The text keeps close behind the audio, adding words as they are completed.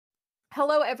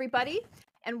Hello, everybody,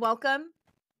 and welcome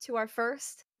to our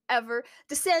first ever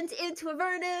Descent into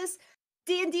Avernus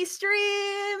D&D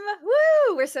stream.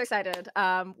 Woo! We're so excited.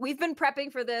 We've been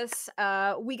prepping for this.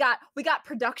 We got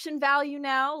production value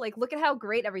now. Like, look at how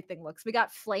great everything looks. We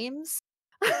got flames.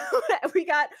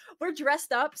 We're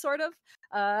dressed up, sort of.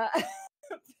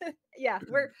 Yeah,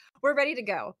 we're ready to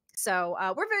go. So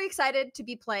we're very excited to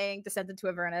be playing Descent into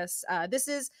Avernus. This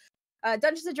is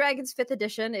Dungeons & Dragons 5th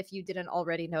edition, if you didn't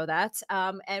already know that.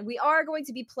 And we are going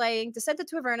to be playing Descent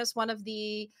into Avernus, one of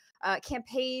the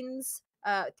campaign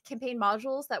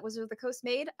modules that Wizard of the Coast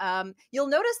made. You'll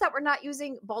notice that we're not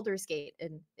using Baldur's Gate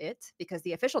in it, because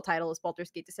the official title is Baldur's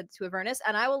Gate Descent into Avernus,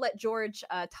 and I will let George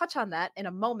touch on that in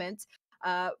a moment,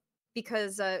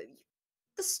 because the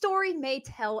story may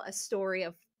tell a story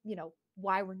of,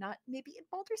 why we're not maybe in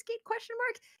Baldur's Gate, ?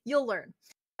 You'll learn.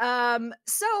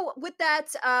 So with that,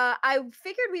 I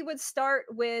figured we would start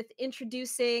with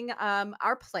introducing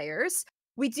our players.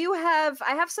 I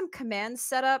have some commands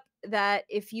set up that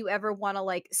if you ever want to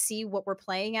like see what we're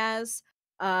playing as,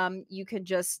 you can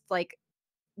just like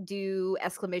do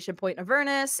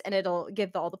 !Avernus and it'll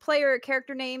give all the player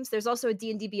character names. There's also a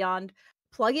D&D Beyond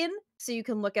plugin, so you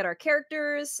can look at our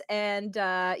characters. And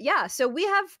yeah, so we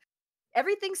have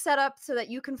everything set up so that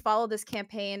you can follow this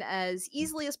campaign as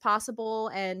easily as possible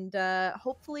and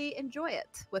hopefully enjoy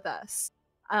it with us.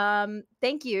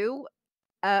 Thank you.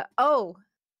 Oh,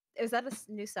 is that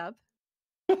a new sub?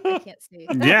 I can't see.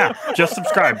 Yeah, just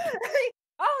subscribe.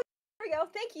 Oh, there we go.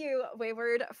 Thank you,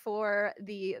 Wayward, for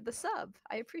the sub.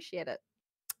 I appreciate it.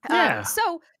 Yeah.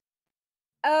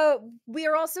 We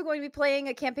are also going to be playing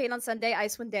a campaign on Sunday,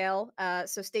 Icewind Dale,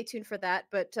 so stay tuned for that.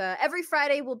 But every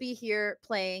Friday we'll be here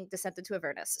playing Descent into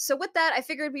Avernus. So with that, I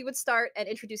figured we would start and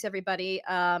introduce everybody.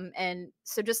 And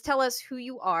so just tell us who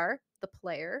you are, the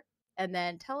player, and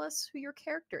then tell us who your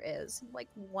character is, like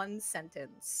one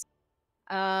sentence.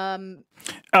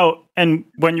 Oh, and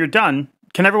when you're done,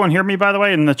 can everyone hear me, by the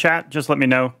way, in the chat? Just let me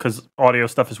know, because audio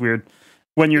stuff is weird.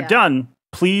 When you're done,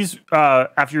 please,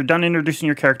 after you're done introducing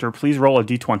your character, please roll a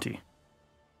d20.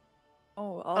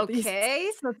 Oh,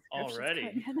 okay.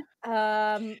 Already.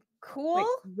 Cool. Wait,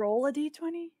 roll a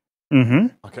d20? Mm-hmm.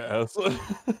 Okay.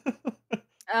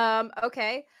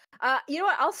 Okay. You know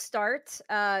what? I'll start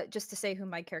just to say who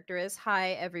my character is.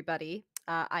 Hi, everybody.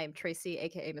 I am Tracy,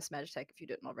 aka MissMagitek, if you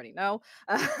didn't already know.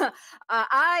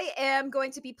 I am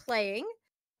going to be playing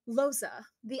Lohse,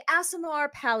 the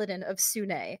Aasimar Paladin of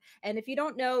Sune. And if you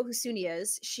don't know who Sune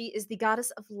is, she is the goddess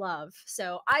of love.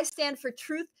 So I stand for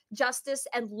truth, justice,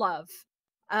 and love.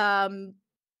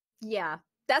 Yeah,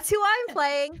 that's who I'm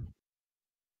playing.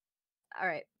 All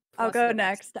right. I'll go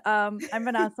next. I'm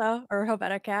Vanessa, or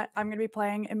Helveticat. I'm going to be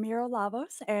playing Emira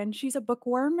Lavos, and she's a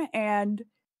bookworm, and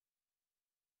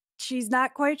she's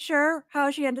not quite sure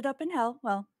how she ended up in hell.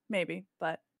 Well, maybe,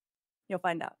 but you'll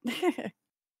find out.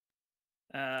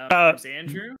 It's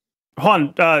Andrew.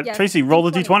 Hold on, Tracy, roll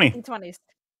the d20. D20s.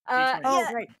 Oh,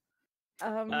 right.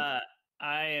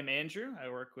 I am Andrew. I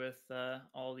work with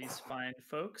all these fine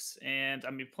folks, and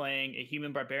I'm going to be playing a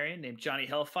human barbarian named Jonny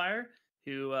Hellfire,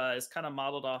 who is kind of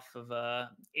modeled off of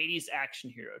 80s action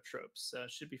hero tropes. So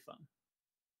it should be fun.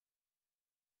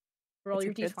 Roll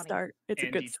your D20. D20. It's a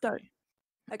good start.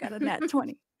 I got a nat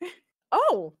 20.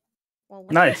 Oh! Well,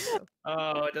 nice.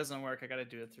 Oh, it doesn't work. I got to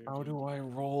do it through. How do I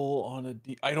roll on a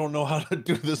D? I don't know how to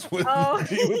do this with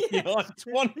Beyond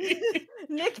 20.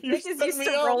 Nick is used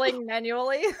to rolling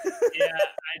manually. Yeah,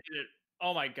 I did it.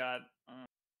 Oh my god.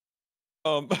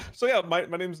 So yeah, my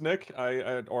name's Nick.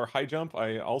 Or Hijump.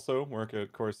 I also work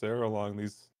at Corsair along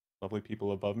these lovely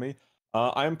people above me.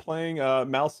 I'm playing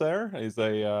Malcer. He's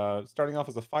a starting off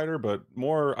as a fighter, but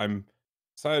more I'm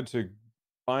excited to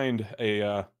find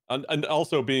a and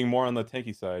also being more on the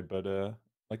tanky side. But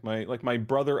like my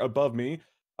brother above me,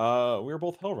 we're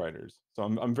both Hell Riders. So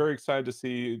I'm very excited to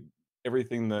see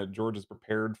everything that George has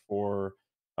prepared for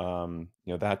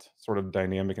that sort of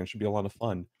dynamic, and it should be a lot of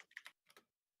fun.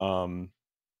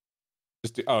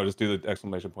 Just do the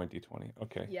exclamation point D20.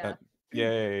 Okay. Yeah.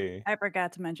 Yay. I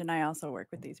forgot to mention I also work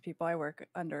with these people. I work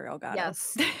under Elgato.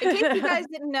 Yes. In case you guys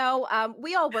didn't know,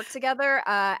 we all work together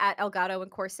at Elgato and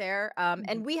Corsair,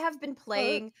 and we have been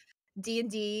playing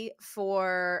D&D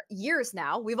for years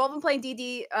now. We've all been playing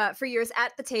D&D for years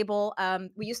at the table.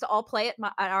 We used to all play at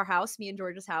our house, me and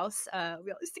George's house. We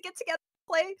all used to get together and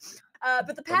play.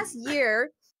 But the past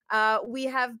year, we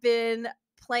have been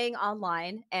playing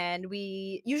online, and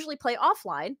we usually play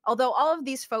offline, although all of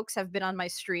these folks have been on my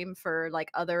stream for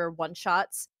like other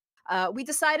one-shots. We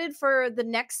decided for the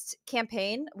next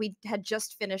campaign, we had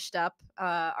just finished up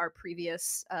our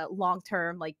previous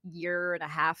long-term, like year and a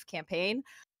half campaign.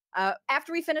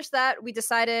 After we finished that, we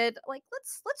decided like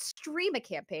let's stream a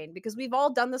campaign because we've all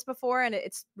done this before and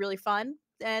it's really fun.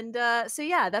 And so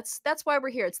yeah, that's why we're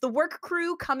here. It's the work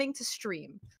crew coming to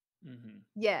stream. Mm-hmm.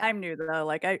 Yeah, I'm new though.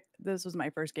 Like this was my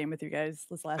first game with you guys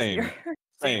this last Same. year.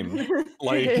 Same.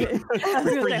 Like I was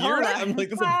gonna for say, hold years, on. I'm like,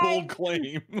 that's a bold claim. A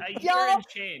year Y'all, and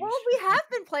change. well, we have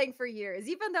been playing for years,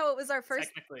 even though it was our first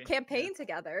Technically, campaign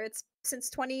together. It's since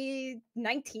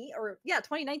 2019, or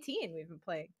 2019 we've been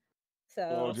playing. So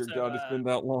Oh dear So, God, it's been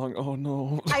that long. Oh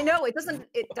no. I know it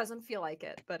doesn't feel like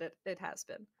it, but it has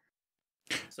been.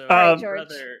 So, Alright, George.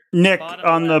 brother, Nick, bottom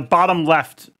on the left, bottom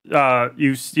left,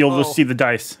 you'll just see the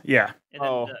dice. Yeah. and then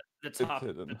Oh, the it's top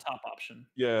hidden. option.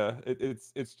 Yeah,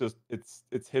 it's just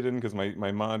it's hidden because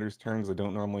my monitor's turned 'cause I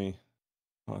don't normally.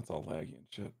 Oh, it's all laggy and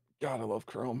shit. God, I love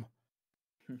Chrome.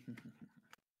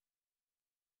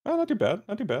 Oh, not too bad.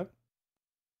 Not too bad.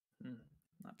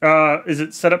 Is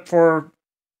it set up for?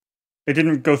 It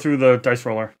didn't go through the dice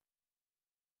roller.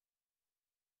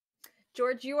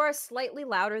 George, you are slightly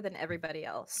louder than everybody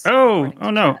else. Oh, according to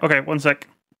oh no. chat. Okay, one sec.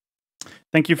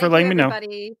 Thank you for Thank letting you, me know.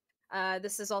 everybody.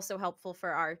 This is also helpful for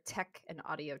our tech and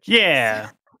audio checks.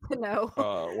 Yeah. To know.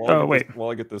 While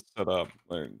I get this set up,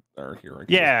 or here. I can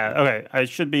Yeah. just-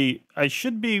 Okay. I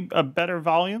should be a better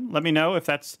volume. Let me know if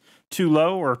that's too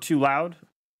low or too loud.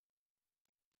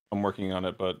 I'm working on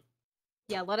it, but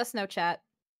Yeah, let us know, chat.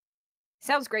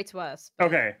 Sounds great to us. but-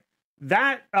 Okay.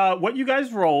 That what you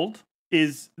guys rolled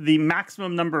is the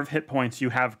maximum number of hit points you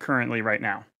have currently right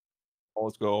now.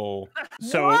 let's go.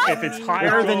 So What? if it's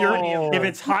higher than your Oh. if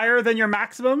it's higher than your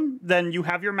maximum, then you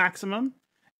have your maximum.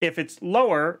 If it's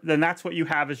lower, then that's what you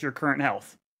have as your current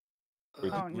health.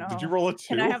 Wait, Oh, did you no. roll a 2?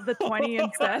 Can I have the 20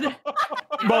 instead?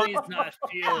 Well, He's not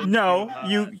feeling No, too hot.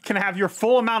 you can have your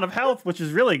full amount of health, which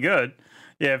is really good.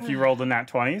 Yeah, if you rolled a nat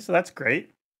 20, so that's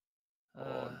great.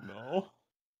 Oh no.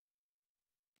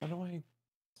 How do I?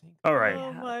 All right.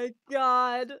 Oh my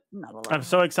god. Not allowed. I'm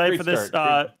so excited Great for this.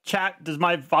 start. Chat, does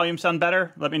my volume sound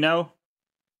better? Let me know.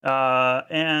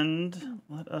 And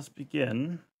let us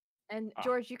begin. And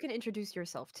George, you can introduce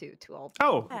yourself too to all.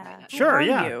 Oh, Yeah. sure, Who are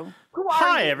yeah. you? Who are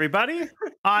Hi, you? everybody.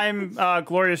 I'm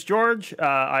Glorious George.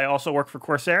 I also work for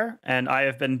Corsair, and I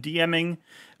have been DMing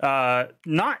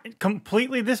not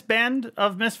completely this band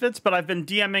of Misfits, but I've been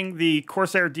DMing the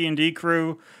Corsair D&D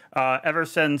crew ever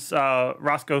since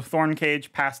Roscoe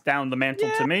Thorncage passed down the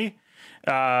mantle to me.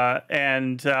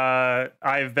 And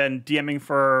I've been DMing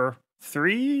for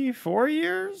 3-4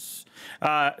 years.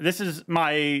 This is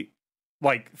my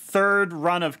third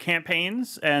run of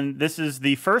campaigns, and this is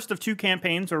the first of 2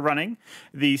 campaigns we're running.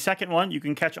 The second one you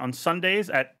can catch on Sundays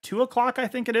at 2:00, I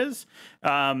think it is.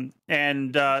 And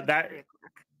that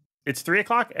it's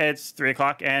 3:00. It's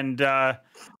 3:00, and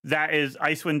that is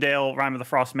Icewind Dale: Rime of the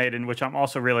Frost Maiden, which I'm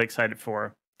also really excited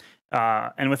for.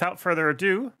 And without further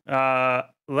ado,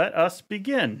 let us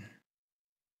begin.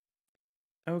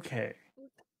 Okay.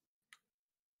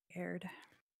 Scared.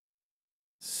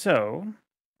 So.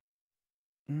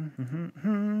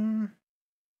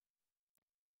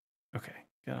 Okay,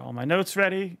 got all my notes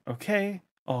ready. Okay,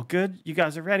 all good. You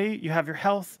guys are ready? You have your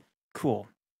health? Cool.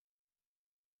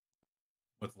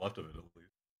 What's left of it, at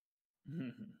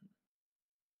least.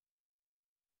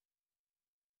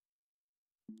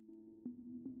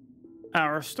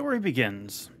 Our story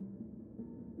begins.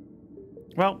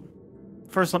 Well,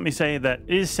 first let me say that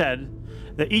it is said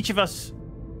that each of us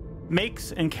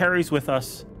makes and carries with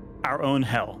us our own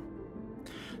hell.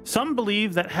 Some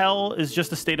believe that hell is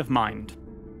just a state of mind,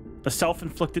 a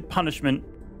self-inflicted punishment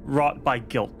wrought by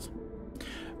guilt.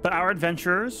 But our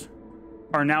adventurers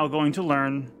are now going to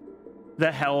learn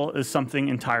that hell is something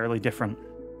entirely different.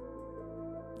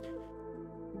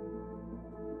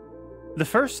 The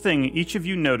first thing each of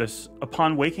you notice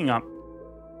upon waking up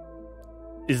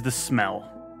is the smell.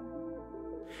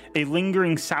 A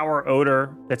lingering sour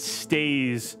odor that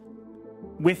stays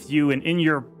with you and in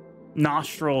your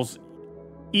nostrils.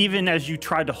 Even as you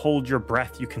try to hold your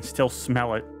breath, you can still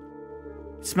smell it.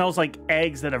 It smells like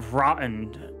eggs that have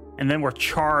rotted and then were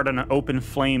charred on an open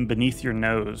flame beneath your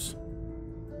nose.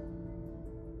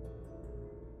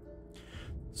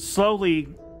 Slowly,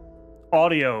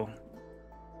 audio,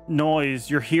 noise,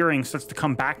 your hearing starts to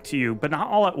come back to you, but not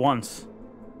all at once.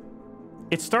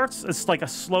 It starts as like a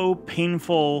slow,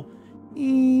 painful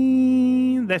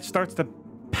that starts to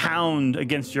pound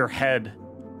against your head.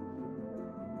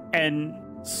 And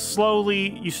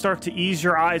slowly, you start to ease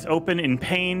your eyes open in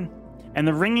pain, and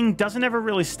the ringing doesn't ever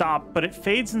really stop, but it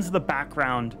fades into the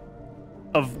background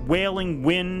of wailing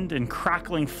wind and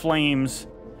crackling flames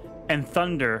and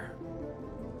thunder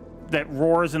that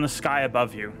roars in the sky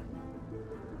above you.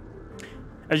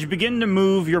 As you begin to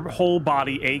move, your whole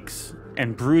body aches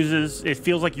and bruises. It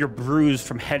feels like you're bruised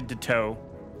from head to toe.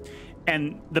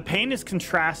 And the pain is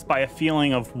contrasted by a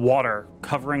feeling of water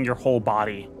covering your whole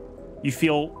body. You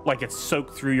feel like it's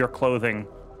soaked through your clothing.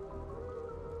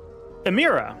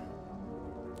 Emira,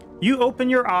 you open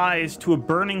your eyes to a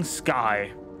burning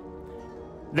sky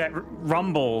that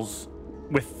rumbles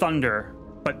with thunder,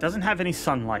 but doesn't have any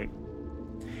sunlight.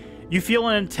 You feel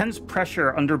an intense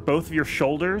pressure under both of your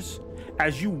shoulders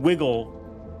as you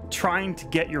wiggle, trying to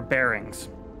get your bearings.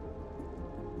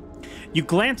 You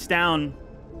glance down,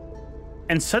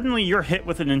 and suddenly you're hit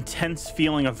with an intense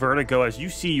feeling of vertigo as you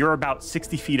see you're about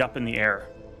 60 feet up in the air.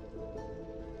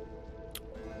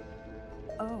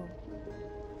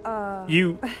 Oh.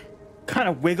 You kind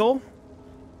of wiggle,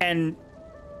 and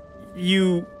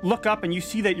you look up and you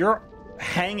see that you're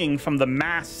hanging from the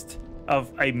mast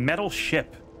of a metal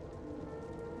ship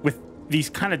with these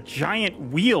kind of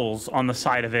giant wheels on the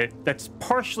side of it that's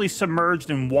partially submerged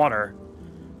in water.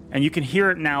 And you can hear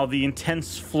it now, the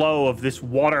intense flow of this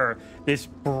water, this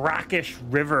brackish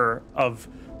river of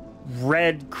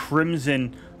red,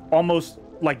 crimson, almost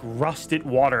like rusted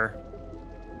water.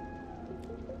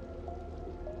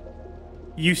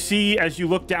 You see, as you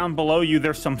look down below you,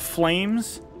 there's some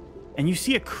flames, and you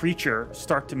see a creature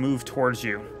start to move towards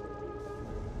you.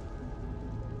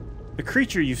 The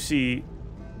creature you see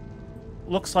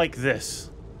looks like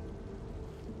this.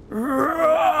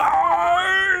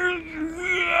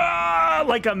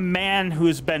 Like a man who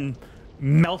has been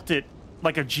melted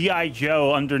like a G.I.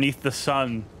 Joe underneath the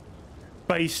sun.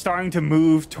 But he's starting to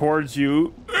move towards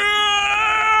you.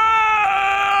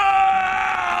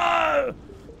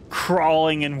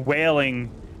 Crawling and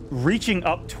wailing, reaching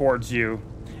up towards you.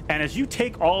 And as you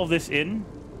take all of this in,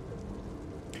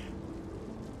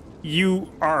 you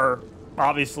are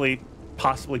obviously,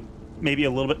 possibly, maybe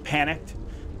a little bit panicked.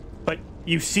 But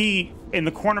you see in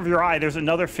the corner of your eye, there's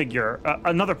another figure,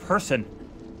 another person.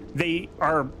 They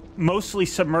are mostly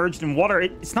submerged in water.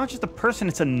 It's not just a person,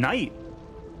 it's a knight.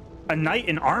 A knight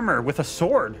in armor with a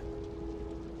sword.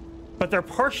 But they're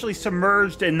partially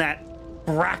submerged in that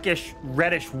brackish,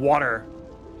 reddish water.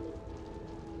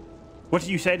 What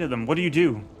do you say to them? What do you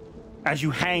do? As you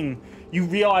hang, you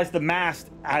realize the mast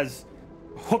has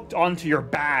hooked onto your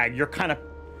bag. You're kind of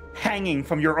hanging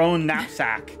from your own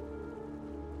knapsack.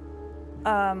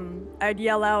 I'd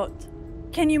yell out,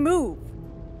 "Can you move?"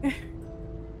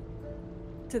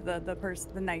 to the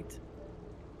knight.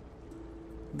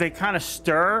 They kind of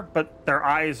stir, but their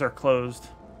eyes are closed.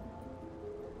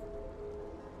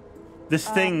 This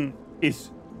thing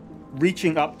is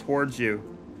reaching up towards you.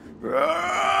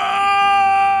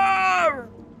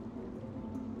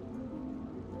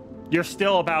 You're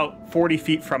still about 40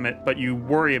 feet from it, but you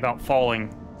worry about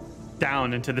falling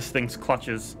down into this thing's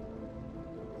clutches.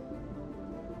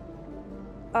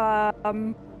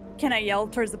 Can I yell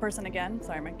towards the person again?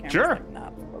 Sorry, my camera's Sure. like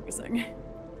not focusing.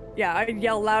 Yeah, I'd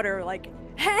yell louder, like,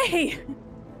 "Hey!"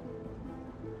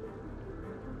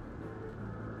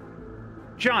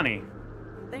 Jonny,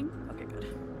 Thing? Okay, good.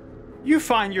 you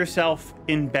find yourself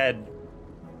in bed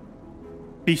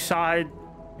beside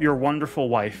your wonderful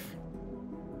wife,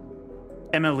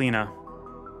 Emelina.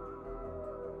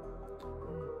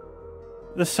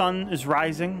 The sun is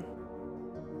rising.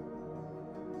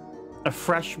 A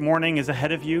fresh morning is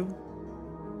ahead of you.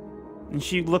 And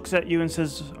she looks at you and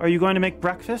says, "Are you going to make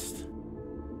breakfast?"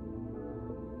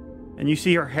 And you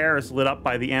see her hair is lit up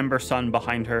by the amber sun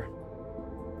behind her.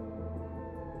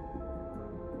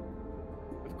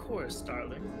 Of course,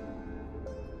 darling.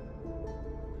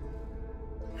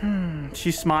 She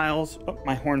smiles. Oh,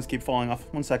 my horns keep falling off.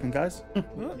 1 second, guys.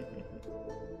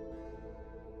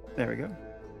 There we go.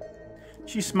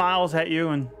 She smiles at you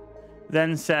and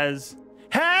then says,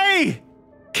 "Hey!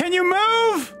 Can you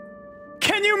move?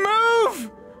 Can you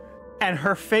move?" And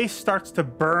her face starts to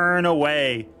burn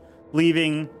away,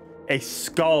 leaving a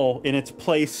skull in its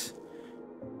place.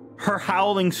 Her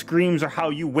howling screams are how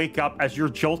you wake up as you're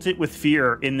jolted with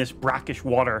fear in this brackish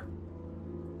water.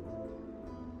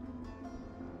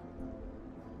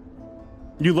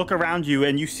 You look around you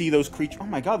and you see those creatures. Oh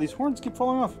my god, these horns keep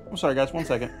falling off. I'm sorry, guys. 1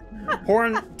 second.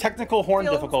 Technical horn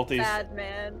Feels difficulties. bad,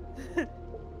 man.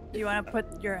 Do you want to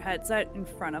put your headset in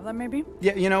front of them, maybe?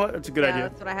 Yeah, you know what? That's a good idea.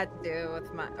 That's what I had to do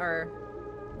with my,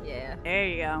 yeah. There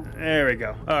you go. There we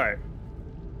go. All right.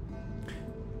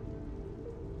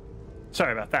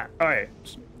 Sorry about that. All right.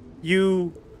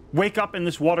 You wake up in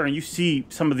this water and you see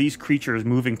some of these creatures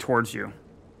moving towards you.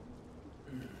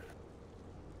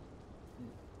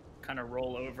 Kind of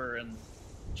roll over and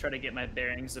try to get my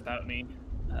bearings about me.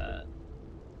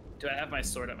 Do I have my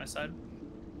sword at my side?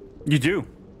 You do.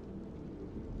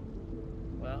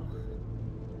 Well,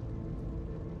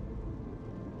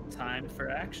 time for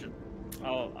action.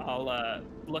 I'll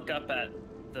look up at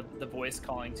the voice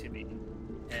calling to me,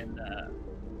 and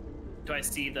do I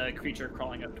see the creature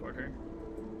crawling up toward her?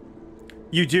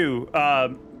 You do.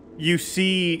 You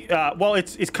see, well,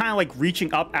 it's kind of like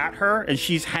reaching up at her, and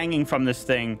she's hanging from this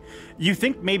thing. You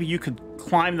think maybe you could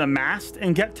climb the mast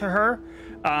and get to her.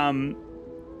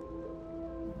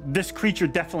 This creature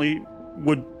definitely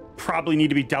would probably need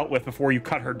to be dealt with before you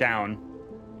cut her down.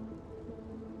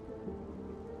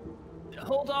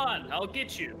 Hold on, I'll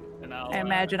get you. And I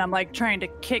imagine I'm like trying to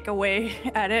kick away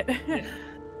at it. Yeah.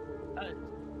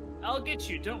 I'll get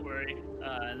you, don't worry.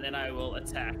 And then I will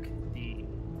attack the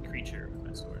creature with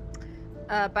my sword.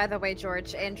 By the way,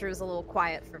 George, Andrew's a little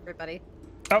quiet for everybody.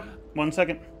 Oh, 1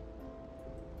 second.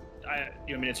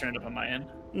 You want me to turn it up on my end?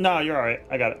 No, you're all right.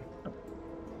 I got it.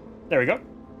 There we go.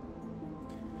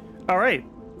 All right.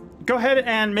 Go ahead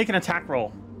and make an attack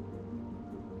roll.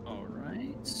 All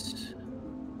right.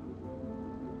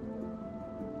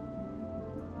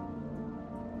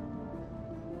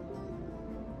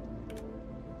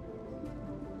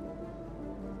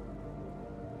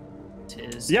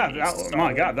 Yeah, oh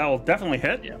my god, that will definitely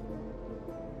hit. Yeah.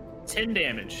 10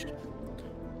 damage.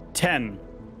 10.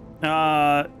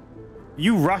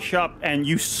 You rush up and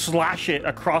you slash it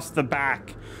across the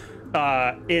back.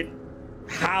 It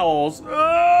howls,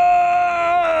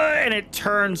 and it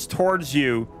turns towards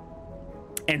you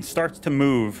and starts to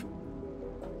move.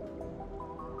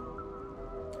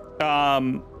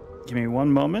 Give me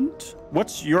one moment.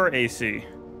 What's your AC?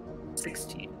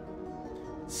 16.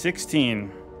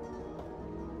 16.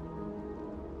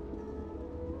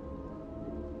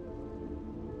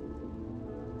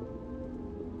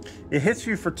 It hits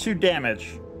you for 2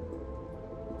 damage.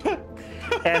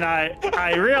 And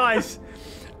I realized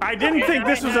I didn't think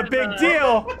this was a big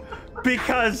deal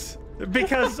because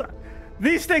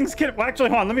these things can. Well, actually,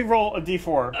 hold on. Let me roll a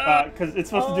d4 because it's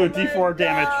supposed to do a d4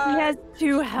 damage. He has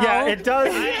 2 health. Yeah, it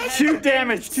does 2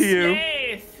 damage to you.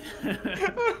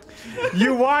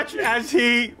 You watch as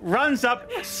he runs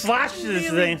up, slashes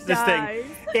this thing.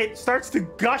 It starts to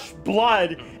gush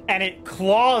blood, and it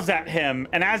claws at him.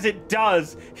 And as it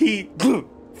does, he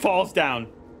falls down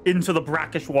into the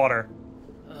brackish water.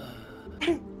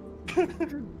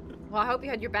 Well, I hope you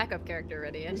had your backup character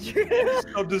ready, Andrew.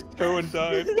 I'll just toe and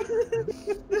dive.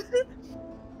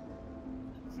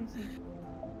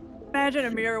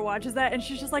 Imagine Emira watches that, and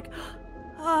she's just like,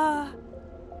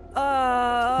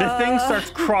 The thing starts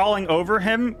crawling over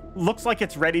him. Looks like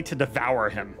it's ready to devour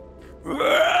him. What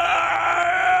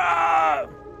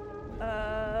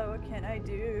can I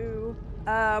do?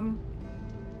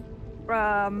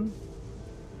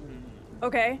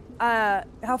 Okay.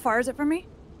 How far is it from me?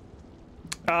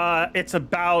 It's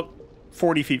about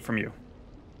 40 feet from you.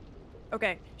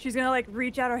 Okay, she's gonna like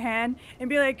reach out her hand and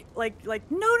be like,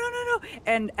 no.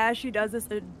 And as she does this,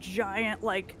 a giant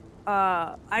like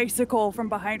icicle from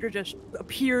behind her just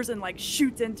appears and like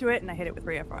shoots into it, and I hit it with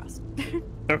Ray of Frost.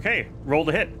 Okay, roll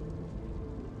to hit.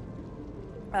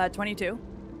 22.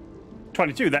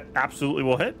 22, that absolutely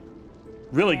will hit.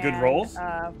 Really good rolls.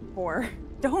 4.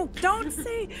 Don't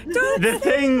say The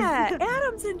thing. that.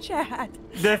 Adam's in chat.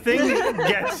 The thing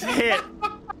gets hit.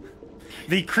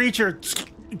 The creature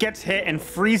gets hit and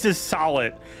freezes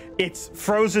solid. Its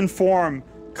frozen form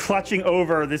clutching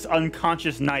over this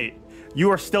unconscious knight. You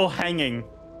are still hanging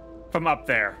from up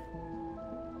there.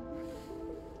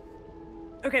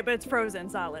 Okay, but it's frozen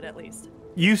solid at least.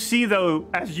 You see, though,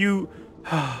 as you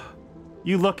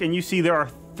look and you see there are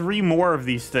 3 more of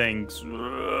these things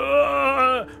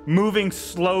moving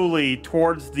slowly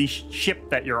towards the ship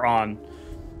that you're on.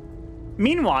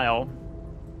 Meanwhile,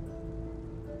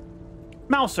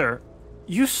 Malcer,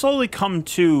 you slowly come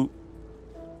to.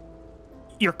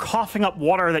 You're coughing up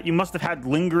water that you must have had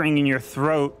lingering in your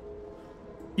throat.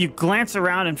 You glance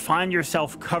around and find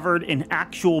yourself covered in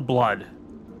actual blood.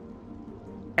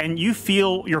 And you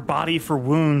feel your body for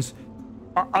wounds,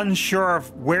 unsure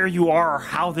of where you are or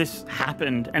how this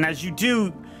happened. And as you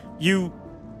do, you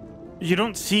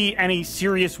don't see any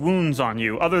serious wounds on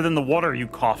you other than the water you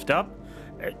coughed up.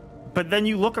 But then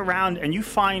you look around and you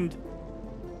find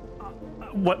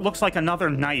what looks like another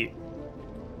knight.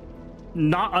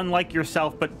 Not unlike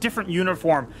yourself, but different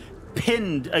uniform,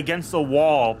 pinned against the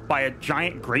wall by a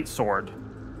giant greatsword.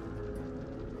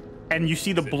 And you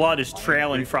see the blood is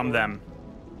trailing from them.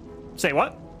 Say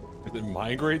what? Is it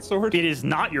my greatsword? It is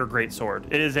not your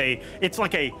greatsword. It's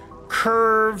like a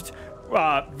curved,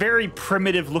 very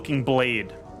primitive looking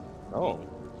blade. Oh.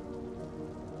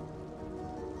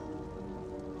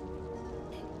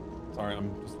 Sorry,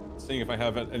 I'm just seeing if I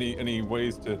have any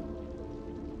ways to,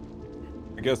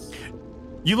 I guess.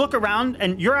 You look around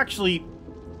and you're actually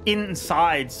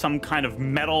inside some kind of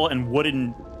metal and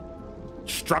wooden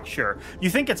structure. You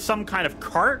think it's some kind of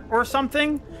cart or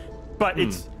something, but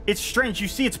it's strange. You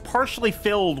see it's partially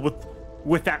filled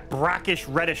with that brackish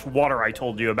reddish water I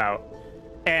told you about.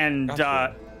 And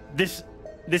Gotcha.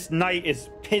 This knight is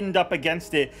pinned up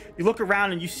against it. You look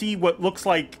around and you see what looks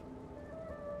like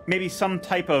maybe some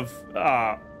type of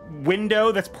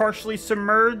window that's partially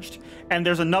submerged, and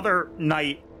there's another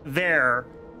knight there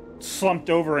slumped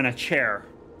over in a chair.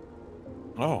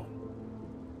 Oh.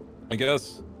 I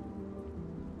guess.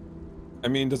 I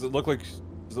mean, does it look like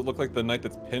the knight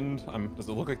that's pinned? Does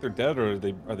it look like they're dead, or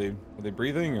are they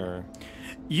breathing, or?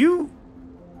 You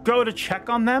go to check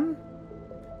on them,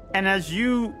 and as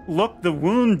you look, the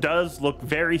wound does look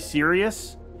very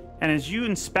serious. And as you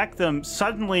inspect them,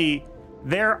 suddenly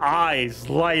their eyes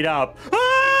light up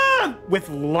with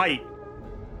light.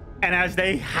 And as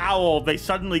they howl, they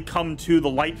suddenly come to, the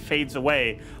light fades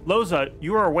away. Lohse,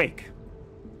 you are awake.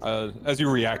 As you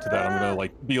react to that, I'm gonna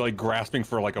be grasping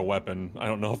for a weapon. I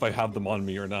don't know if I have them on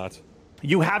me or not.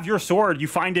 You have your sword. You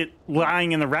find it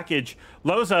lying in the wreckage.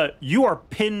 Lohse, you are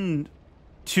pinned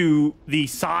to the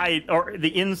side or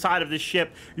the inside of the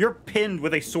ship. You're pinned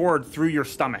with a sword through your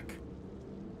stomach.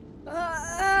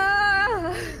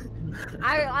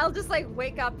 I'll just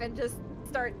wake up and just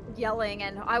start yelling,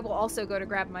 and I will also go to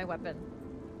grab my weapon.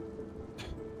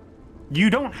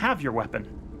 You don't have your weapon.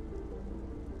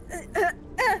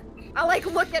 I'll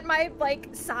look at my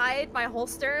side, my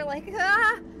holster,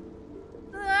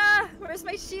 where's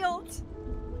my shield?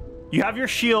 You have your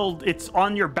shield, it's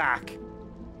on your back,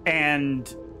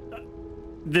 and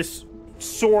this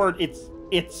sword,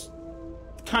 it's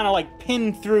kind of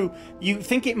pinned through. You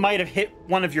think it might have hit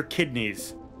one of your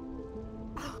kidneys.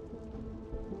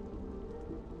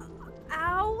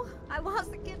 Ow! I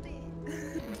lost a kidney.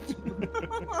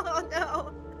 Oh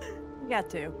no. You got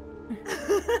to.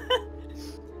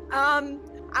 I'm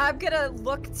gonna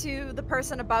look to the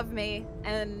person above me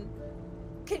and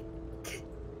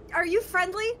are you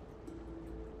friendly?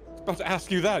 I was about to ask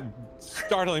you that,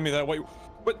 startling me that way.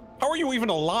 But how are you even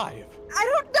alive? I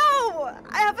don't know.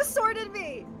 I have a sword in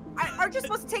me. Aren't you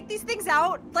supposed to take these things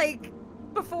out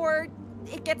before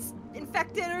it gets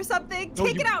infected or something? No,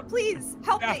 Take it out, please.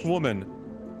 Help me. Woman.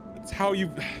 That's how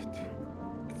you.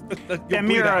 You'll bleed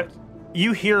Emira, out.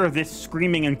 you hear this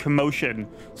screaming and commotion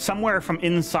somewhere from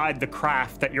inside the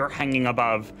craft that you're hanging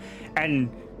above. And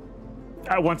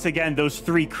once again, those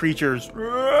three creatures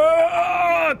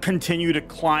continue to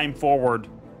climb forward.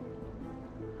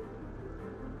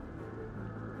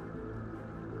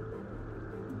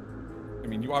 I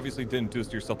mean, you obviously didn't do this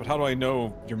to yourself, but how do I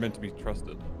know you're meant to be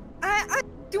trusted?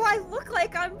 Do I look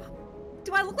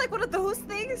like one of those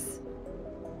things?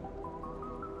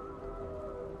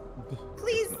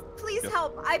 Please Yes.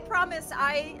 help. I promise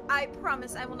I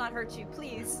promise I will not hurt you.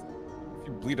 Please. If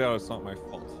you bleed out, it's not my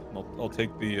fault. I'll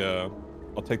take the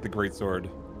greatsword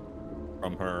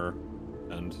from her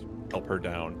and help her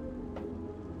down.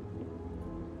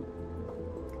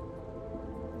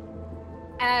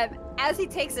 As he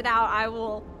takes it out, I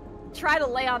will try to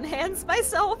lay on hands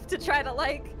myself to try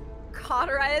to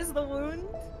cauterize the wound.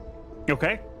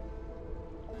 Okay.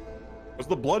 Was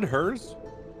the blood hers?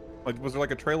 Was there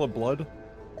a trail of blood?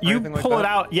 You Anything like pull it that?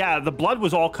 out. Yeah, the blood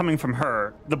was all coming from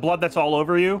her. The blood that's all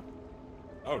over you.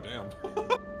 Oh, damn.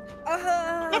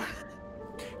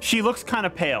 She looks kind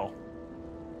of pale.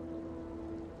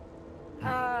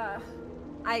 Can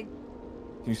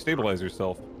you stabilize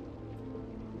yourself?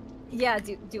 Yeah,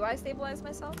 do I stabilize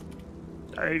myself?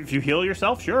 If you heal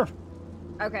yourself, sure.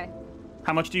 Okay.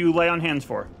 How much do you lay on hands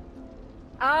for?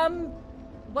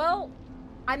 Well,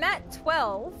 I'm at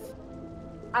 12.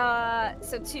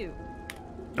 So 2.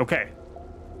 Okay.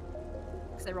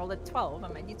 Because I rolled a 12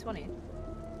 on my d20.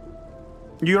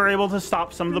 You are able to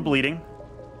stop some of the bleeding.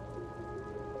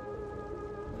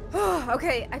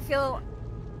 Okay, I feel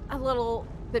a little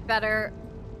bit better.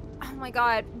 Oh my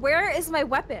god, where is my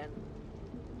weapon?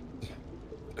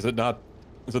 Is it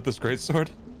this greatsword?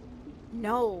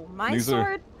 No, my These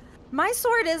are-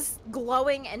 sword is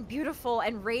glowing and beautiful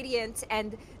and radiant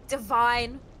and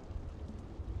divine.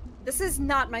 This is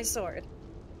not my sword.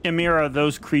 Emira,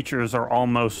 those creatures are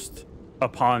almost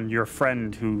upon your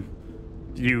friend who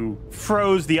you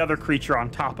froze the other creature on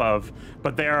top of,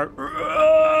 but they are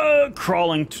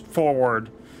crawling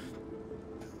forward.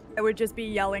 I would just be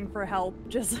yelling for help,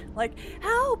 just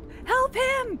help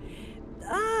him!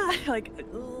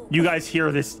 You guys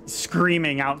hear this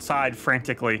screaming outside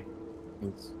frantically.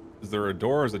 Is there a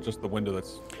door, or is it just the window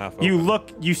that's half open? You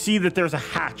look, you see that there's a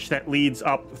hatch that leads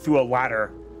up through a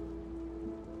ladder.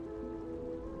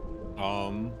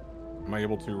 Am I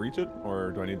able to reach it,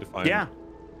 or do I need to find? Yeah.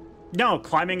 No,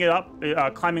 climbing up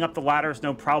the ladder is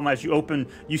no problem. As you open,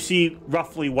 you see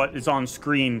roughly what is on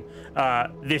screen.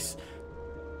 This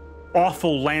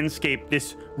awful landscape,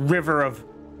 this river of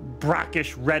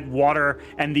brackish red water,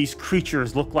 and these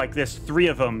creatures look like this. 3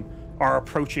 of them are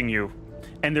approaching you,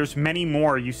 and there's many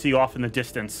more you see off in the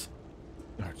distance.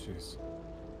 Oh, jeez.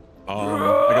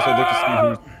 I guess I'd like to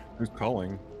see who's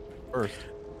calling first.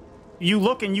 You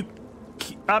look and you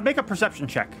make a perception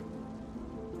check.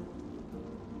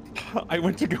 I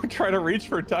went to go try to reach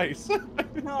for dice.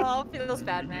 Oh, feels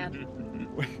bad, man.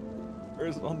 Where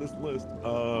is it on this list?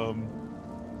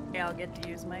 Yeah, I'll get to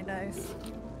use my dice.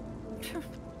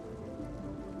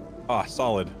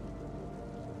 Solid.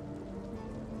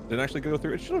 Didn't actually go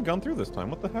through. It should have gone through this time.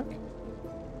 What the heck?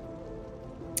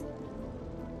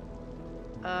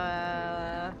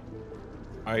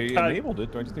 I enabled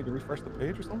it. Do I just need to refresh the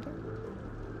page or something?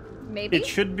 Maybe. It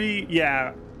should be,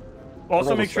 yeah.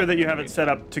 Also, make sure that you have it set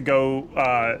up to go,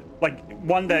 like,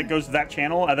 one that goes to that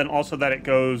channel, and then also that it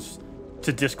goes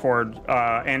to Discord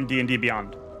and D&D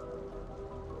Beyond.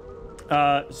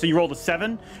 So you rolled a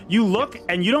 7. You look,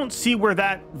 and you don't see where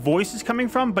that voice is coming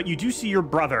from, but you do see your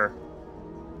brother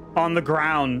on the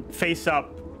ground, face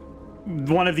up,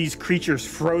 one of these creatures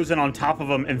frozen on top of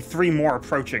him, and 3 more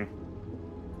approaching.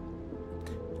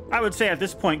 I would say at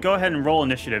this point, go ahead and roll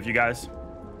initiative, you guys.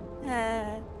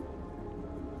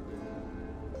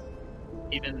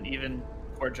 Even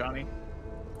poor Jonny.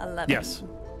 11. Yes.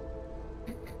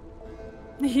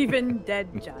 Even dead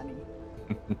Johnny.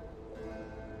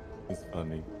 It's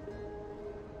funny.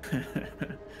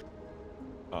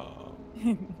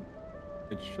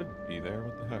 It should be there.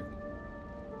 What the heck?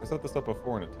 I set this up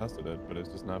before and it tested it, but it's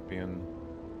just not being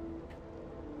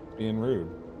rude.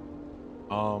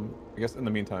 I guess in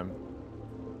the meantime.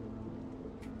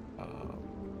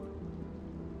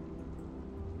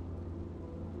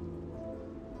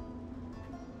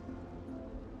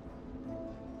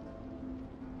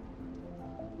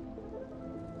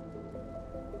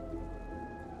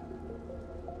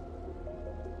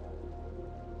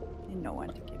 No one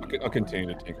to give me. I'll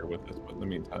continue to tinker with this, but in the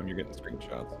meantime, you're getting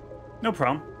screenshots. No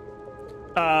problem.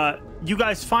 You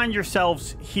guys find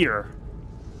yourselves here.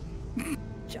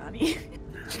 Johnny.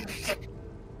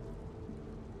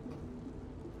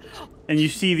 And you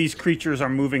see these creatures are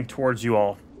moving towards you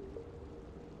all.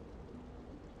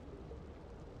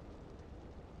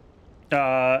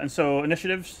 And so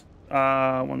initiatives.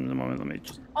 One moment, let me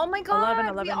just. Oh my god,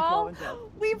 11, we 12, and 12.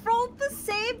 we rolled the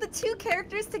same. The 2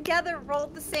 characters together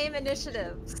rolled the same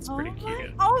initiatives. It's pretty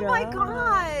cute. Oh my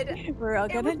god. We're all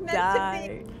It gonna was meant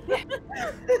die.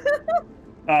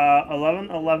 to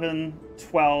 11,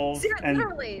 12, and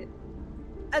literally.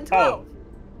 And 12.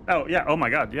 oh yeah. Oh my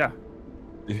god, yeah.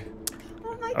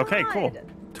 Oh my god. Okay, cool.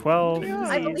 12,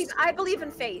 I believe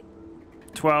in fate.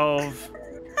 12,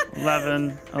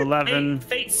 11.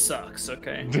 Fate sucks.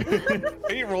 Okay.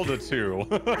 He rolled a 2.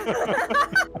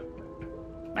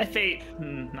 My fate,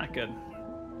 not good.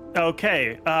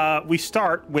 Okay, we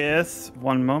start with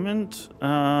one moment.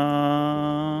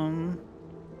 Oh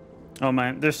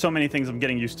man, there's so many things I'm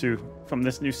getting used to from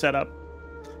this new setup.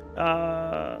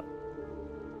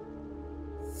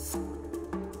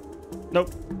 Nope,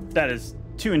 that is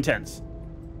too intense.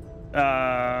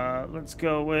 Let's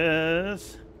go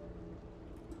with.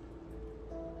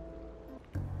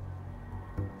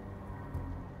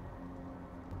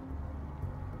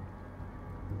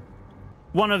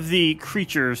 One of the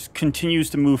creatures continues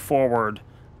to move forward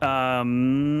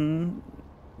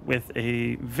with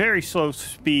a very slow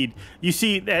speed. You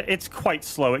see that it's quite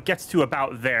slow. It gets to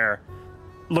about there.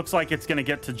 Looks like it's going to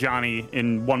get to Jonny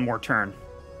in one more turn.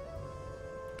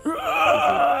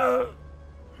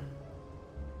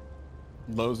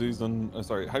 Lohse's and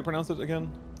sorry, how do you pronounce it again?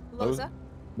 Lohse?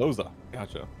 Lohse.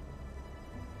 Gotcha.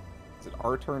 Is it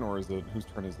our turn or is it whose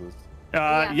turn is this?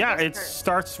 Yeah, it turn.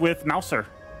 starts with Malcer.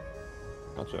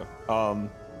 Gotcha. I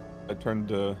turned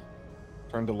to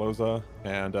Lohse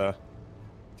and can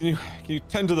you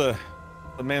tend to the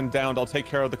man downed? I'll take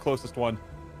care of the closest one.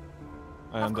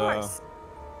 And Of course.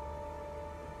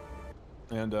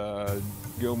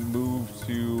 Go move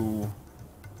to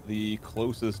the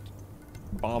closest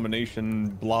abomination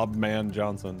blob man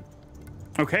Johnson.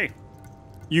 Okay.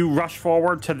 You rush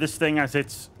forward to this thing as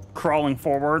it's crawling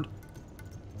forward.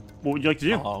 What would you like to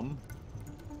do?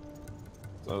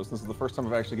 So this is the first time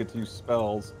I've actually get to use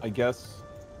spells. I guess,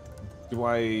 do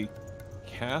I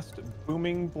cast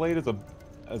Booming Blade as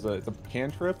a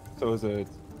cantrip? So is it,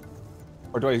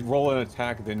 or do I roll an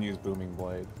attack then use Booming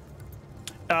Blade?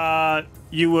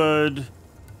 You would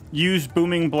use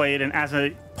Booming Blade, and as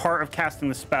a part of casting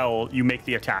the spell, you make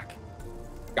the attack.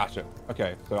 Gotcha.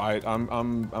 Okay, so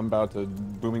I'm about to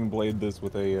booming blade this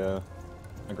with a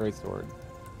great sword.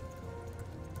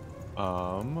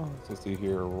 Let's see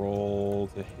here. Roll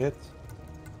to hit.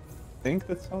 I think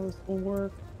that's how this will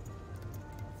work.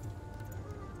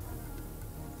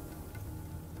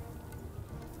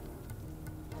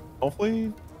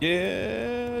 Hopefully,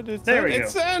 yeah. There we go.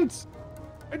 It's sent.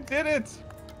 I did it.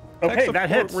 Okay, Tech that support,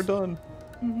 hits. We're done.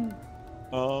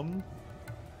 Mm-hmm.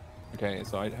 Okay,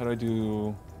 so how do I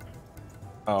do?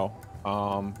 Oh,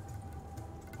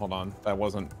 hold on. That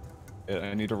wasn't it.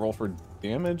 I need to roll for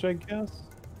damage, I guess.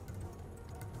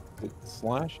 Is it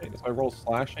slashing? So I roll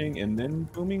slashing and then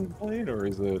booming blade, or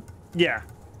is it? Yeah.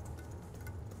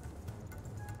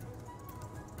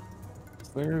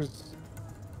 So there's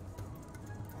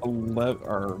 11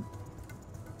 or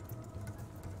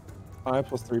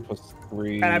 5 + 3 +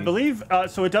 3. And I believe,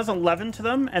 so it does 11 to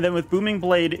them, and then with Booming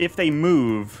Blade, if they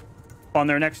move on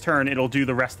their next turn, it'll do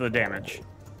the rest of the damage.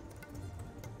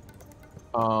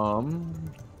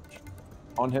 On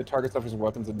hit, target suffers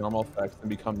weapons and normal effects and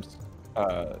becomes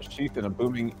sheathed in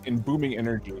booming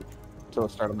energy until the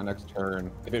start of the next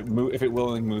turn. If it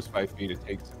willingly moves 5 feet, it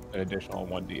takes an additional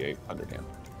 1d8 thunder damage.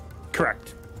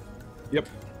 Correct. Yep.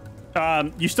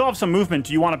 You still have some movement.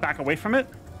 Do you want to back away from it?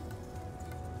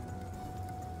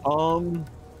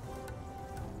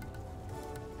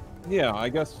 Yeah, I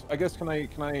guess can I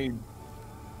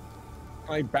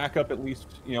back up at least,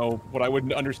 what I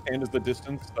would understand is the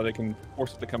distance so that I can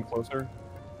force it to come closer?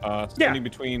 Standing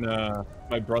between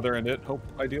my brother and it,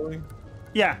 ideally.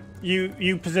 Yeah,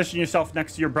 you position yourself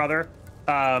next to your brother,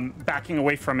 backing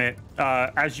away from it.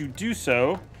 As you do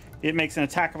so, it makes an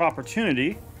attack of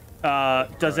opportunity.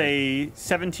 Does a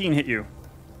 17 hit you?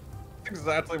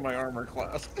 Exactly my armor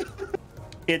class.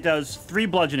 It does 3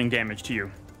 bludgeoning damage to you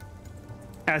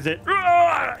as it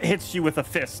hits you with a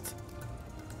fist.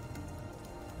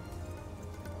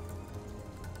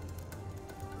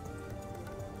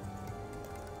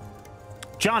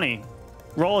 Jonny,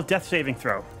 roll a death saving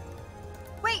throw.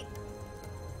 Wait!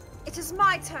 It is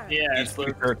my turn. Yeah, it's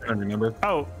her turn, remember?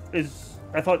 Oh,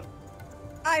 I thought...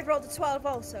 I rolled a 12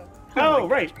 also. Oh,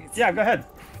 right. Yeah, go ahead.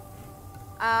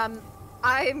 I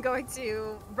am going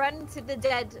to run to the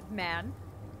dead man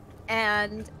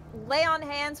and lay on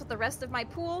hands with the rest of my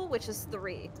pool, which is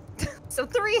 3. So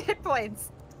 3 hit points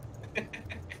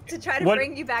to try to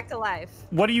bring you back to life.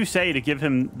 What do you say to give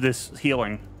him this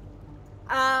healing?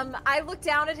 I look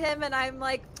down at him and I'm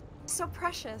like, so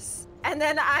precious. And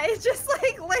then I just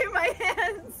like lay my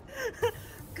hands,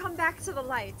 come back to the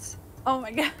light. Oh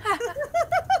my god.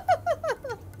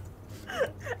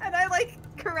 And I like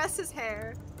caress his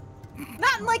hair.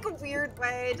 Not in like a weird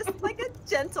way, just like a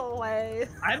gentle way.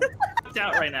 I'm knocked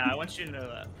out right now. I want you to know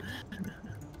that.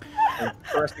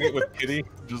 Caressing it with pity.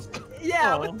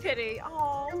 Yeah, Aww. with pity.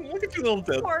 Oh, Look at your little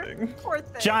dead poor thing. thing.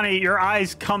 Jonny, your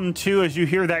eyes come to as you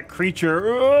hear that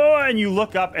creature, and you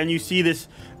look up and you see this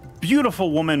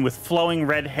beautiful woman with flowing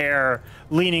red hair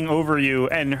leaning over you,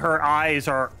 and her eyes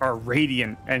are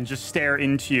radiant and just stare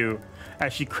into you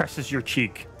as she caresses your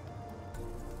cheek.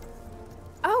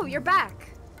 Oh, you're back.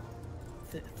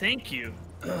 Thank you.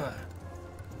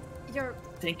 You're...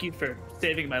 Thank you for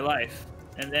saving my life.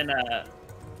 And then I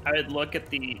would look at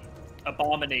the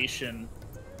abomination,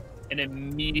 and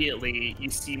immediately you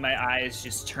see my eyes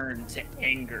just turn to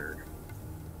anger.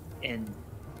 And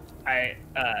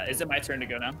is it my turn to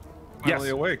go now? Finally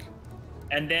awake.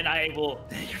 And then I will.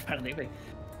 You're finally awake.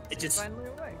 It just finally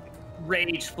awake.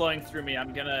 Rage flowing through me.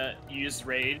 I'm gonna use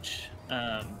rage,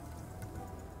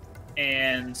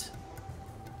 and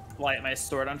light my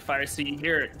sword on fire. So you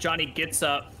hear Jonny gets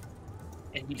up,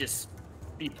 and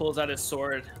he pulls out his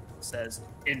sword, says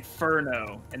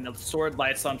 "Inferno," and the sword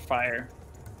lights on fire,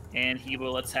 and he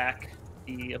will attack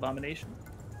the abomination.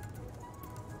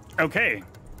 Okay.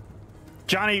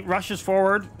 Jonny rushes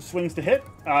forward, swings to hit.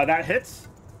 That hits.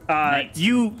 Nice.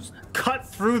 You cut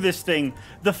through this thing.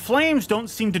 The flames don't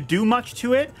seem to do much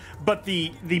to it, but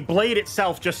the blade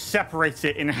itself just separates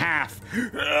it in half.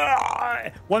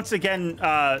 Once again,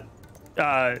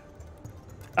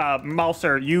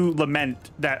 Malcer, you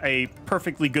lament that a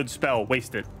perfectly good spell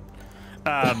wasted.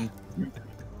 And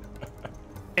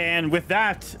with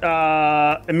that,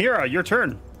 Emira, your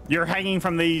turn. You're hanging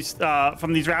from these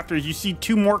raptors. You see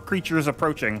 2 more creatures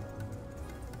approaching.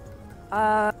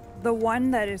 The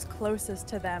one that is closest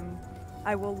to them,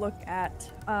 I will look at,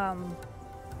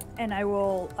 and I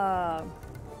will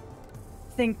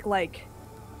think like,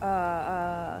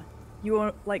 you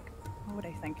won't like. What would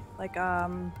I think? Like,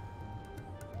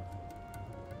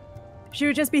 she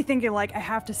would just be thinking like, I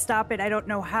have to stop it. I don't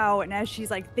know how. And as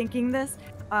she's like thinking this,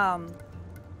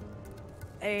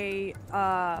 a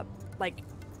like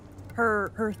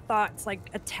her thoughts like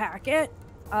attack it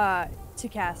to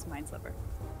cast Mind Sliver.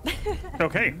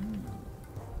 Okay.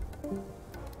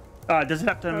 Does it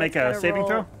have to So make it's a gotta saving roll-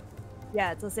 throw?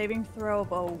 Yeah, it's a saving throw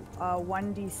of a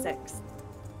 1d6.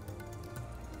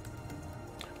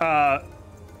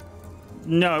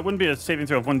 No, it wouldn't be a saving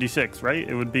throw of 1d6, right?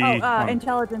 It would be.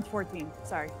 Intelligence 14.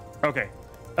 Sorry. Okay.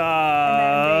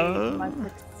 And then they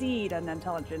must succeed an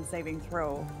intelligence saving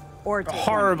throw or take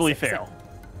horribly 1d6. fail.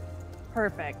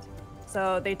 Perfect.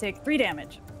 So they take 3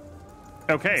 damage.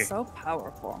 Okay. So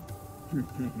powerful.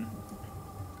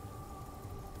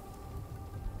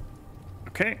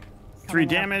 Okay. 3 Coming up.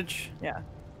 damage. Yeah.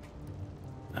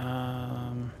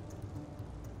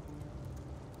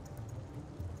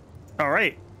 All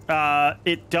right.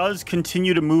 It does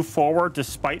continue to move forward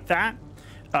despite that.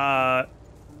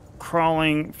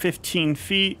 Crawling 15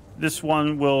 feet. This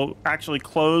one will actually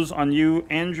close on you,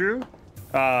 Andrew,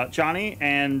 Jonny,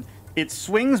 and it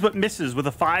swings but misses with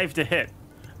a 5 to hit.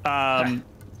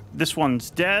 This one's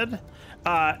dead.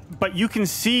 But you can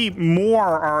see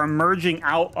more are emerging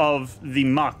out of the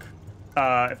muck.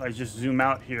 If I just zoom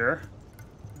out here,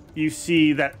 you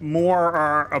see that more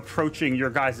are approaching your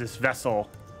guys' vessel.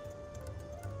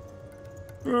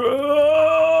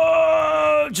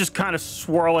 Just kind of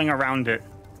swirling around it.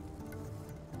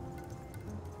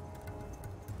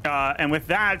 And with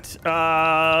that,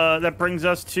 that brings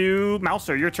us to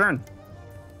Malcer. Your turn.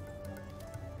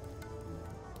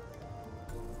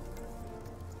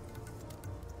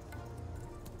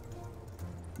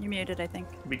 You muted, I think.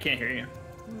 We can't hear you.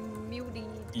 Muty.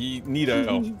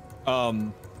 Neato.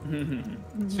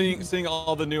 Seeing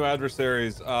all the new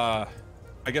adversaries, I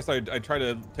guess I'd try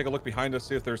to take a look behind us,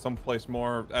 see if there's someplace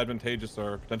more advantageous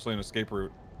or potentially an escape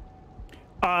route.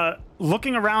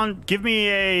 Looking around, give me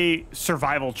a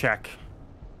survival check.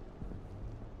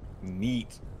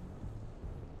 Neat.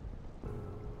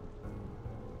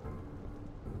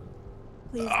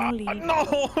 Please, no lead.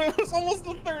 No, it was almost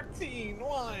a 13.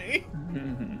 Why?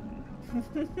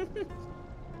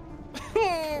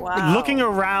 Wow. Looking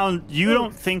around, you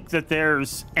don't think that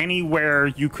there's anywhere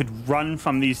you could run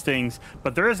from these things,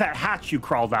 but there is that hatch you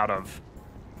crawled out of.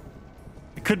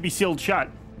 It could be sealed shut.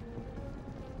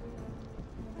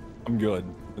 I'm good.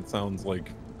 It sounds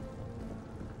like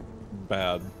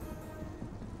bad.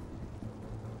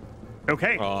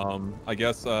 Okay. I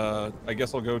guess I'll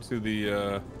go to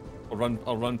the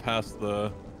I'll run past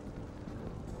the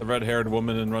red-haired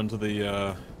woman and run to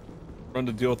the run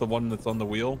to deal with the one that's on the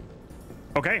wheel.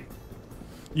 Okay.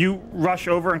 You rush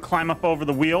over and climb up over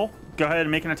the wheel. Go ahead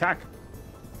and make an attack.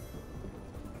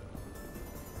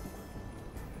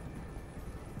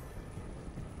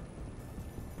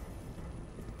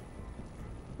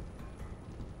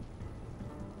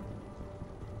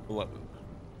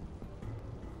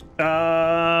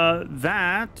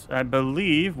 That, I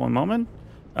believe, one moment.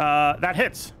 That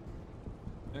hits.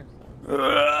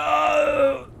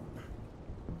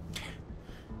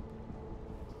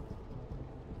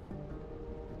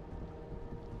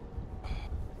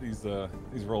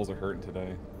 These rolls are hurting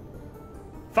today.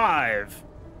 5.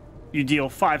 You deal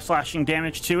 5 slashing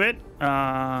damage to it.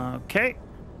 Okay.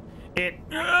 It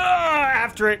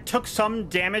after it took some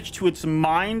damage to its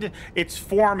mind, its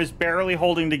form is barely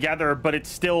holding together, but it's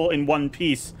still in one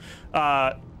piece.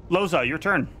 Lohse, your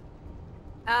turn.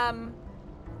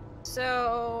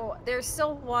 So there's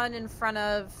still one in front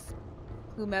of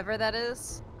whomever that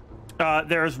is.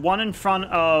 There's one in front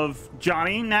of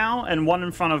Jonny now, and one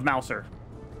in front of Malcer.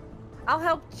 I'll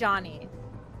help Jonny.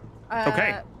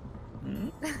 Okay.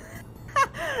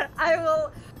 I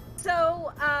will.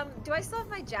 So, do I still have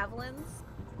my javelins?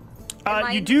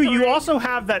 You do. You also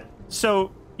have that.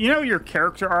 So, you know your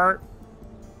character art?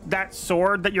 That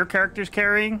sword that your character's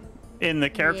carrying in the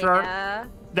character art?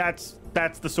 That's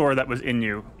the sword that was in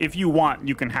you. If you want,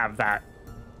 you can have that.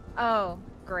 Oh,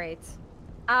 great.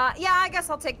 Yeah, I guess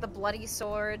I'll take the bloody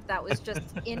sword that was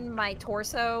just in my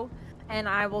torso, and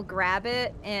I will grab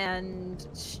it and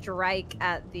strike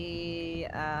at the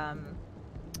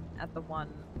one.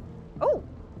 Oh,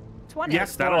 20.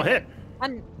 Yes, that'll hit.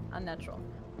 Unnatural.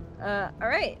 All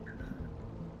right.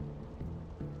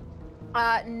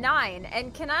 9.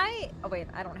 And can I? Oh wait,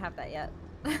 I don't have that yet.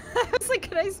 I was like,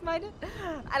 can I smite it?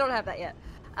 I don't have that yet.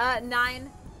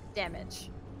 9 damage.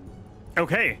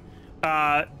 Okay.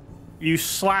 You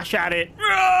slash at it.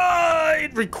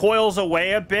 It recoils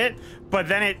away a bit, but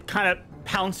then it kind of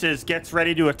pounces, gets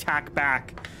ready to attack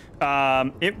back.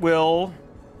 It will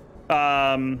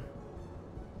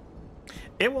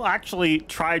actually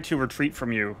try to retreat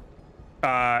from you.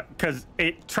 because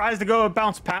it tries to go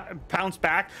bounce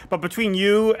back, but between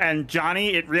you and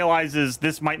Jonny, it realizes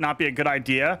this might not be a good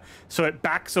idea, so it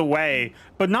backs away,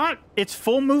 but not its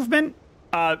full movement.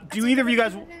 Do either of you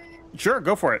guys? Sure,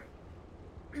 go for it.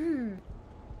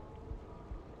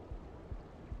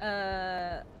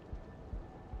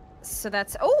 So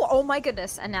that's oh my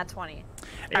goodness, and nat 20.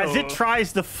 As it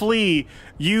tries to flee,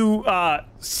 you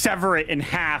sever it in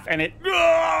half, and it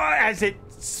as it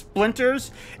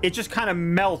splinters, it just kind of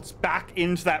melts back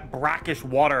into that brackish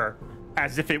water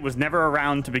as if it was never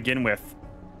around to begin with.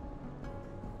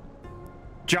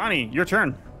 Jonny, your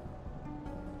turn.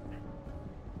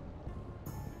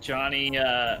 Jonny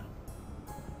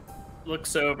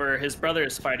looks over. His brother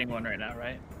is fighting one right now,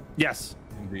 right? Yes.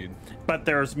 Indeed. But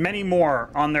there's many more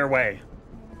on their way.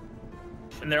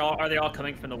 And are they all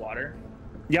coming from the water?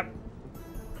 Yep.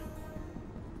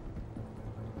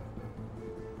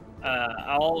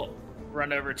 I'll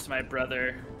run over to my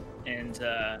brother and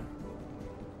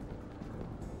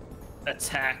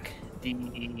attack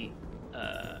the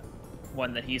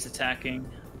one that he's attacking.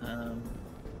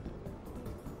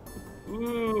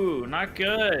 Ooh, not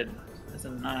good. That's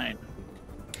a 9.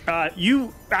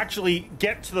 You actually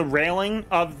get to the railing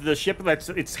of the ship.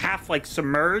 It's half like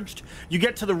submerged. You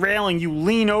get to the railing, you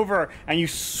lean over, and you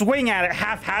swing at it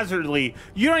haphazardly.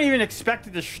 You don't even expect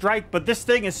it to strike, but this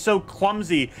thing is so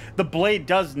clumsy, the blade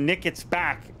does nick its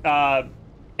back.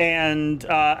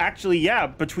 Actually, yeah,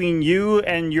 between you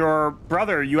and your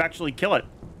brother, you actually kill it.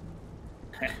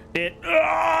 It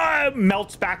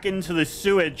melts back into the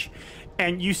sewage,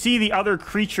 and you see the other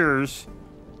creatures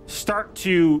start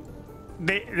to...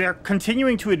 They're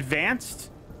continuing to advance,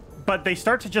 but they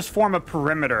start to just form a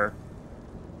perimeter.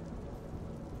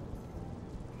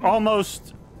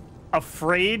 Almost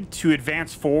afraid to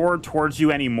advance forward towards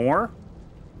you anymore,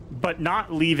 but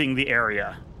not leaving the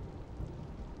area.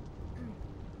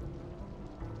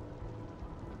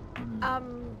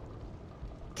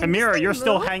 Emira, you're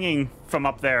still hanging from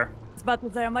up there. I was about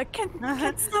to say, I'm like, can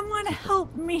someone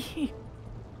help me?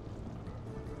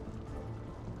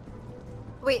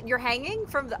 Wait, you're hanging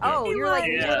from the... Oh, you're like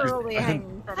literally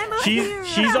hanging from it.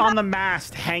 She's on the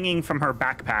mast, hanging from her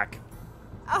backpack.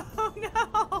 Oh,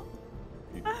 no.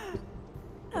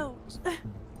 No.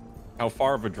 How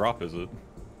far of a drop is it?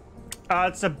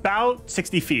 It's about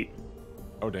 60 feet.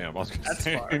 Oh, damn. I was gonna That's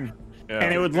say. far. Yeah,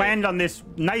 And it would land on this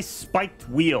nice spiked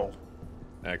wheel.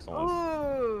 Excellent.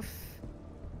 Oof.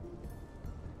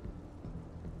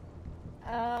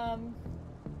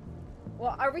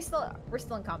 Well, we're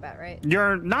still in combat, right?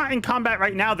 You're not in combat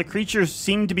right now. The creatures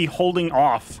seem to be holding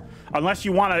off, unless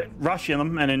you want to rush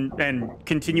them and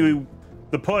continue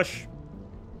the push.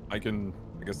 I can,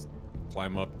 I guess,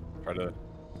 climb up, try to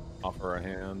offer a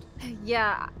hand.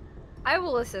 Yeah, I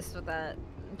will assist with that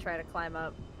and try to climb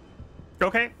up.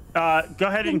 Okay. Go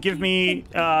ahead and give me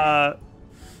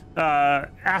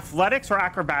athletics or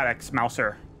acrobatics,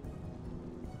 Malcer.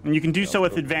 And you can do so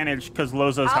with advantage because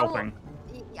Loza's helping.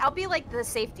 I'll be like the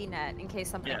safety net in case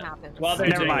something happens. Well,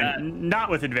 Never mind. Not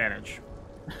with advantage.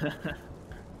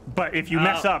 But if you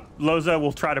mess up, Loza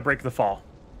will try to break the fall.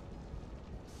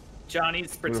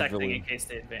 Johnny's protecting in case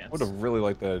they advance. Would have really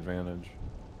liked that advantage,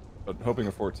 but hoping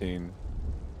a 14.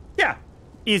 Yeah,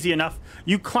 easy enough.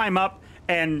 You climb up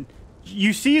and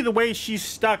you see the way she's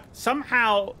stuck.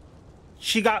 Somehow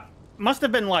she must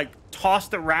have been like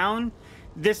tossed around.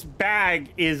 This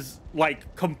bag is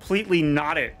like completely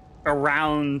knotted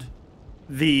around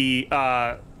the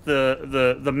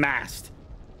mast.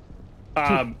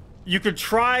 You could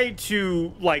try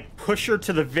to like push her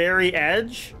to the very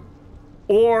edge,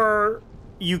 or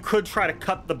you could try to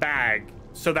cut the bag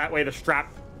so that way the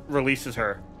strap releases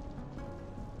her.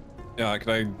 Yeah,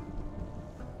 could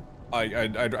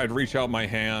I'd reach out my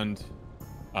hand,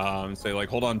 and say like,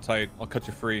 hold on tight, I'll cut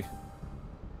you free.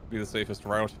 Be the safest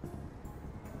route.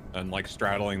 And like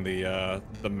straddling the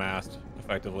mast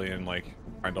effectively, and like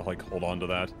trying to like hold on to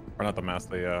that, or not the mast,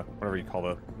 the whatever you call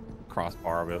the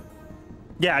crossbar of it.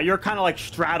 Yeah, you're kind of like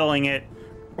straddling it,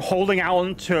 holding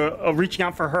out to reaching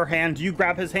out for her hand. Do you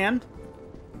grab his hand?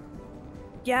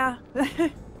 Yeah.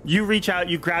 You reach out,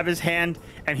 you grab his hand,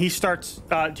 and he starts.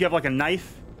 Do you have like a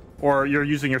knife, or you're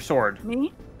using your sword?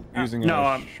 Me? Using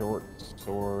a short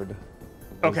sword.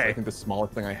 Okay. I think the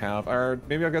smallest thing I have, or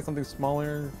maybe I've got something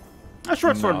smaller. A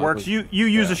short sword No, works. You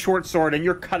use a short sword, and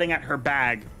you're cutting at her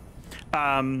bag.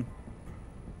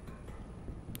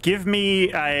 Give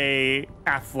me a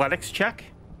athletics check.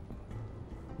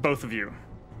 Both of you.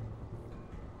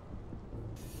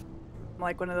 I'm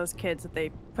like one of those kids that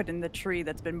they put in the tree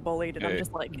that's been bullied, and I'm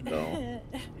just like... No.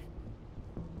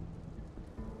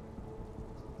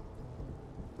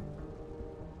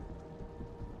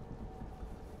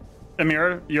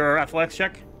 Emira, your athletics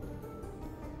check.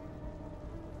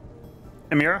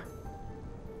 Emira?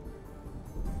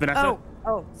 Vanessa?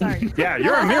 Oh, sorry. Yeah,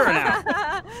 you're Emira now.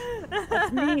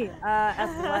 That's me.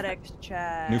 Athletics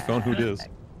check. New phone, who dis?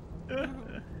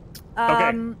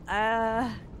 I mean,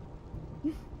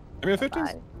 15?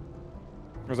 Or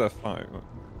was that 5?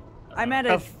 I'm at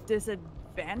a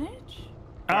disadvantage?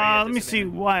 Let me see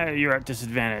why you're at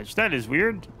disadvantage. That is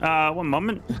weird. 1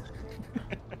 moment.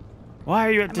 Why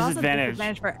are you at disadvantage? I'm also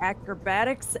at disadvantage for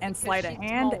acrobatics and sleight of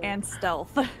hand and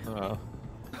stealth. It's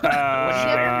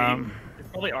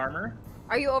probably armor.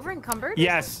 Are you over encumbered?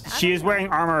 Yes, she is wearing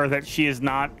armor that she is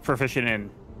not proficient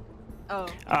in. Oh.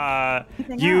 Let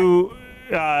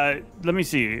me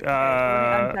see. Let me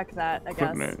uncheck that, I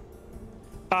guess.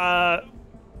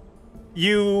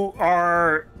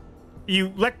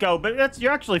 You let go, but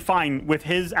you're actually fine with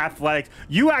his athletics.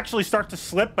 You actually start to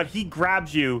slip, but he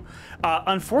grabs you.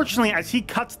 Unfortunately, as he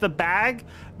cuts the bag,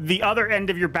 the other end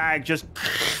of your bag just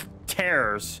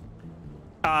tears.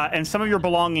 And some of your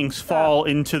belongings fall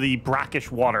into the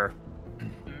brackish water.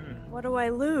 What do I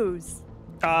lose?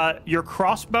 Your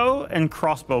crossbow and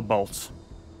crossbow bolts.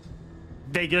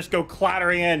 They just go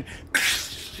clattering in,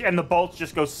 and the bolts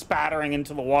just go spattering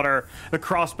into the water. The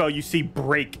crossbow you see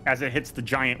break as it hits the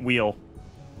giant wheel.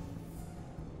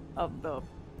 Of the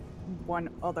one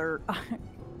other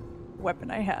weapon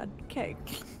I had. Okay.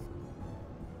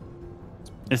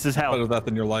 This is hell. Better that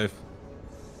than your life.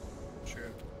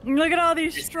 True. Look at all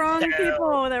these strong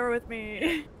people that were with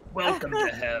me. Welcome to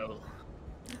hell.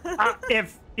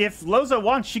 If Lohse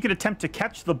wants, she could attempt to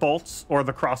catch the bolts or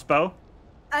the crossbow.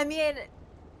 I mean,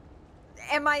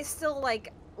 am I still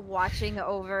like watching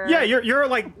over? Yeah, you're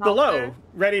like below,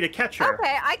 ready to catch her.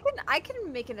 Okay, I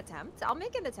can make an attempt. I'll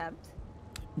make an attempt.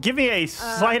 Give me a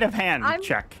sleight of hand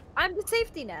check. I'm the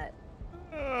safety net.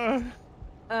 In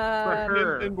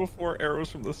before arrows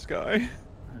from the sky.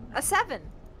 A 7.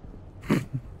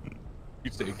 You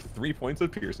take 3 points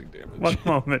of piercing damage. 1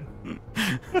 moment.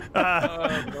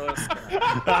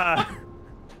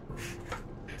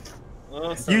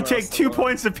 You take 2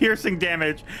 points of piercing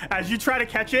damage as you try to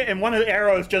catch it, and one of the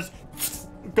arrows just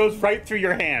goes right through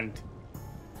your hand.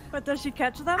 But does she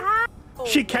catch them?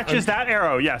 She catches that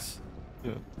arrow, yes.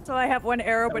 Yeah. So I have one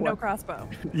arrow but no crossbow.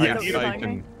 Yes.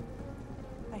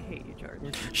 I hate you,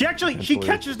 George. She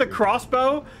catches the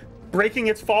crossbow, breaking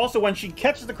its fall, so when she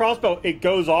catches the crossbow, it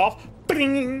goes off,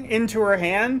 bing, into her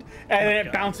hand, and then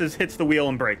it bounces, hits the wheel,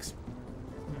 and breaks.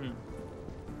 Mm-hmm.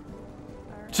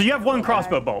 So you have one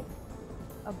crossbow bolt.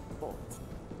 A bolt.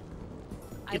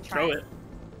 You can throw it.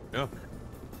 Yeah.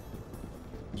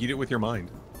 Eat it with your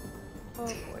mind. Oh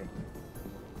boy.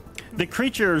 The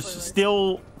creatures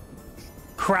still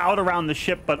crowd around the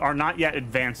ship, but are not yet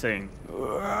advancing.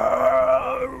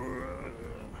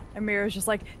 Emira's just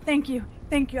like, thank you.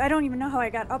 I don't even know how I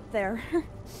got up there.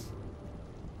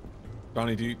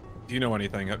 Jonny, do you know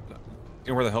anything? You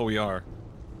know where the hell we are?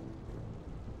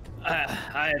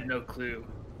 I have no clue.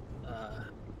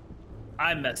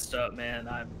 I'm messed up, man.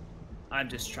 I'm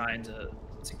just trying to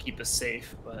keep us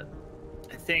safe, but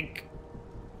I think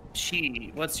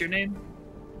what's your name?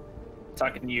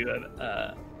 Talking to you,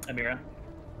 Emira.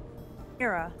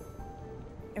 Emira.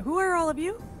 Who are all of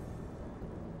you?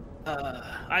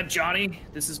 I'm Jonny.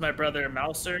 This is my brother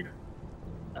Malcer.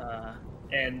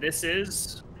 And this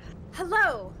is...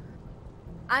 Hello.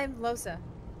 I'm Lohse.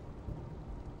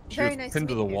 She Very was nice pinned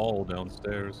to to the meet you. wall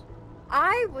downstairs.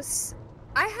 I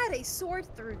had a sword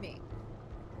through me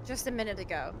just a minute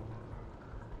ago.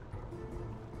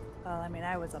 Well, I mean,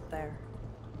 I was up there.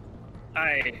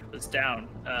 I was down.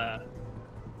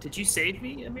 Did you save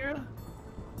me, Emira?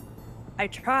 I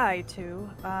tried to.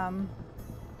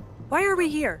 Why are we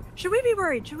here? Should we be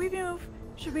worried? Should we move?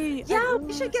 Should we? Yeah,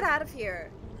 we should get out of here.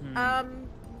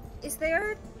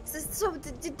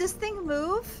 Did this thing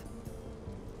move?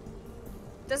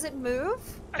 Does it move?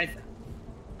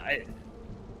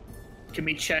 Can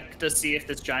we check to see if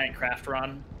this giant craft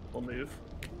run will move?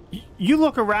 You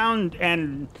look around,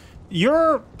 and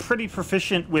you're pretty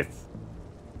proficient with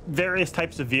various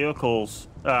types of vehicles,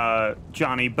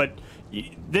 Jonny, but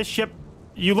this ship,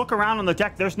 you look around on the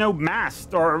deck, there's no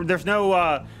mast, or there's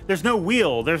no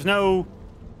wheel, there's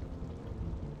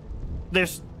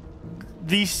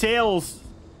these sails,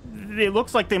 it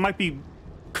looks like they might be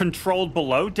controlled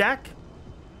below deck.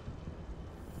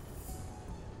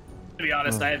 To be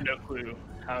honest, I have no clue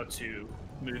how to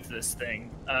move this thing,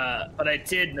 but I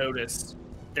did notice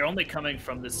they're only coming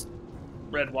from this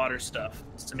red water stuff,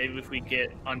 so maybe if we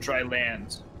get on dry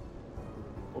land,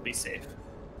 we'll be safe.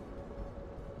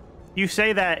 You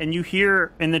say that, and you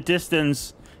hear in the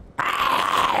distance,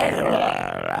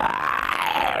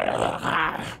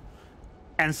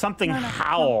 and something No.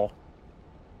 howl.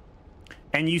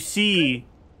 And you see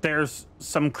there's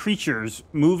some creatures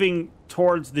moving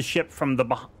towards the ship from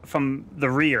the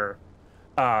rear.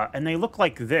 And they look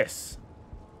like this.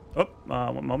 Oh,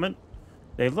 one moment.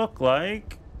 They look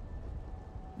like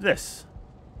this.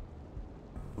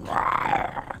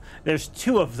 There's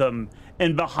two of them,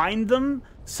 and behind them,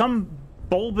 some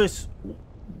bulbous,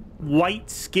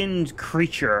 white-skinned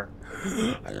creature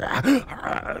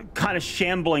kind of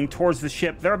shambling towards the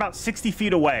ship. They're about 60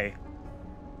 feet away.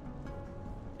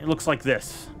 It looks like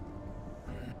this.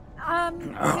 Maybe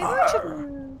we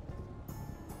should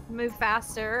move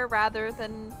faster rather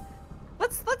than.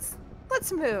 Let's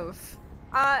move.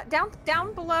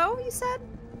 Down below, you said?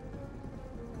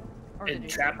 Or did And you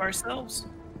trap say- ourselves?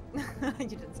 You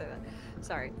didn't say that.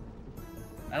 Sorry.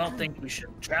 I don't think we should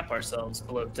trap ourselves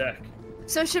below deck.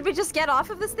 So should we just get off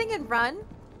of this thing and run?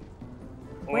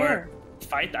 Or Where?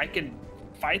 fight. I can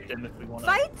fight them if we want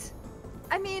to. Fight?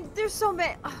 I mean, there's so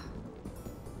many.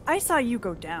 I saw you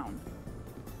go down.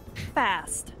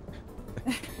 Fast.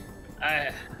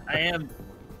 I'm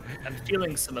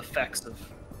feeling some effects of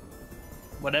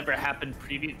whatever happened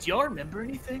previous. Do y'all remember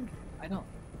anything? I don't.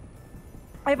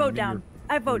 I vote down.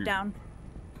 I vote down.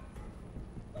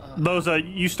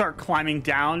 Lohse, you start climbing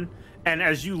down, and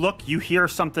as you look, you hear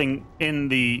something in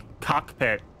the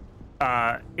cockpit.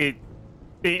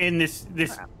 In this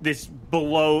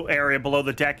below area below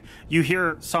the deck, you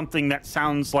hear something that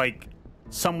sounds like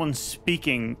someone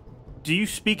speaking. Do you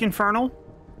speak Infernal?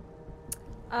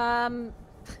 No.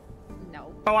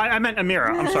 Oh, I meant Emira.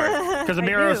 I'm sorry, because I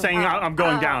Emira was do. saying I'm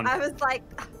going down. I was like,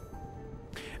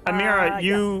 Emira,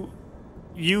 yeah.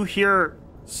 you hear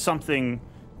something.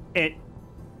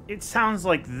 It sounds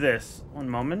like this. One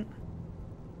moment.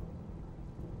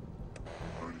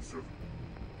 97,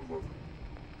 11,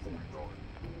 49,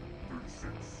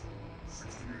 36,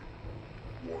 68,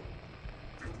 1,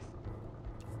 54.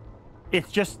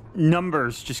 It's just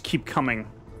numbers just keep coming.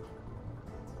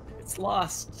 It's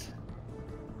lost.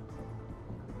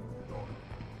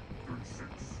 36,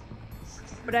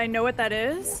 68, But I know what that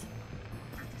is.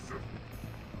 57.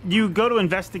 You go to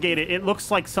investigate it. It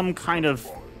looks like some kind of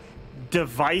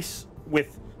device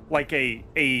with like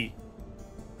a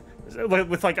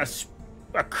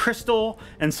crystal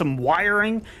and some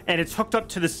wiring, and it's hooked up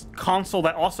to this console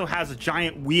that also has a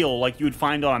giant wheel like you would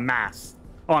find on a mast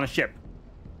on a ship.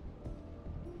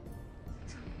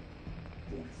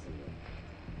 44,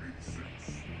 86,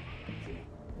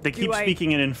 They keep Do I-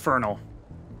 speaking in Infernal.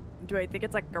 Do I think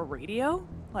it's like a radio?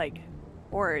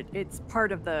 Or it's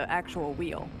part of the actual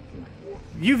wheel?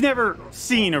 You've never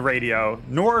seen a radio,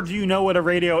 nor do you know what a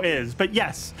radio is. But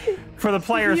yes, for the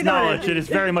player's You know what it knowledge, it is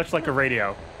very much like a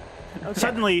radio.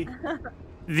 Suddenly,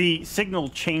 the signal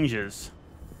changes.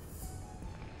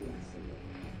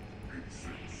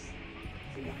 86,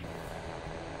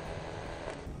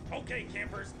 Okay,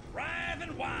 campers, rise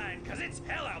and whine, cause it's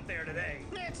hell out there today.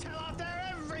 It's hell out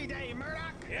there every day,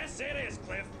 Murdoch. Yes, it is,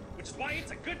 Cliff. Which is why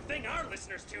it's a good thing our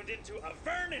listeners tuned into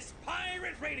Avernus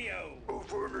Pirate Radio.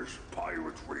 Avernus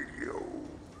Pirate Radio.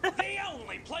 The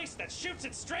only place that shoots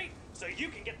it straight so you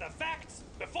can get the facts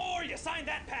before you sign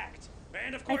that pact.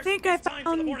 And of course, think it's I time for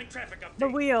the found morning traffic update. the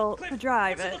wheel Cliff, to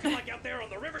drive what's it. looking like out there on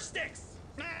the river Styx?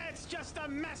 It's just a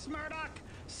mess, Murdoch.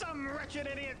 Some wretched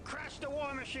idiot crashed a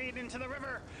war machine into the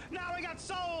river. Now we got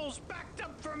souls backed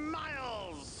up for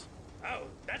miles. Oh,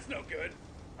 that's no good.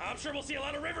 I'm sure we'll see a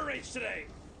lot of river rage today.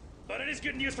 But it is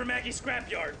good news for Maggie's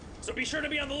scrapyard, so be sure to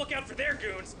be on the lookout for their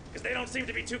goons, because they don't seem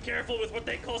to be too careful with what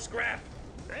they call scrap.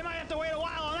 They might have to wait a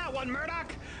while on that one,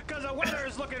 Murdoch, because the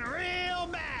weather's looking real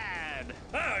bad.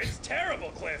 Oh, it's terrible,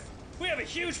 Cliff. We have a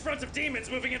huge front of demons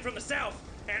moving in from the south,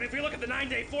 and if we look at the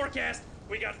 9-day forecast,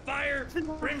 we got fire,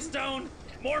 brimstone,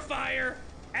 more fire,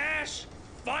 ash,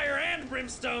 fire and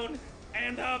brimstone,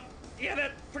 and yeah,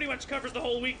 that pretty much covers the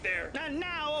whole week there. And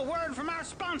now a word from our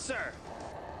sponsor.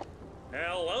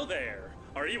 Hello there.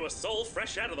 Are you a soul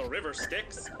fresh out of the river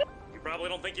Styx? You probably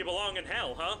don't think you belong in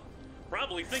hell, huh?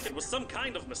 Probably think it was some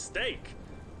kind of mistake.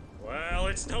 Well,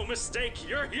 it's no mistake.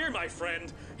 You're here, my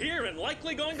friend. Here and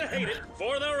likely going to hate it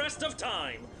for the rest of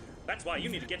time. That's why you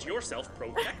need to get yourself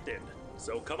protected.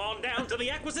 So come on down to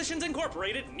the Acquisitions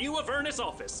Incorporated new Avernus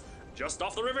office, just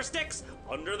off the river Styx,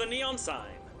 under the neon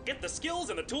sign. Get the skills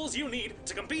and the tools you need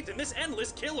to compete in this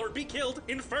endless kill or be killed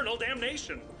infernal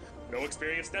damnation. No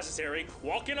experience necessary.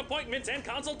 Walk-in appointments and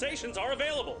consultations are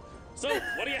available. So,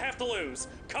 what do you have to lose?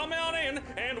 Come on in,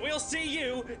 and we'll see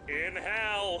you in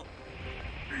hell.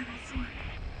 83,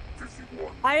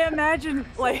 51. I imagine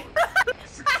like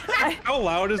How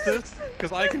loud is this?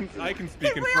 Because I can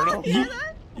speak Infernal.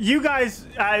 You guys,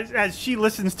 as she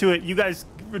listens to it, you guys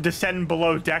descend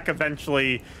below deck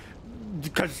eventually,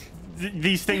 because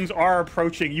these things are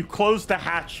approaching. You close the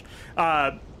hatch.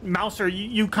 Malcer,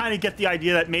 you kind of get the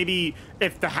idea that maybe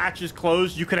if the hatch is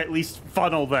closed, you could at least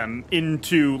funnel them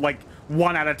into, like,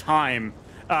 one at a time.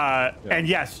 And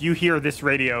yes, you hear this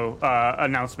radio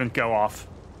announcement go off.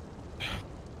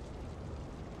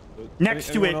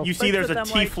 Next to it, you see there's a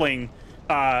tiefling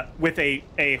with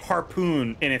a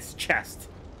harpoon in its chest.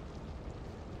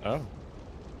 Oh.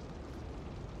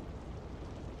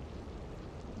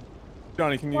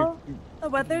 Jonny, can you... The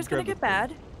weather's gonna get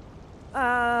bad.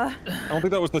 I don't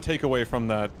think that was the takeaway from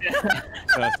that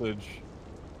message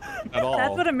at all.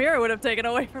 That's what Emira would have taken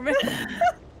away from it.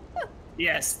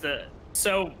 Yes,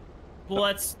 so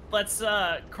let's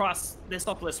cross this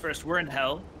off the list first. We're in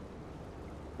hell.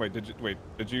 Wait, do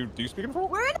you speak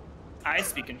Infernal? I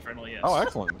speak Infernal, yes. Oh,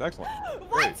 excellent. What?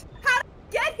 Great. How did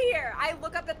I get here? I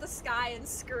look up at the sky and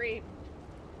scream.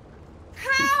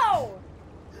 How?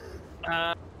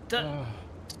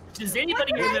 Does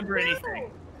anybody remember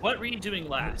anything? What were you doing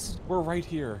last? We're right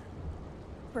here.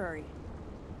 Library.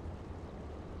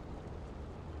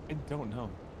 I don't know.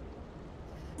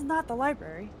 It's not the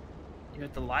library. You're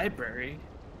at the library?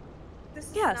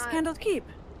 Yes, Candle's Keep.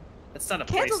 That's not a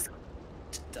place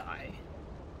to die.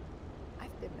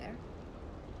 I've been there.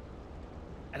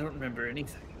 I don't remember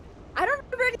anything. I don't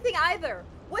remember anything either.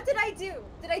 What did I do?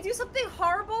 Did I do something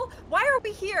horrible? Why are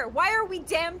we here? Why are we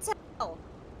damned to hell?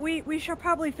 We should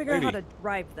probably figure out how to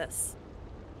drive this.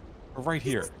 We're right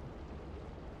here.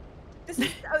 This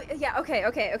is yeah,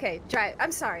 okay. Drive.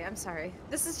 I'm sorry.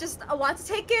 This is just a lot to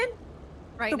take in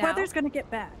right now. The weather's gonna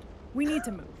get bad. We need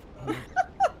to move.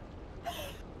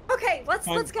 Okay, let's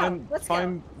go. Let's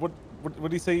go. What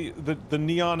do you say? The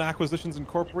Neon Acquisitions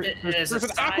Incorporated? There's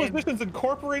an Acquisitions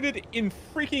Incorporated in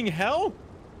freaking hell?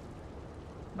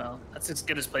 Well, that's as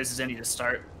good a place as any to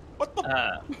start. What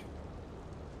the?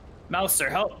 Malcer,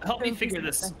 help me figure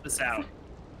this out.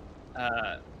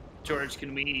 George,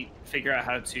 can we figure out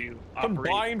how to operate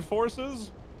combined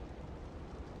forces?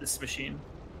 This machine?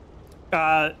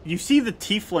 You see the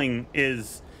tiefling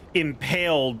is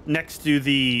impaled next to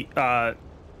the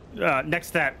next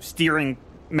to that steering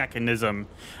mechanism,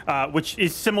 which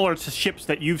is similar to ships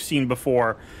that you've seen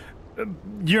before.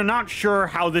 You're not sure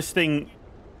how this thing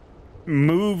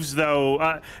moves,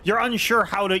 though. You're unsure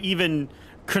how to even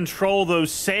control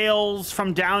those sails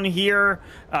from down here.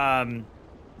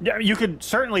 Yeah, you could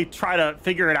certainly try to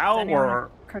figure it out,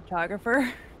 or a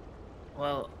cartographer.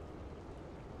 Well,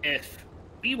 if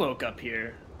we woke up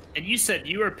here and you said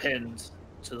you were pinned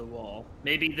to the wall,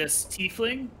 maybe this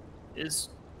tiefling is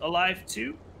alive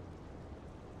too?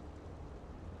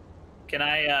 Can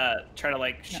I try to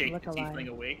like shake the tiefling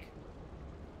awake?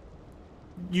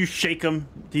 You shake him.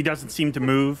 He doesn't seem to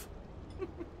move.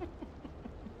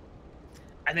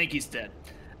 I think he's dead.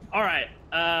 All right.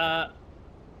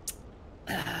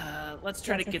 Let's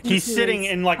try to get. He's sitting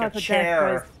in like a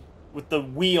chair with the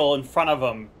wheel in front of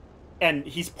him, and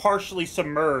he's partially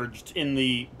submerged in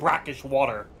the brackish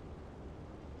water.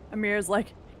 Amira's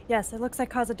like, yes, it looks like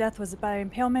cause of death was by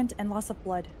impalement and loss of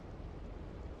blood.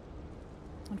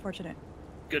 Unfortunate.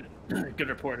 Good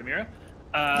report, Emira.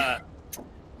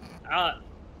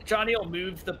 Jonny will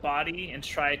move the body and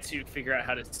try to figure out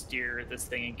how to steer this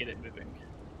thing and get it moving.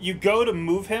 You go to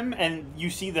move him, and you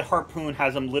see the harpoon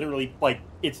has him literally, like,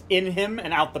 it's in him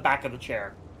and out the back of the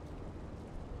chair.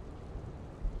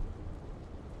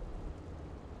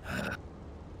 My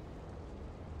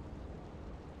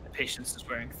patience is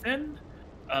wearing thin.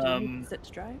 Sit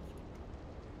to drive?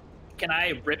 Can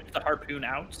I rip the harpoon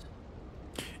out?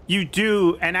 You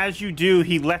do, and as you do,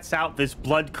 he lets out this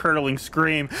blood-curdling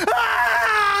scream.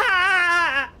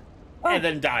 Ah! Oh. And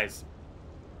then dies.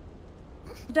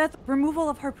 Death, removal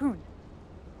of harpoon.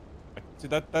 See,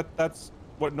 that's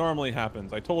what normally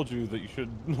happens. I told you that you should,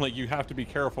 like, you have to be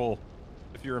careful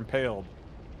if you're impaled.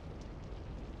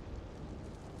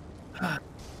 All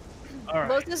right.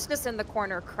 Lohse's just in the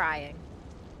corner crying.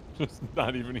 Just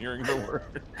not even hearing the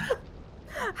word.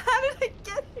 How did I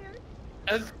get here?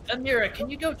 Emira, can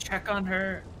you go check on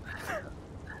her?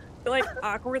 He, like,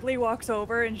 awkwardly walks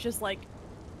over and just like,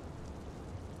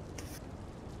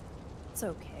 it's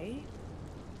okay.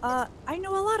 I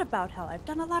know a lot about hell. I've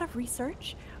done a lot of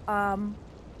research. Do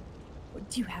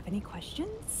you have any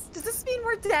questions? Does this mean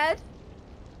we're dead?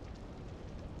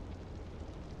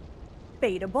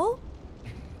 Debatable.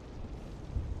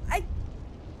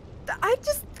 I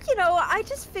just, I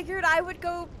just figured I would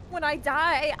go, when I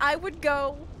die, I would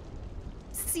go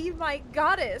see my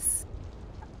goddess.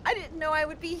 I didn't know I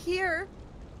would be here.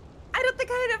 I don't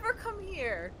think I'd ever come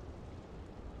here.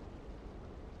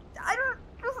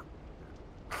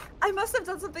 I I must have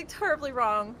done something terribly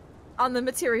wrong on the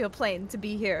material plane to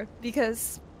be here,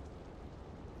 because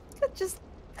I just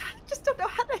don't know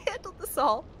how to handle this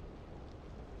all.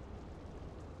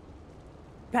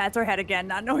 Pats her head again,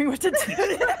 not knowing what to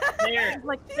do. There.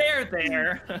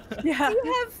 Yeah.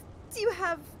 Do you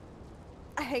have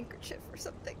a handkerchief or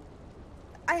something?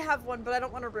 I have one, but I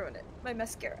don't want to ruin it. My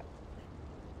mascara.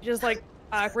 Just like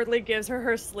awkwardly gives her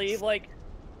her sleeve, like.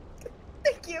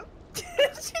 Thank you. She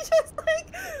just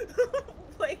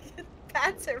like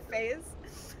pats her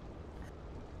face.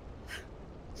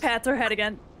 Pats her head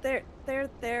again. There.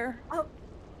 I'll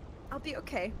be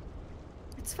okay.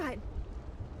 It's fine.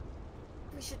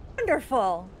 We should.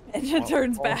 Wonderful. And she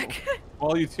turns back.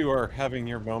 While you two are having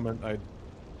your moment, I'd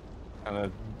kind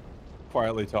of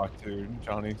quietly talk to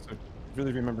Jonny. So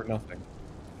really remember nothing.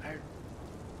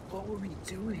 What were we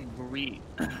doing? Were we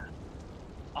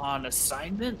on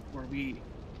assignment?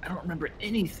 I don't remember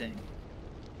anything.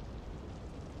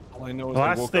 All I know is The I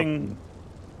last woke thing up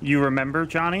you remember,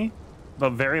 Jonny,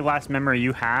 the very last memory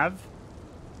you have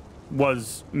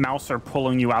was Malcer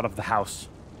pulling you out of the house.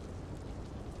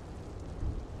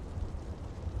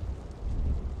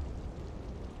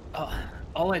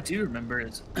 All I do remember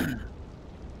is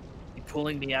you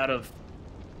pulling me out of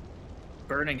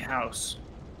burning house.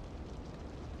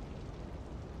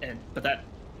 But that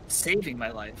saving my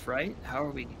life, right? How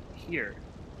are we here?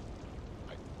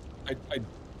 I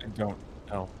don't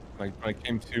know. When I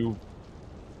came to,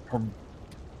 her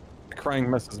crying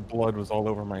mess's blood was all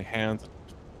over my hands,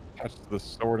 attached to the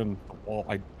sword and the wall.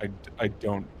 I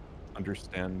don't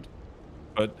understand,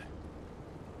 but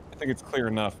I think it's clear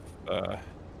enough.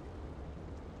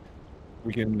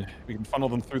 We can funnel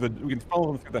them through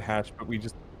the hatch, but we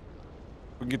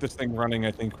get this thing running.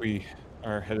 I think we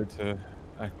are headed to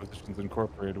Acquisitions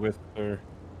Incorporated with or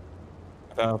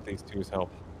without these two's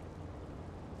help.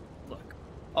 Look,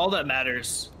 all that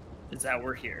matters is that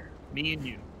we're here. Me and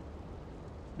you.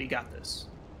 We got this.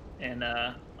 And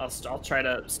I'll try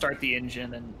to start the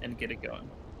engine and get it going.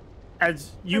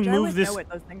 As you George, move this... know what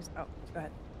those things... Oh, go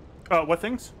ahead. What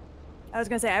things? I was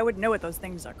going to say, I would know what those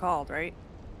things are called, right?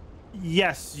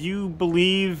 Yes, you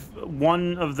believe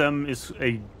one of them is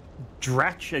a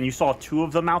dretch, and you saw two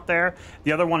of them out there.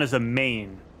 The other one is a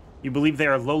main. You believe they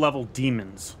are low-level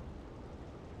demons.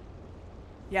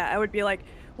 Yeah, I would be like,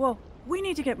 well, we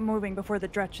need to get moving before the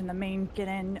dretch and the main get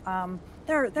in.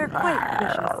 They're quite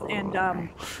vicious, and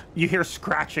You hear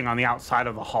scratching on the outside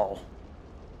of the hull.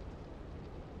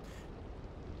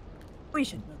 we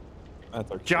should move. That's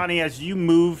okay. Jonny, as you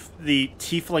move the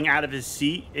tiefling out of his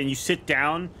seat and you sit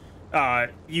down,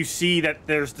 you see that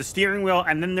there's the steering wheel,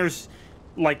 and then there's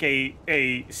like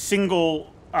a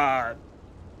single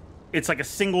it's like a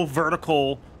single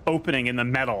vertical opening in the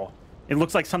metal. It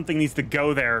looks like something needs to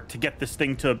go there to get this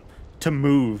thing to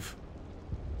move.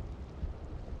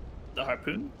 The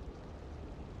harpoon?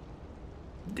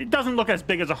 It doesn't look as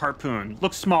big as a harpoon. It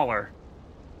looks smaller.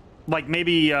 Like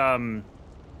maybe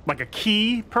like a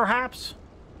key, perhaps?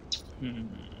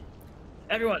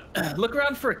 Everyone, look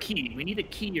around for a key. We need a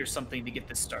key or something to get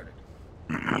this started.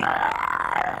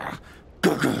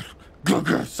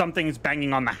 Something is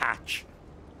banging on the hatch.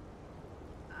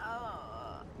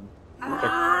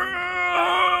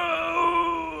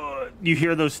 You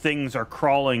hear those things are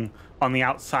crawling on the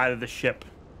outside of the ship.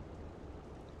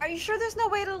 Are you sure there's no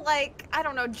way to, like, I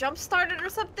don't know, jumpstart it or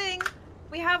something?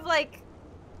 We have, like,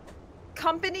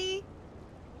 company.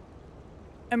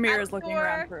 Amira's looking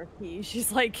around for a key.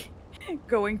 She's like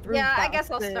going through. Yeah, I guess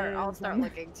I'll start and-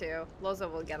 looking too. Lohse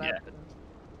will get up and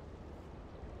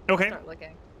Okay. start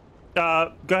looking.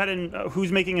 Go ahead and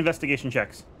who's making investigation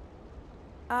checks?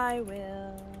 I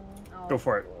will. Go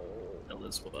for it.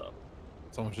 Elizabeth.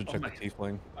 Someone should check the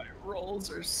tiefling. My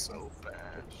rolls are so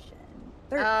bad.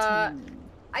 13.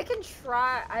 I can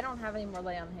try. I don't have any more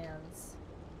lay on hands.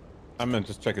 I'm gonna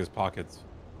just check his pockets.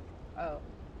 Oh.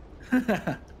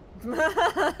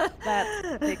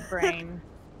 That's big brain.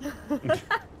 The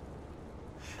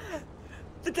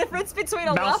difference between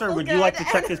a Malcer, lawful would you good like to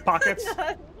check and his pockets?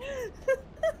 none.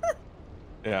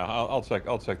 Yeah, I'll check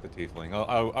the tiefling.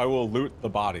 I will loot the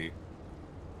body.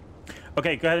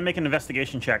 Okay, go ahead and make an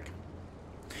investigation check.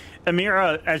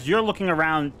 Emira, as you're looking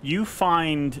around, you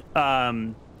find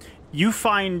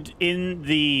in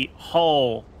the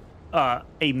hull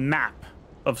a map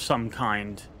of some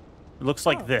kind. It looks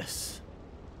like this.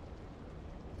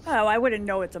 Oh, I wouldn't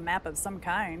know it's a map of some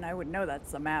kind. I would know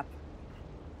that's a map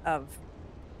of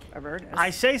Avernus. I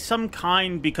say some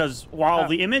kind because while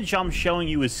the image I'm showing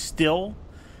you is still,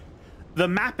 the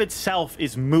map itself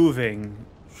is moving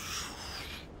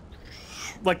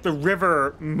like the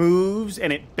river moves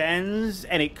and it bends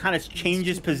and it kind of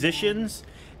changes positions,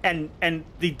 and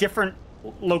the different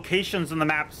locations on the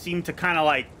map seem to kind of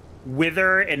like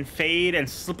wither and fade and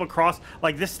slip across.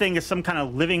 Like this thing is some kind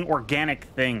of living organic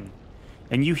thing,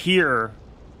 and you hear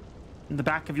in the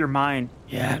back of your mind,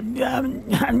 know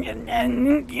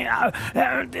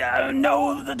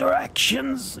the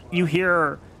directions. You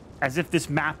hear as if this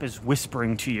map is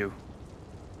whispering to you.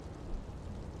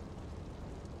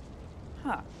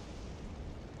 Huh.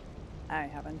 I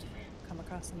haven't come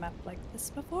across a map like this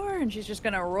before, and she's just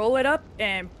gonna roll it up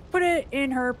and put it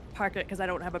in her pocket because I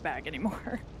don't have a bag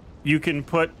anymore. You can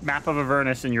put Map of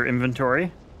Avernus in your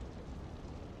inventory.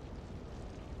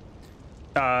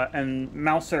 And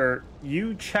Malcer,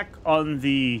 you check on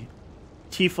the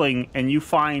tiefling and you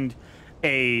find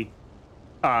a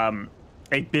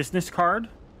business card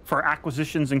for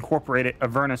Acquisitions Incorporated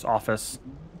Avernus office,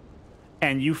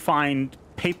 and you find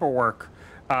paperwork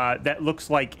that looks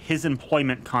like his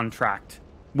employment contract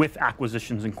with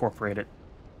Acquisitions Incorporated.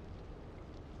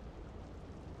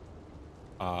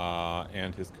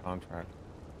 And his contract.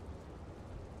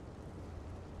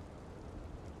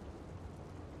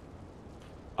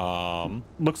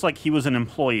 Looks like he was an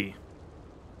employee.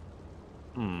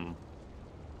 What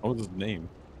was his name?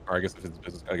 Or I guess if it's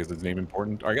business, I guess his name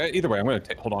important. Or either way, I'm going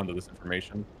to hold on to this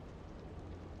information.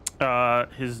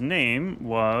 His name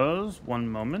was, one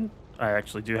moment. I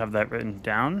actually do have that written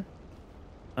down.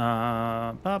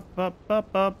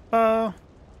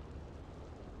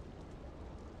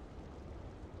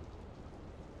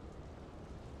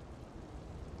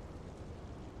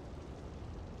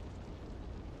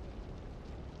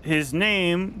 His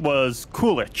name was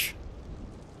Coolidge.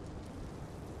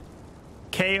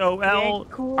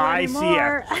 K-O-L-I-C-H.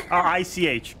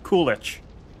 Coolidge.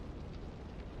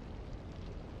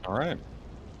 All right.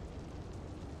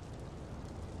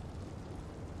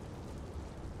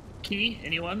 Key?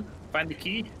 Anyone? Find the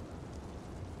key?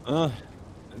 Found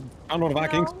one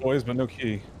of Ink's boys, but no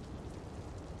key.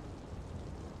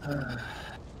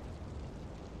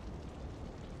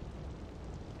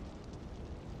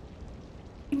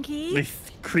 Key? The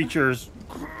creatures.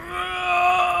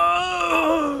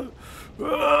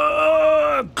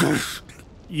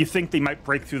 You think they might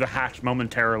break through the hatch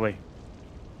momentarily.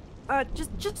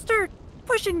 Just start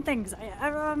pushing things.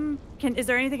 Is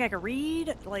there anything I can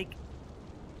read? Like,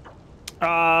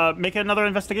 make another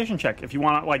investigation check if you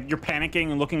want. Like, you're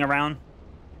panicking and looking around.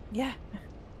 Yeah,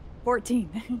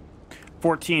 14.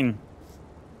 14.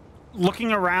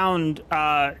 Looking around,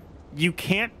 you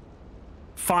can't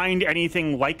find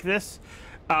anything like this.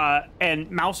 And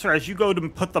Malcer, as you go to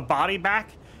put the body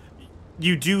back,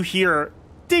 you do hear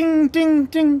ding, ding,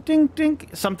 ding, ding, ding.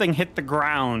 Something hit the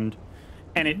ground,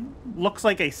 and it looks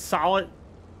like a solid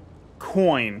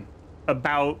coin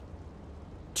about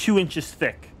 2 inches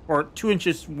thick or 2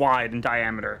 inches wide in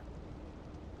diameter.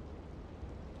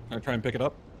 Can I try and pick it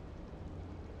up?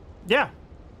 Yeah.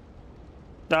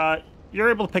 You're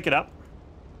able to pick it up.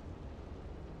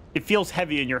 It feels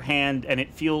heavy in your hand, and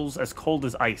it feels as cold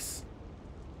as ice.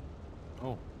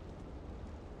 Oh.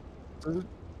 Is it?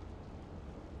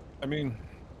 I mean,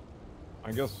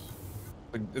 I guess.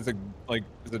 Is it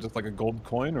just like a gold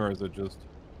coin, or is it just?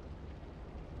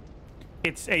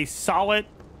 It's a solid.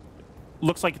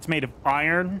 Looks like it's made of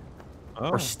iron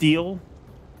or steel,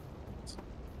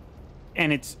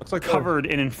 and it's like covered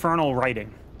in infernal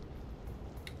writing.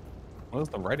 What does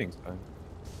the writing say?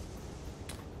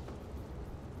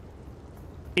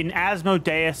 In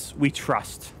Asmodeus we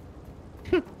trust.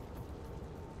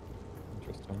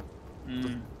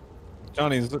 Interesting.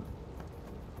 Jonny, is it?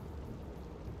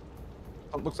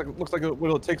 It looks like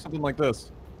will it take something like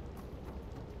this?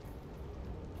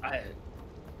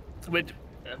 Would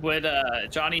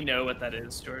Jonny know what that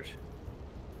is, George?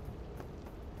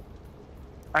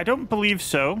 I don't believe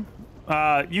so.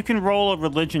 You can roll a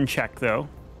religion check, though.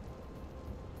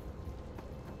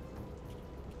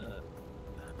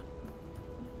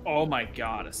 Oh my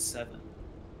god, a 7.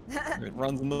 It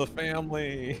runs into the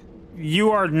family.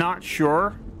 You are not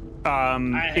sure.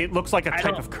 It looks like a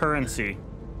type of currency.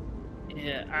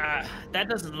 Yeah, that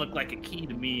doesn't look like a key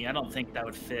to me. I don't think that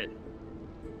would fit.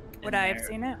 Would I have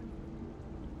seen it?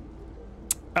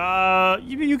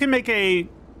 You can make a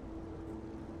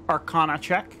Arcana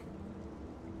check.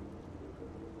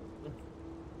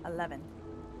 11.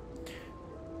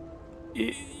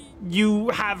 You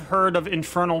have heard of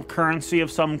infernal currency of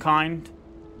some kind.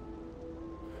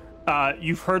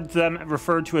 You've heard them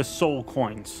referred to as soul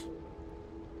coins.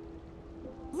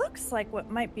 Looks like what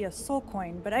might be a soul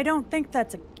coin, but I don't think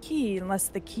that's a key unless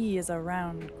the key is a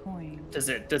round coin. Does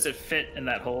it fit in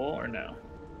that hole or no?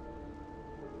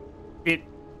 It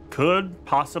could,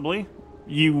 possibly.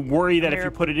 You worry that if you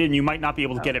Emira- put it in, you might not be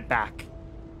able to get it back.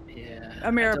 Yeah.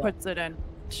 Emira puts it in.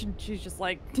 She's just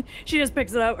like, she just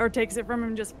picks it up or takes it from him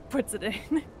and just puts it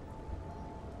in.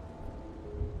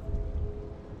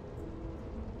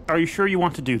 Are you sure you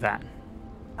want to do that?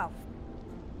 Oh. I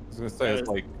was gonna say, it's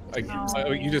like,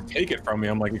 you just take it from me.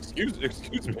 I'm like, excuse me.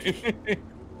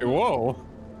 Whoa.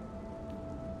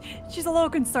 She's a little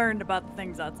concerned about the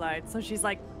things outside, so she's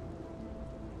like,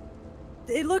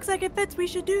 it looks like it fits, we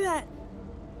should do that.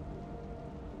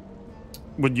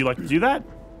 Would you like to do that?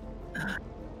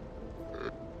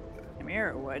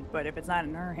 Emira would, but if it's not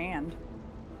in her hand.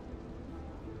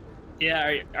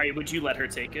 Yeah, would you let her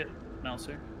take it,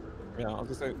 Malcer? Yeah, I was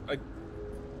gonna say, I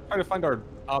try to find our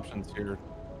options here.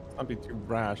 Let's not be too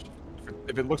rash.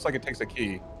 If it looks like it takes a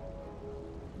key,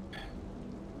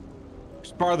 we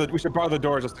should bar the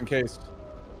door just in case.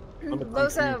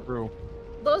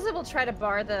 Lohse will try to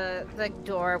bar the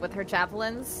door with her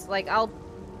javelins. Like, I'll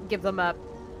give them up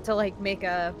to like make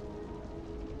a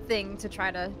thing to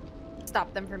try to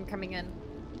stop them from coming in.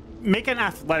 Make an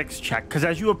athletics check, because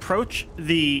as you approach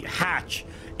the hatch,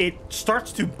 it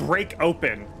starts to break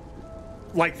open,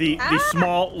 like the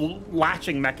small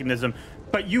latching mechanism.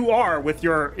 But you are, with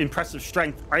your impressive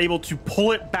strength, are able to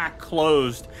pull it back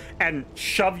closed and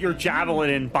shove your javelin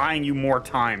in, buying you more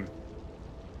time.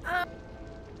 I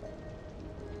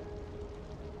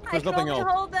There's can nothing only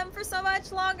else. hold them for so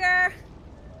much longer.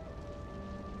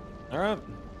 All right.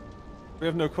 If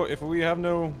we have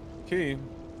no key,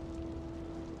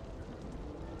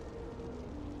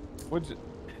 do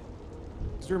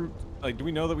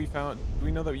we know that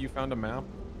you found a map,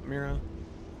 Emira?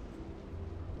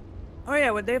 Oh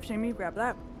yeah, would they have seen me grab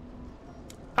that?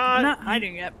 I'm not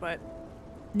hiding it, but...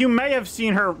 You may have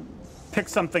seen her pick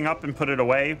something up and put it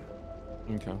away.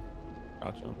 Okay.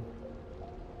 Gotcha.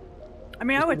 I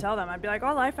mean, I would tell them. I'd be like,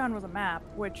 all I found was a map,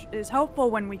 which is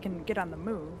helpful when we can get on the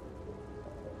move.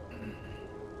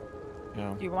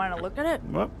 Yeah. Do you want to look at it?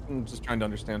 Well, I'm just trying to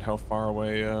understand how far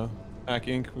away Ak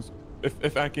Inc. was.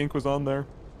 If Ak Inc. was on there.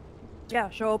 Yeah,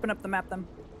 she'll open up the map then.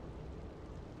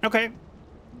 okay.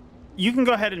 You can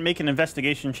go ahead and make an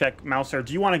investigation check, Malcer.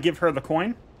 Do you want to give her the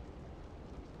coin?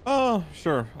 Oh,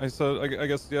 sure. I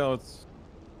guess, yeah, it's...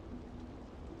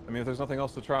 I mean, if there's nothing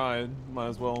else to try, might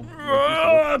as well.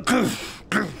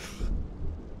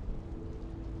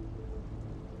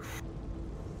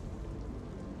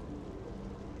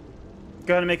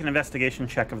 Go ahead and make an investigation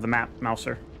check of the map,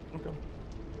 Malcer. Okay.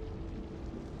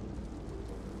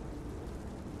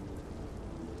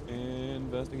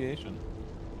 Investigation.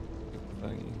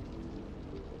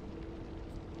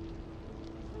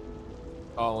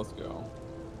 Oh, let's go.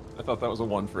 I thought that was a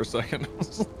 1 for a second.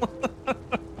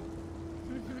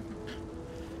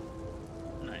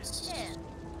 Nice.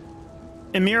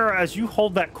 Emira, as you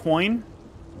hold that coin,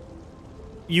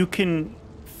 you can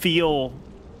feel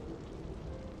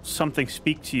something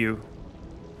speak to you.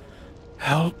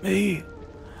 Help me.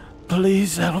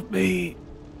 Please help me.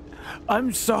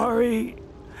 I'm sorry.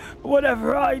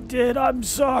 Whatever I did, I'm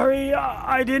sorry.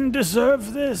 I didn't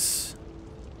deserve this.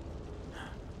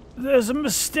 There's a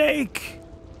mistake.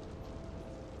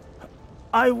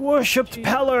 I worshipped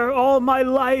Peller all my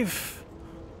life.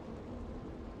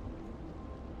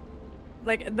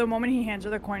 Like, the moment he hands her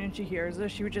the coin and she hears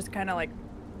this, she would just kind of, like,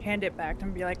 hand it back to him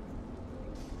and be like,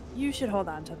 you should hold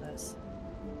on to this.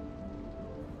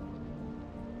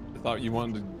 I thought you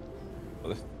wanted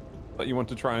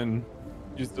to try and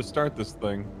use to start this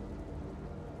thing.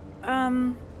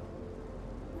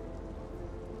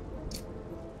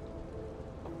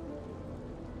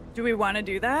 Do we want to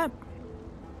do that?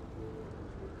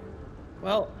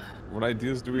 Well, What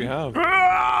ideas do we have?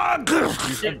 Have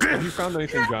you found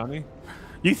anything, Jonny?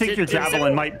 You think your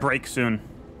javelin might break soon.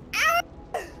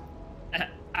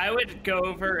 I would go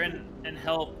over and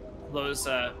help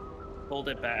Lohse hold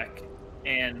it back,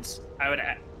 and I would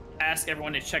ask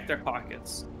everyone to check their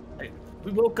pockets. Like,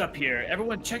 we woke up here.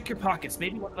 Everyone, check your pockets.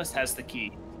 Maybe one of us has the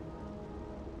key.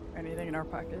 Anything in our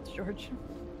pockets, George?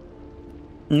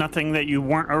 Nothing that you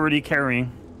weren't already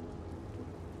carrying.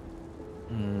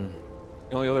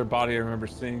 The only other body I remember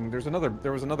seeing, there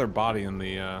was another body in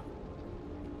the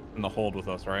hold with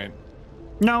us, right?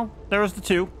 No, there was the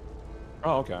 2.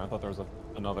 Oh, okay. I thought there was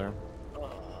another.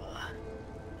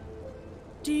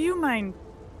 Do you mind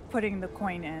putting the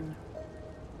coin in?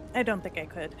 I don't think I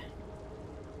could.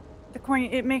 The coin,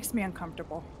 it makes me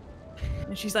uncomfortable.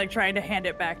 And she's like trying to hand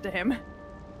it back to him.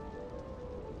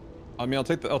 I mean, I'll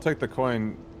take the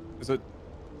coin. Is it?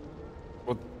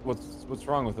 What's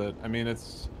wrong with it? I mean,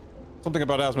 it's something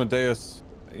about Asmodeus.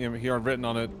 You know, here written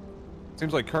on it.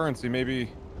 Seems like currency.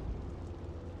 Maybe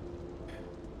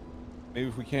maybe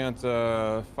if we can't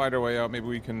fight our way out, maybe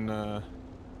we can.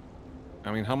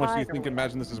 I mean, how much do you think?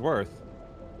 Imagine this is worth?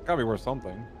 It's gotta be worth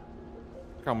something.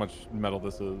 Look how much metal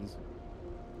this is.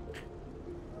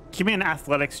 Give me an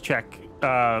athletics check,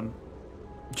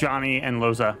 Jonny and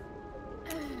Lohse.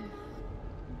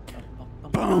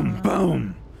 Boom,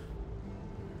 boom.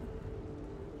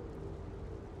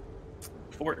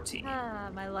 14.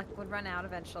 My luck would run out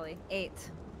eventually. 8.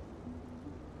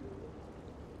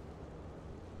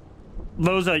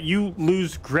 Lohse, you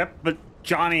lose grip, but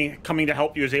Jonny, coming to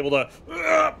help you, is able to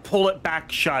pull it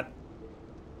back shut.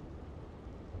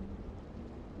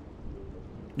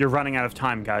 You're running out of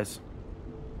time, guys.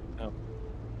 Oh.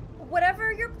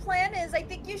 Whatever your plan is, I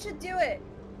think you should do it.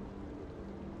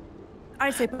 I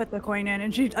say put the coin in,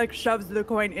 and she like shoves the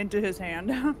coin into his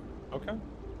hand. Okay.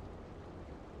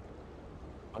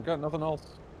 I got nothing else.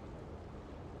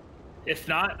 If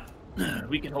not,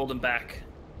 we can hold him back.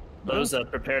 Lohse,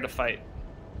 prepare to fight.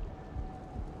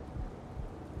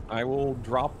 I will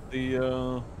drop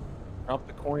the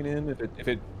coin in if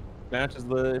it matches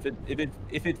the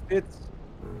if it fits.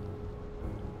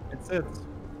 It sits.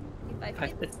 If I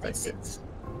fit.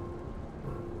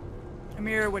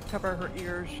 Emira would cover her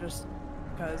ears just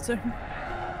because.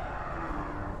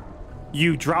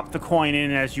 You drop the coin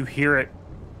in as you hear it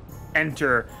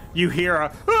enter. You hear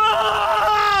a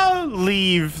 "Ah!"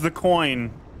 leave the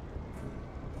coin.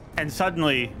 And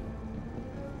suddenly,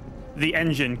 the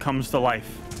engine comes to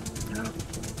life.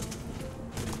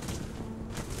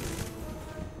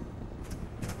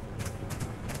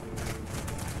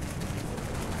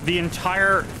 The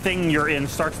entire thing you're in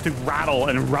starts to rattle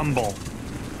and rumble.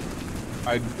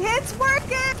 It's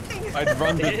working! I'd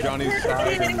run to Johnny's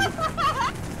side and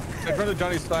I'd run to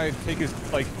Johnny's side, take his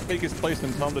place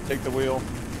and tell him to take the wheel.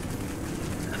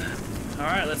 All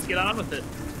right, let's get on with it.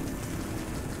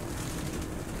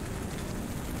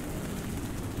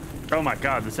 Oh my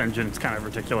god, this engine is kind of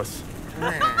ridiculous.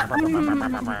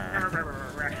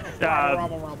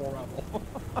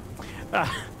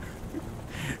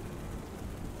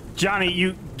 Jonny,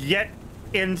 you get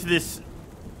into this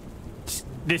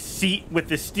seat with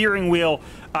the steering wheel.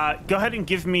 Go ahead and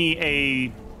give me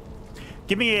a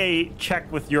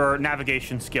check with your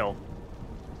navigation skill,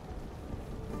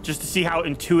 just to see how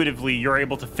intuitively you're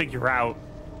able to figure out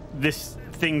this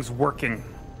thing's working.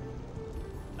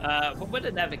 What would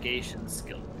a navigation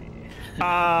skill be?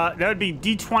 That would be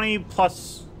D20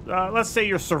 plus, let's say,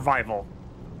 your survival.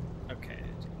 Okay.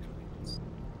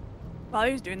 While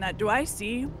he's doing that, do I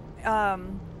see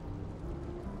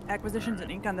acquisitions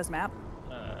and ink on this map?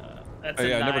 That's Oh,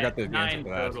 yeah, a I never nine- got the answer 9 to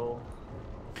that. total.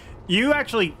 You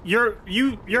actually,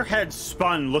 your head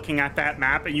spun looking at that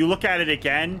map, and you look at it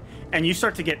again, and you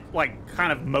start to get like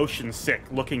kind of motion sick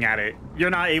looking at it. You're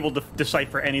not able to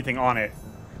decipher anything on it.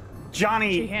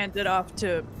 Jonny, She hands it off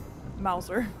to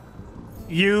Malcer.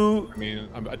 you I mean,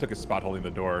 I took a spot holding the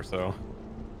door, so.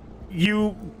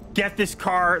 you get this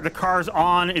car. The car's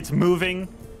on. It's moving,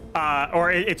 or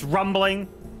it's rumbling,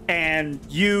 and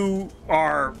you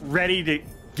are ready to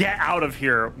get out of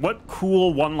here. What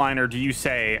cool one-liner do you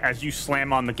say as you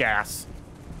slam on the gas?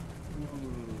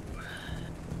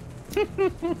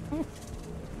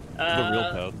 The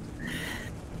real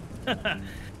test.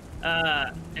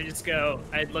 I just go.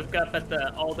 I'd look up at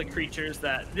all the creatures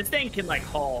that this thing can like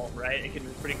haul, right? It can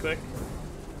move pretty quick.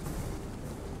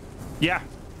 Yeah,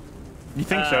 you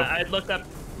think so? I'd look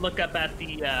up at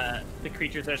the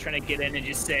creatures that are trying to get in and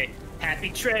just say "Happy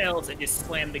Trails" and just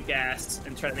slam the gas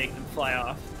and try to make them fly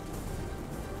off.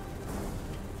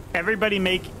 Everybody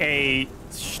make a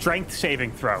strength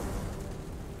saving throw.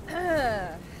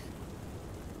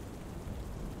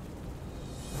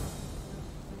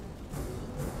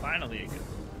 Finally, a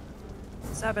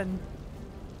good. 7.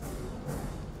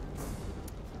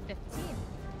 15.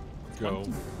 Go.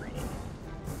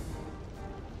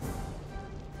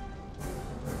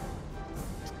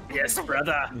 Yes,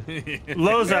 brother.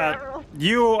 Lohse,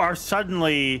 you are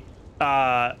suddenly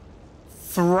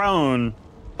thrown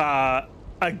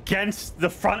against the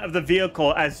front of the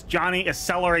vehicle as Jonny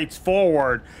accelerates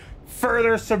forward,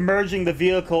 further submerging the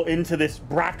vehicle into this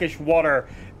brackish water.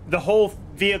 The whole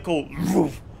vehicle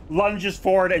lunges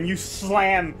forward, and you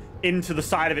slam into the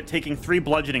side of it, taking 3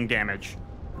 bludgeoning damage.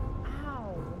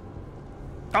 Ow.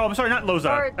 Oh, I'm sorry, not Lohse.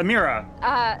 Or- Emira.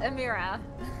 Amira.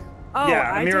 Oh,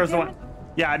 Yeah, I Amira's took the one. damage?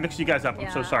 Yeah, I mixed you guys up. I'm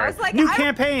so Yeah. sorry. I was like, New I-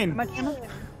 campaign. Much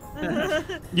damage?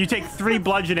 You take 3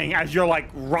 bludgeoning as you're like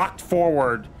rocked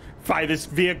forward by this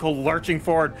vehicle lurching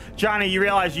forward. Jonny, you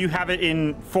realize you have it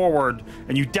in forward,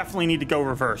 and you definitely need to go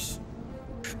reverse.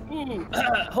 Ooh,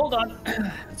 hold on.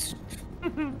 All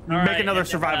Make right, another and then,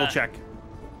 survival check.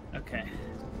 Okay.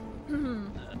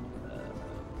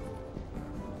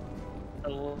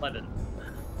 11.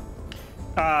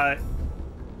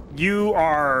 You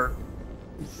are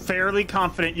fairly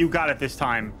confident you got it this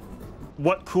time.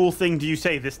 What cool thing do you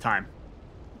say this time?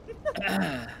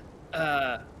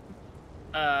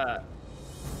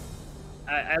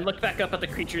 I look back up at the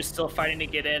creatures still fighting to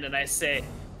get in, and I say,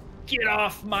 "Get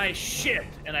off my ship!"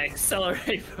 And I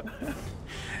accelerate.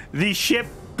 The ship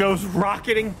goes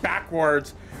rocketing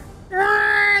backwards,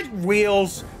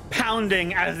 wheels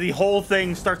pounding as the whole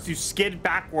thing starts to skid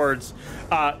backwards.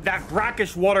 That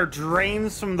brackish water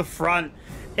drains from the front,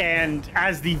 and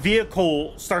as the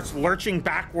vehicle starts lurching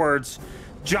backwards,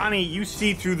 Jonny, you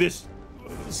see through this,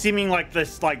 seeming like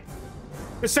this, like,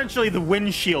 essentially the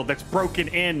windshield that's broken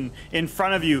in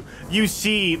front of you. You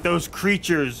see those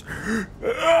creatures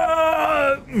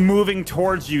moving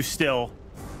towards you still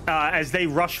as they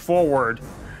rush forward.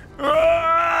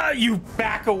 You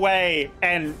back away,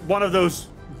 and one of those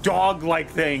dog-like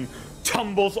thing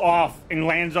tumbles off and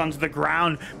lands onto the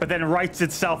ground, but then rights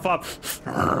itself up.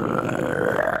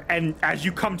 And as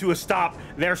you come to a stop,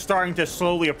 they're starting to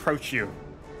slowly approach you.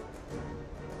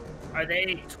 Are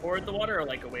they toward the water or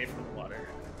like away from the water?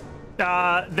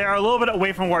 They're a little bit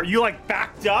away from where you like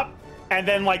backed up and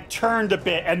then like turned a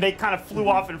bit, and they kind of flew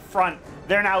off in front.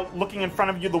 They're now looking in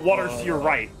front of you. The water's to your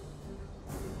right.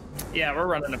 Yeah, we're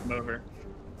running them over.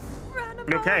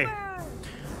 Okay.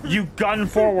 You gun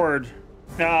forward.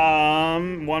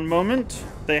 One moment.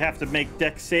 They have to make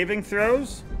dex saving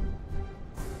throws.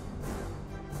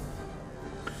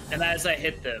 And as I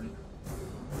hit them,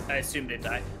 I assume they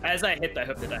die. As I hit them, I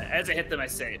hope they die. As I hit them, I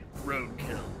say,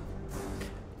 roadkill.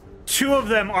 Two of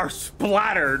them are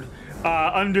splattered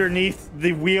underneath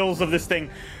the wheels of this thing.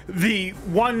 The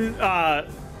one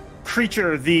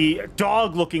creature, the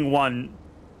dog-looking one,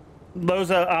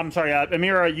 Lohse, I'm sorry,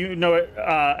 Emira, you know it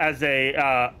as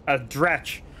a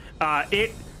dretch.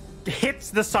 It hits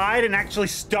the side and actually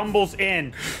stumbles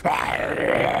in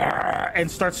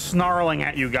and starts snarling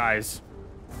at you guys.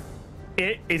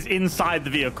 It is inside the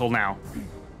vehicle now.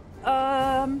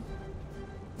 Are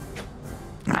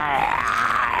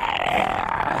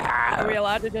we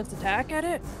allowed to just attack at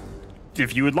it?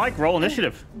 If you would like, roll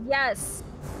initiative. Yes.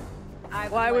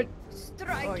 I would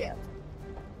strike it.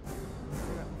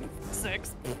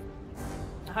 6.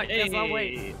 I guess I'll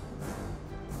wait.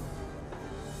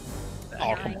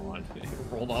 Oh, come on. You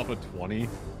rolled off a 20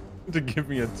 to give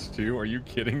me a 2? Are you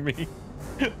kidding me?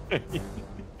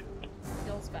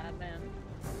 Feels bad, man.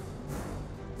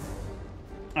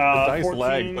 The dice 14.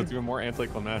 lag, that's even more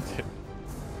anticlimactic.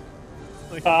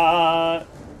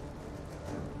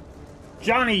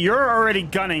 Jonny, you're already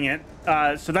gunning it,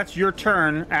 so that's your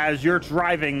turn as you're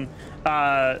driving.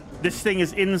 This thing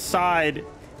is inside.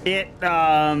 It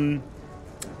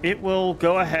will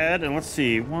go ahead and let's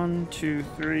see. 1, 2,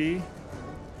 3.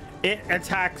 It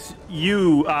attacks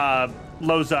you,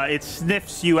 Lohse. It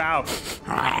sniffs you out,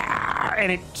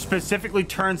 and it specifically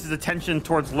turns its attention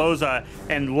towards Lohse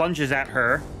and lunges at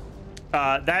her.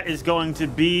 That is going to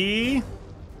be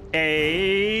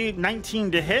a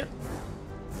 19 to hit.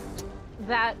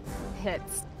 That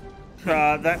hits.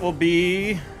 That will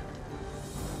be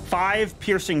 5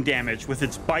 piercing damage with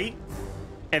its bite,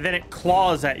 and then it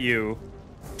claws at you,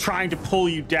 trying to pull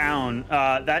you down.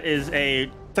 That is a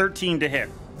 13 to hit.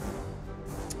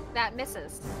 That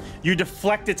misses. You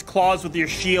deflect its claws with your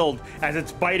shield as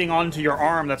it's biting onto your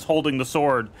arm that's holding the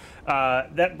sword.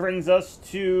 That brings us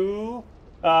to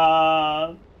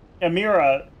Emira.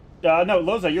 No,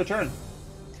 Lohse, your turn.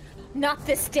 Not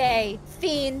this day,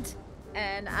 fiend.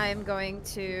 And I'm going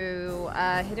to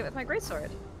hit it with my greatsword.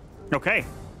 Okay.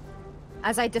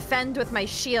 As I defend with my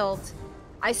shield,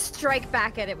 I strike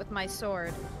back at it with my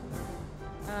sword.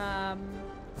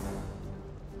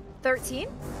 13?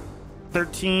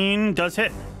 13 does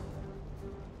hit.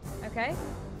 Okay.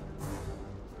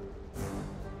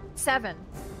 7.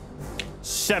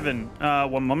 7.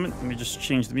 One moment. Let me just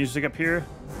change the music up here.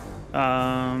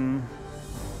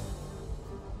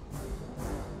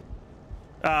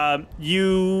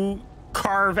 You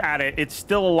carve at it. It's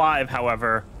still alive,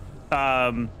 however.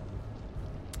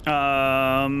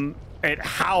 It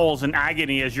howls in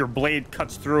agony as your blade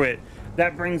cuts through it.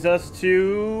 That brings us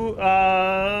to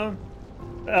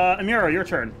Emira, your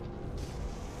turn.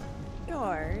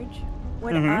 George,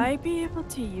 would I be able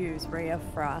to use Ray of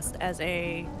Frost as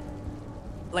a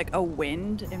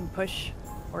wind and push,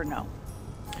 or no?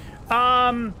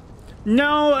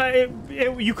 No.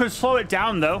 You could slow it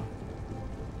down though.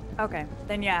 Okay,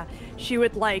 then yeah, she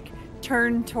would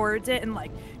turn towards it and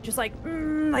just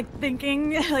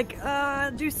thinking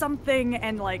do something,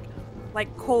 and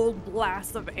cold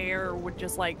blasts of air would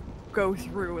just go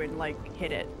through and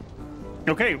hit it.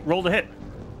 Okay, roll to hit.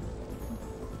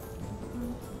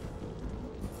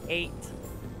 8.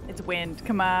 It's wind.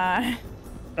 Come on.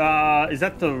 Is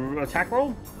that the attack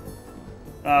roll?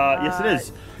 Yes, it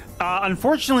is.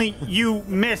 Unfortunately, you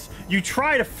miss. You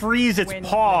try to freeze its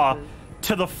paw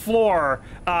to the floor,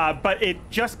 but it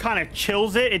just kind of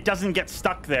chills it. It doesn't get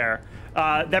stuck there.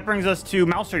 That brings us to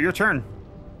Malcer. Your turn.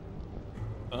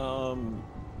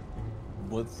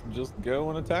 Let's just go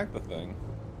and attack the thing.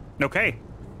 Okay.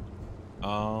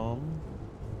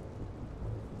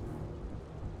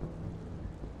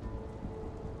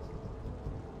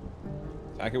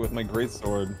 Attack it with my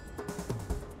greatsword.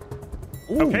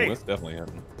 Ooh, Okay. that's definitely it.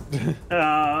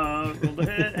 Roll the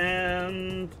hit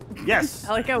and yes.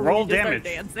 I like how roll we just damage. are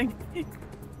dancing.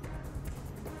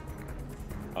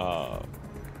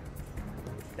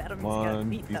 That one's got 1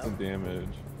 feet, piece though. of damage.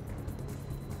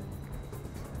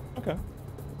 Okay.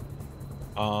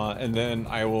 And then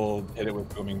I will hit it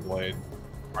with booming blade.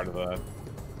 Part of that.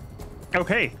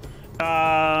 Okay.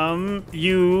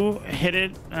 You hit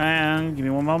it, and give me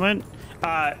one moment.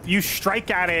 You strike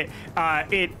at it.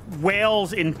 It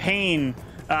wails in pain,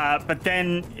 but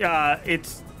then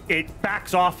it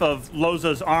backs off of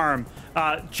Lohse's arm.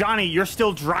 Jonny, you're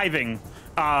still driving.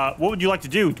 What would you like to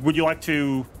do? Would you like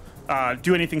to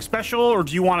do anything special, or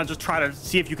do you want to just try to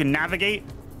see if you can navigate?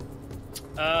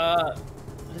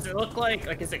 Does it look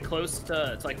like is it close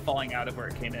to like falling out of where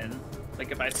it came in?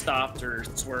 Like if I stopped or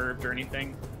swerved or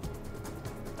anything?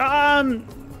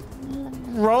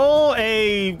 Roll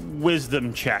a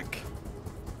wisdom check.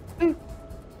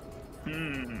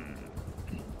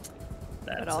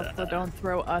 But also don't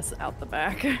throw us out the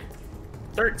back.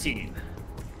 13.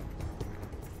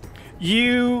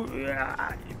 You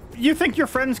think your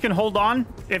friends can hold on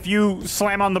if you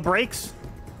slam on the brakes?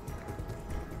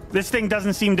 This thing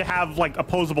doesn't seem to have like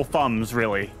opposable thumbs,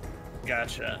 really.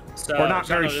 Gotcha. So Or not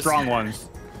very strong ones.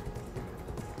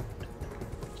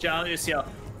 John will just yell,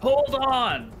 "Hold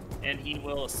on!" and he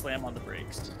will slam on the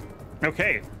brakes.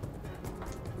 Okay.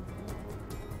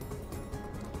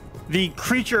 The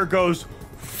creature goes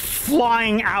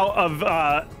flying out of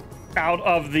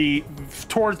the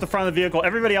towards the front of the vehicle.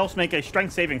 Everybody else make a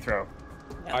strength saving throw.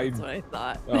 Yeah, that's what I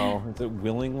thought. Oh, is it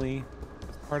willingly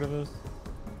as part of this?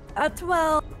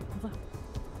 12.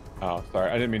 Oh, sorry.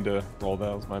 I didn't mean to roll that.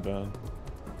 That was my bad.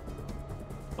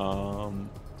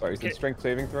 Sorry, is it strength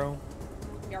saving throw?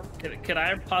 Could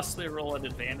I possibly roll an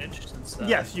advantage? Since,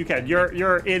 Yes, you can.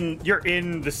 You're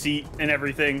in the seat and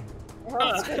everything.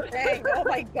 Oh, dang. Oh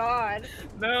my god.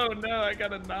 No, I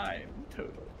got a 9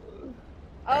 total.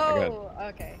 Oh,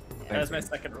 okay. That was my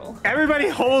second roll. Everybody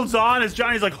holds on as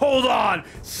Johnny's like, hold on!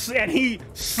 And he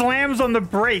slams on the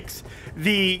brakes.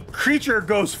 The creature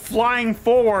goes flying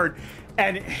forward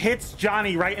and hits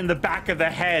Jonny right in the back of the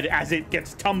head as it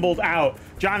gets tumbled out.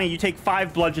 Jonny, you take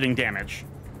 5 bludgeoning damage.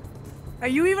 Are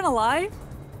you even alive?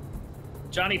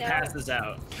 Jonny passes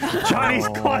out. Johnny's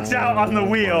clocks out on the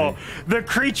wheel. The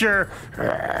creature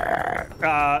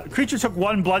took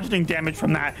 1 bludgeoning damage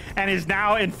from that and is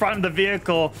now in front of the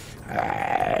vehicle,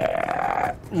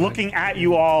 looking at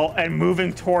you all and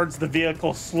moving towards the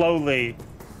vehicle slowly.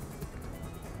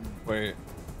 Wait.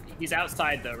 He's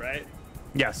outside though, right?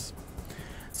 Yes.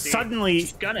 See, Suddenly,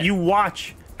 just gun it. you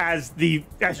watch as you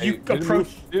approach.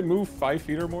 Did it move 5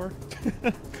 feet or more?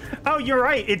 Oh, you're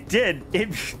right. It did.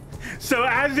 So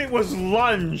as it was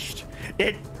lunged,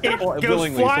 it goes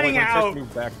willingly, flying so, like, out.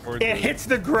 move back towards It hits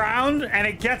the ground and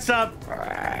it gets up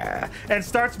and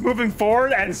starts moving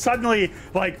forward. And suddenly,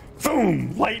 like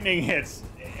boom, lightning hits,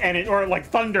 and or like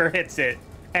thunder hits it,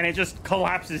 and it just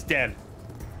collapses dead.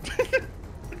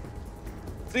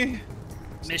 See?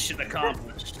 Mission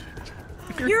accomplished.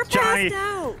 You're Johnny. passed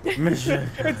out. Mission.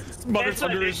 Smothers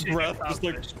under his Mission breath, just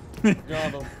like accomplished.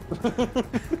 got him.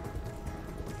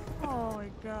 Oh my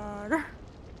god.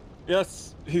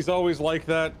 Yes, he's always like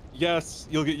that. Yes,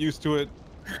 you'll get used to it.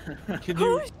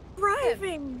 Who's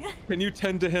driving? Can you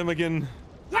tend to him again?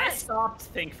 I stopped,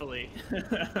 thankfully.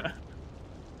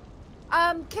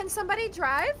 Can somebody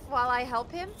drive while I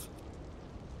help him?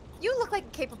 You look like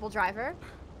a capable driver,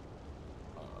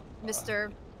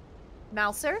 Mr.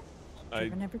 Malcer.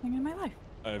 Driven everything in my life.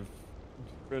 I've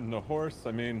ridden a horse.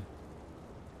 I mean,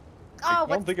 Oh, I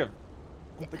don't think I've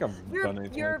done Your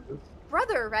anything like this.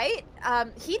 brother, right?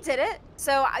 He did it,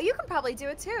 so you can probably do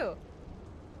it too.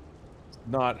 It's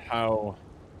not how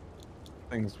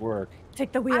things work.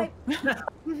 Take the wheel.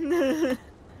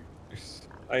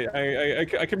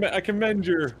 I commend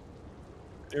your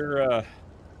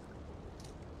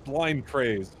blind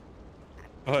praise,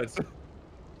 but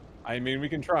I mean we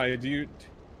can try. Do you?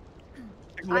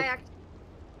 I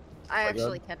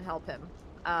actually can help him.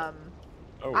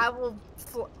 Oh. I will.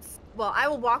 I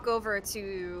will walk over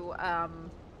to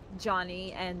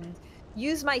Jonny, and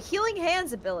use my Healing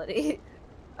Hands ability.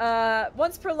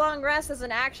 Once per long rest as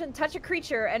an action, touch a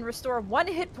creature and restore 1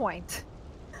 hit point.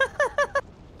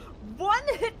 1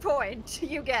 hit point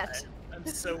you get. I'm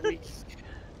so weak.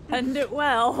 End it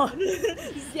well.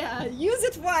 Yeah, use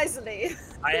it wisely.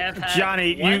 I have had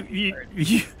Jonny,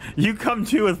 you come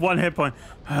to with 1 hit point.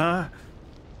 Huh?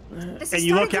 This And is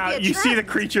you look starting to out, be a you see the trend.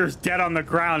 creature's dead on the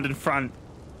ground in front.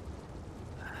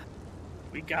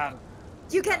 We got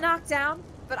You get knocked down,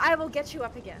 but I will get you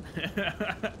up again.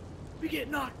 him. We get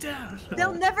knocked down.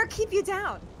 They'll never keep you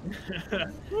down.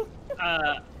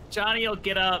 Jonny will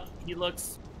get up. He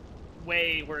looks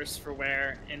way worse for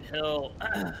wear, and he'll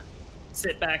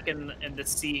sit back in the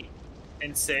seat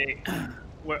and say,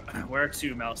 "Where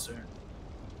to, Malcer?"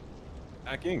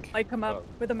 Back Inc. I come up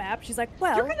with a map. She's like,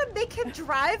 well, You're gonna make him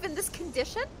drive in this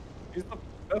condition? He's the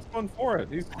best one for it.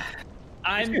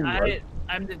 I'm right.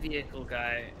 the vehicle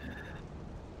guy.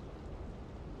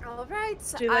 All right.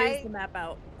 she lays the map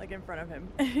out like in front of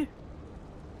him.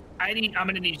 I'm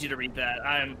gonna need you to read that.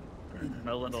 I'm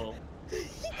a little.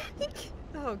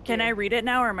 Oh, Can I dear. read it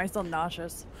now, or am I still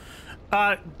nauseous?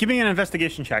 Give me an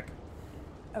investigation check.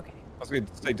 Okay. I was going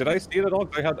to say, did I see it at all?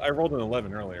 'Cause I rolled an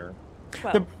 11 earlier.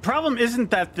 Well, The problem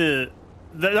isn't that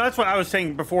that's what I was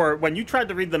saying before. When you tried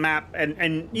to read the map,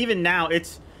 and even now,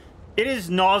 it is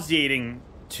nauseating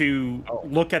to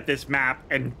look at this map,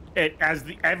 and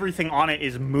everything on it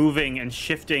is moving and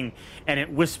shifting, and it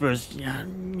whispers.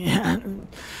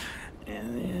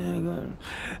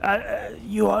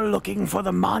 You are looking for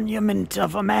the monument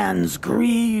of a man's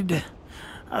greed,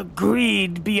 a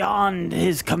greed beyond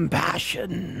his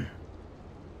compassion.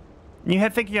 You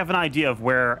think you have an idea of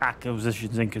where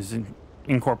Acquisitions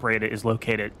Incorporated is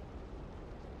located.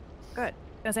 good.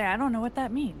 I say I don't know what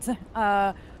that means.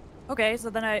 Okay, so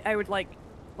then I would like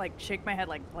shake my head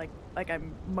like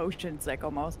I'm motion sick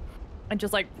almost, and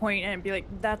just like point and be like,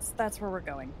 that's where we're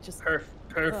going. Just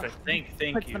Perfect. ugh. Thank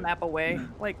Puts you. the map away.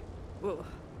 Like, ugh.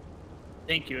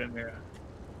 Thank you, Emira,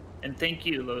 and thank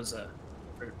you, Lohse,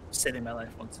 for saving my life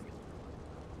once again.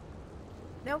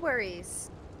 No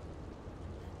worries.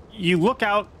 You look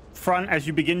out front as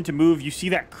you begin to move. You see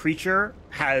that creature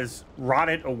has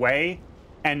rotted away,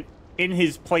 and in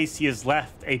his place he has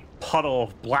left a puddle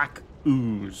of black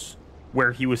ooze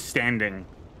where he was standing,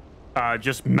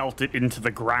 just melted into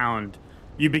the ground.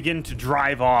 You begin to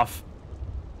drive off,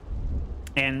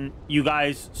 and you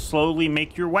guys slowly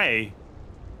make your way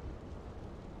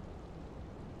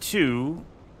to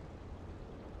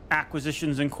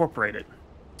Acquisitions Incorporated.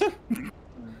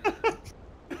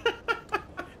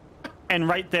 And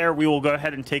right there, we will go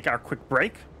ahead and take our quick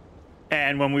break.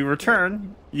 And when we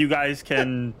return, you guys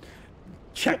can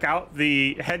check out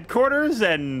the headquarters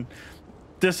and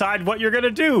decide what you're going to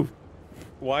do.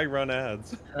 Why run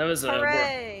ads? That was a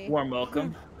Hooray. warm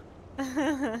welcome.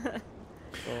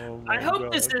 Oh my I hope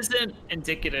God. this isn't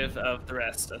indicative of the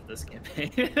rest of this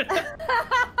campaign.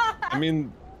 I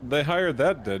mean, they hired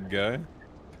that dead guy.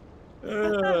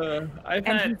 I've And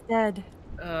had he's dead.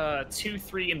 2,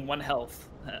 3, and 1 health.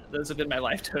 Those have been my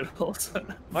life totals. For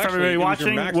Actually, everybody it was your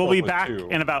watching, max we'll be health was back 2.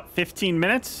 in about 15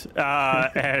 minutes,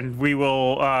 and we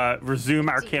will resume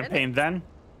our 15 campaign then.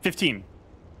 15.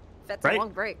 That's Right? a long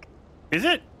break. Is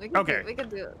it? We can Okay. we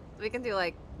can do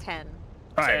like 10.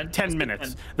 All right, 10. 10 Let's do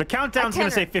minutes. 10. The countdown's going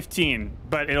to say 15,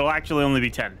 but it'll actually only be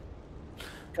 10.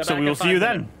 Come So back we will in see you 5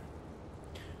 then. minutes.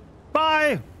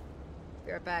 Bye.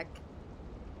 Be right back.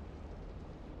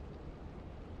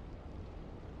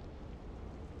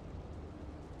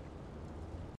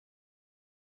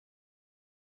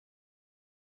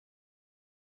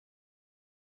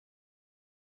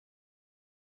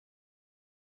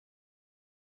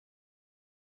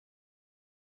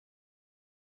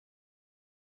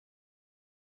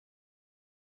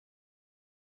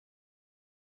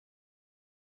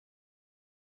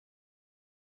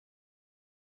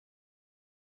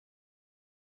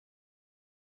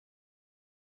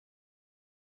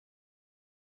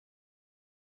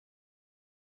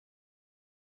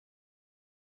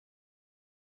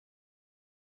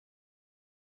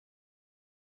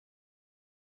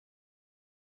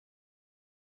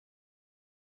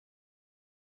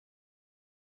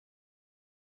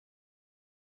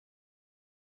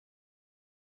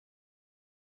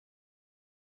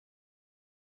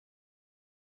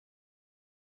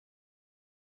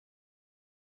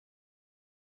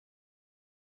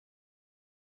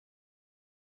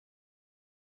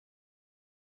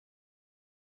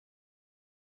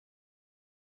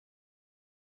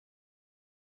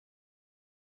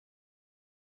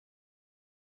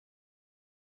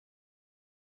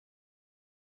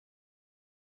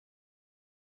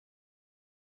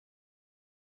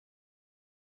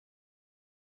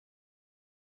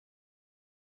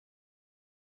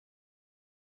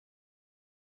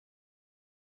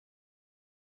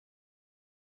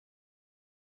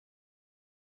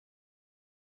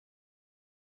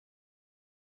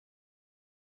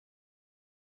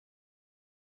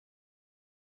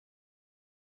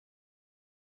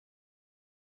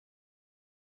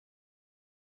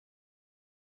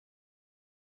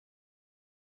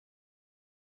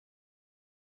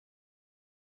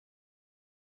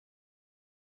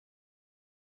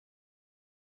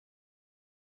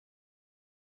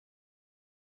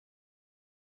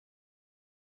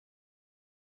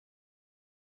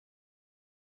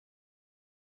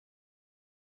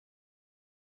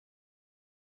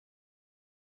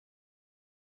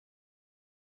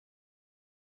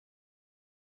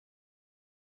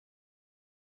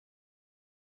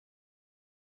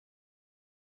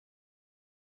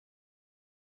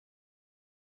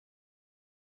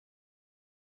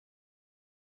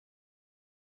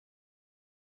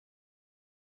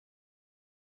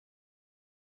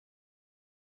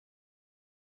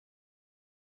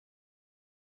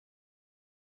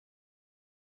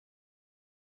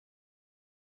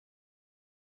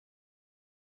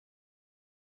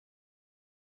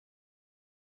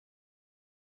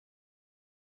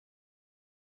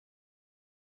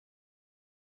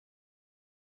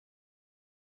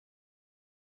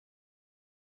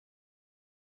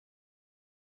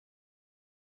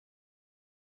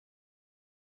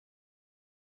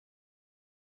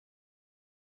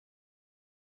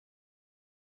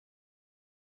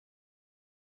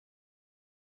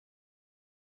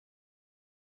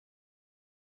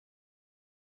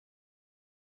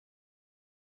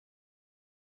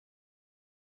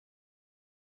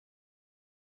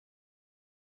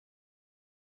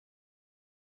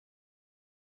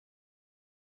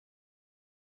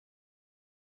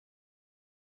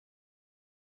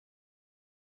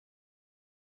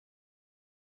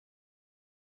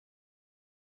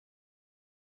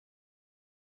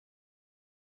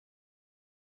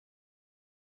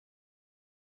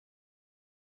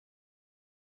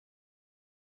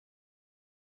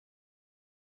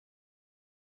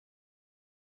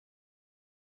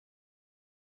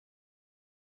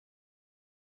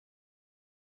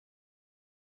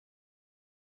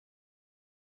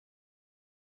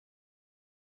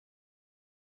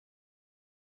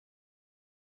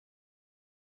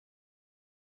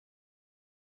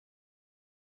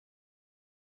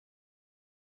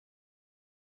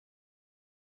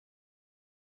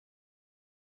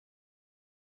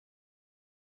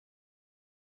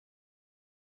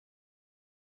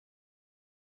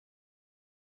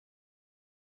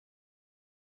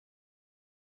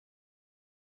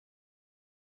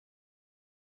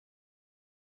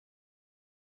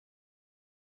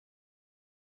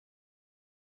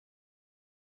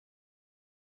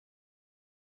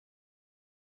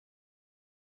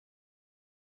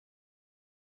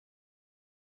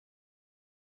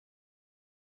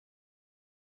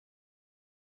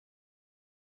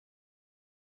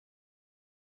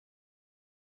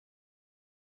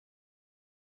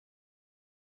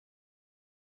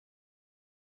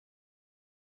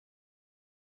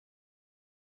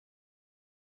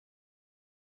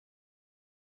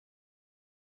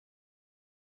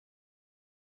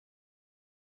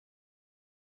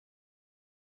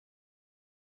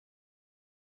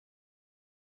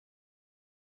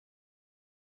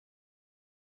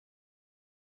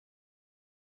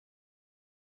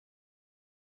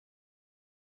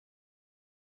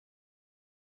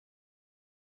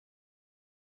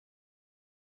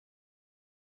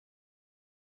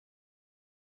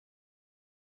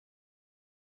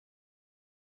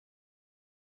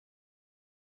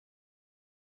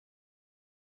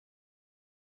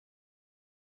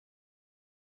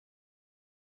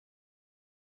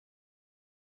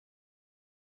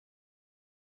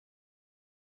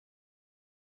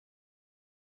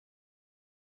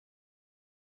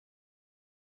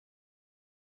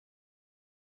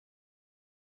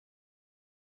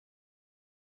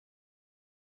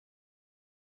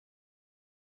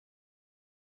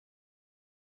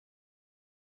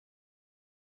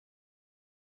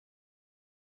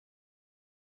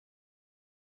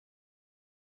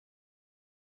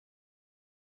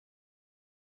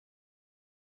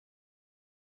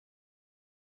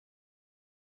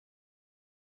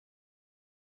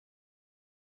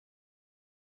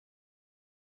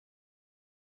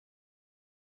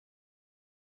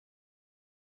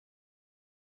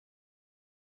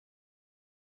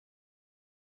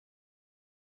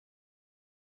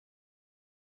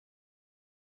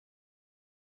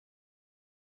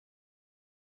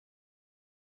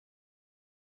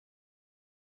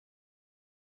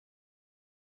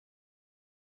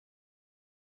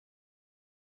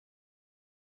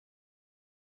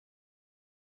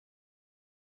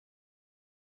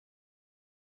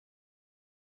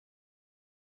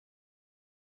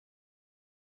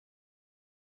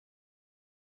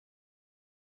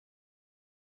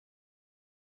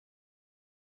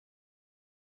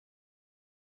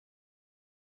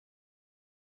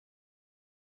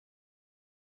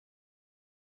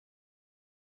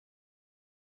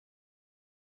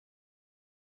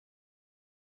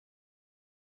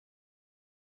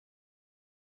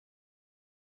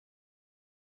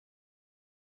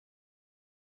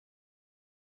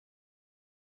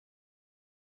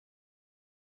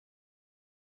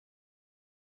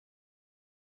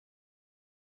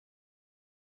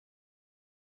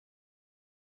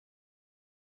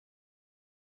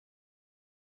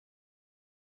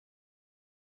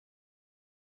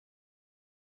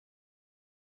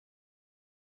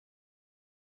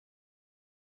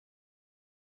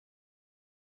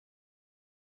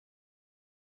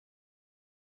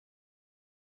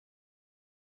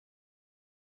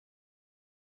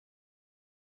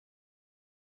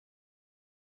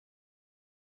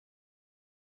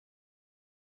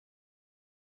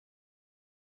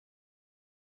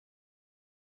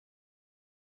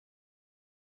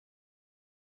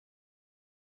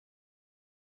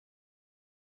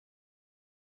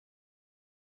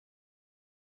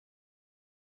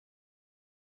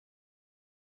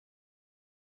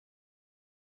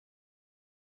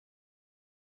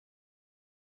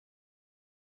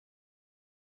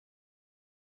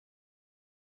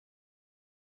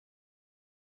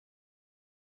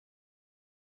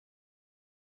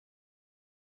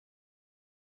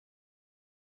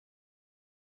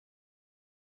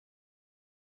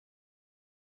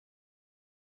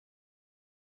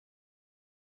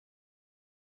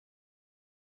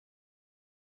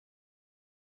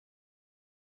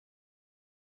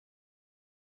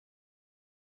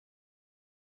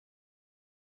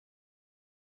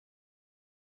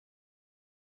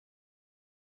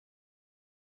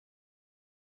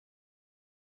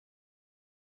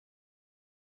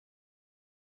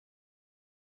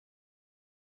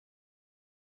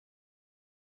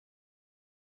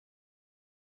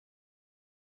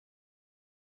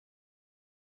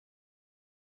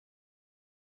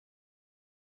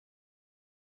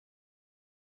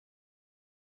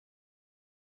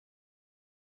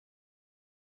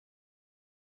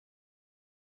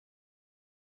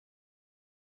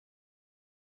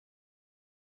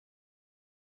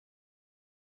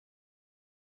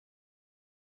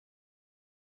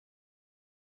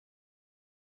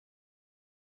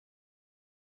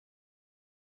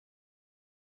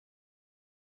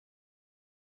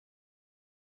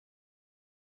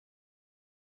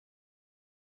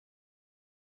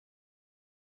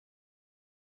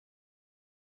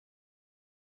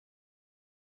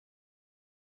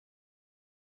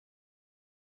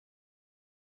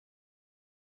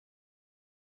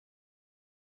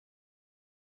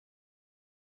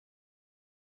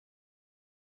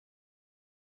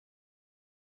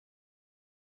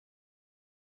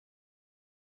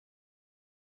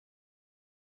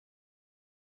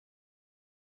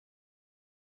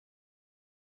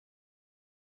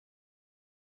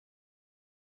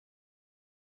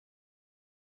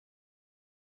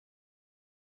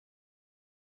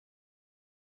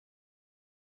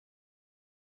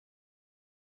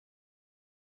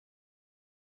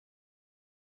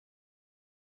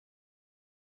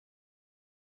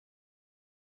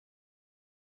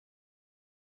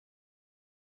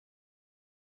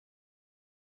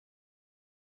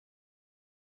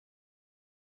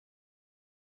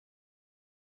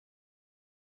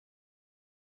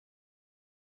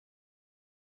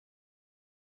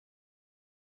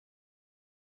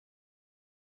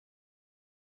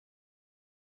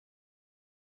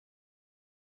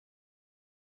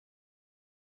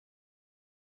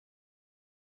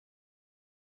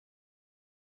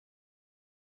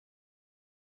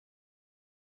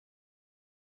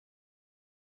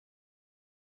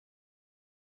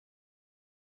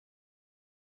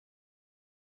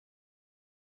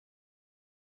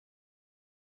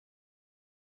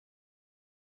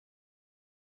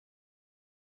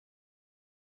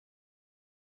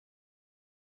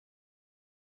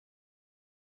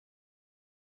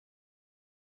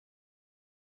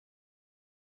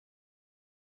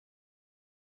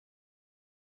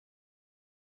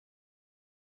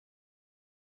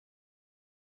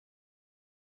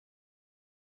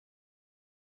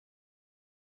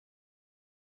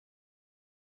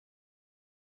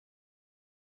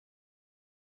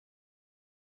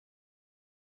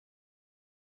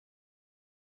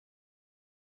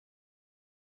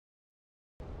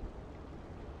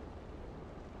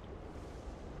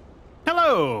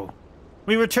 So,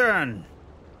 we return.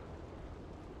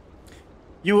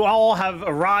 You all have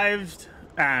arrived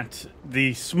at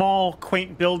the small,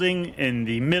 quaint building in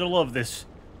the middle of this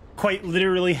quite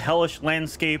literally hellish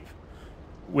landscape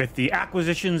with the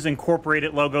Acquisitions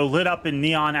Incorporated logo lit up in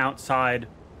neon outside.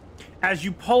 As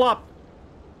you pull up,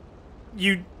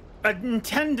 you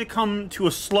intend to come to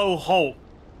a slow halt,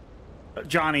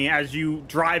 Jonny, as you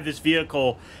drive this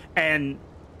vehicle, and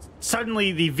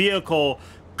suddenly the vehicle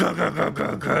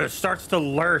starts to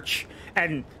lurch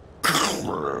and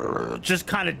just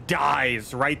kind of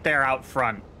dies right there out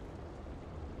front.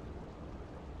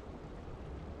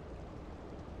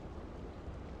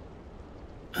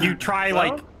 You try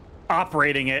like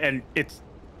operating it, and it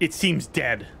seems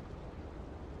dead.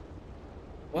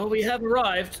 Well, we have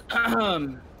arrived.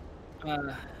 I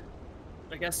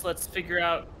guess let's figure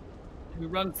out who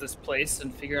runs this place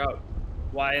and figure out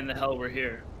why in the hell we're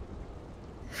here.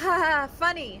 Ha!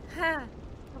 Funny. Ha!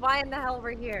 Why in the hell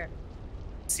we're here?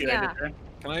 See what I did there?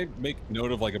 Can I make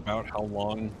note of like about how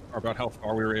long or about how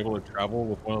far we were able to travel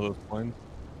with one of those coins?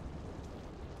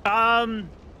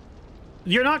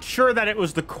 You're not sure that it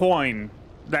was the coin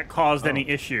that caused any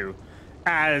issue,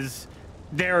 as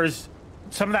there's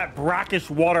some of that brackish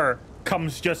water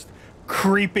comes just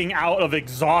creeping out of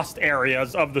exhaust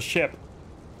areas of the ship.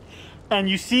 And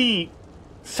you see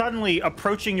suddenly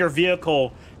approaching your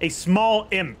vehicle a small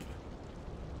imp.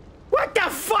 What the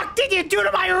fuck did you do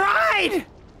to my ride?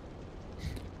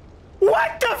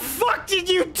 What the fuck did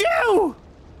you do?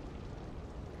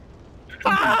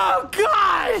 Oh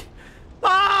God!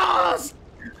 Oh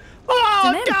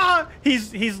God!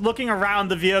 He's looking around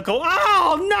the vehicle.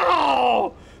 Oh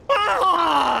no!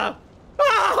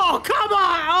 Oh come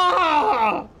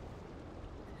on!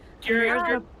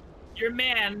 Your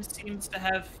man seems to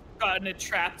have gotten it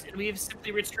trapped, and we have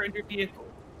simply returned your vehicle.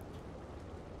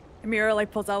 Emira like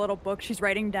pulls out a little book. She's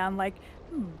writing down like,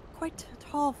 quite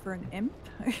tall for an imp.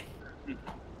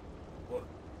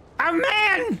 A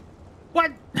man!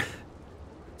 What?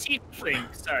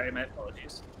 Tiefling. Sorry, my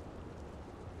apologies.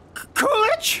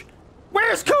 Coolidge?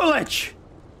 Where's Coolidge?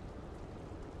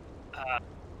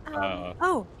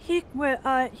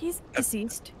 He's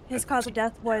deceased. His cause of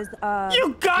death was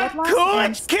You got blood loss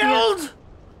Coolidge and killed?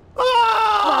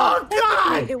 Oh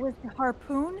God! It was the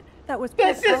harpoon that was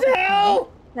This is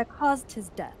hell! that caused his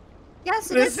death. Yes,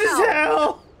 This is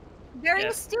hell! Very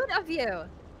astute of you.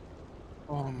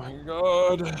 Oh my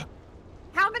God!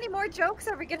 How many more jokes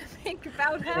are we gonna make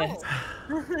about hell?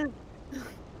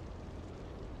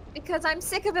 Because I'm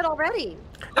sick of it already.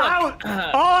 Out!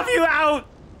 All of you out!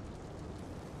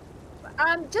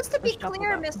 Just to be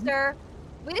clear, mister,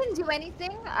 we didn't do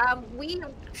anything. We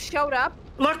showed up.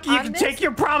 Look, you can take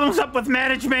your problems up with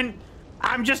management.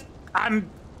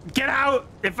 Get out.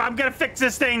 If I'm gonna fix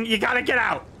this thing, you gotta get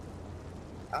out.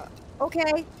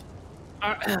 Okay.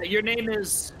 Your name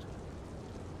is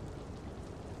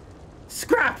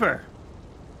Scrapper.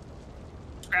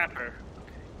 Scrapper.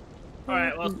 Okay. All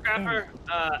right. Well, Scrapper.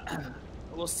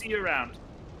 We'll see you around.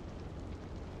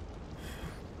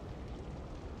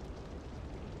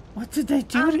 What did they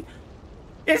do?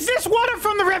 Is this water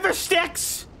from the river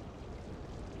Styx?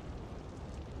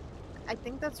 I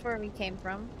think that's where we came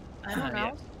from. I don't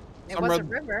know. Yeah. It was a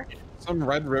river. Some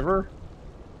red river?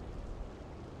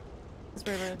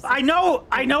 I know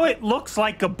it looks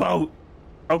like a boat,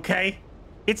 okay?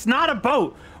 It's not a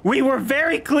boat. We were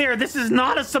very clear, this is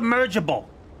not a submergible.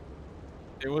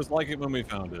 It was like it when we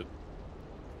found it.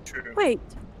 True. Wait,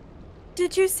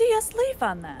 did you see us leave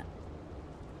on that?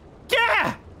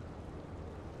 Yeah!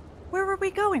 Where were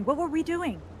we going? What were we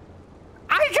doing?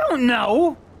 I don't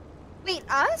know. Wait,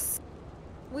 us?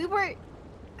 We were...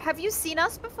 Have you seen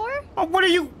us before? Oh,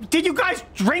 did you guys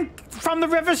drink from the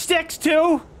river Styx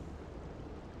too?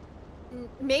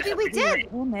 Maybe we did.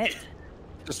 Damn it.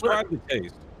 Describe the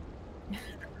taste.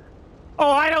 Oh,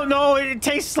 I don't know. It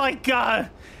tastes like,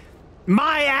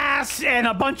 my ass and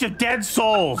a bunch of dead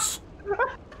souls.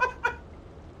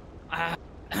 I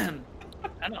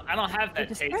don't have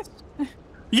that taste.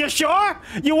 You sure?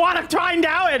 You want to find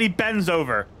out? And he bends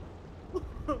over.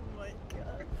 Oh my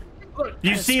God. Look,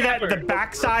 You see that Scrapper, the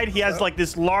backside, he has like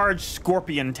this large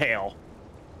scorpion tail.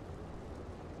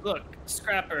 Look,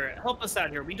 Scrapper, help us out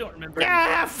here. We don't remember.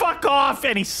 Yeah, fuck off!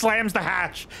 And he slams the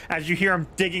hatch as you hear him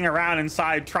digging around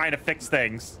inside trying to fix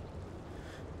things.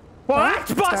 Well,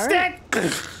 that's busted!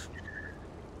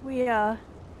 We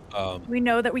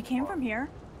know that we came from here.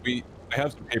 I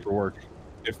have some paperwork.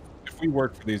 If we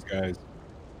work for these guys,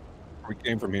 or we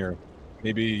came from here,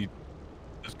 maybe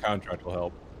this contract will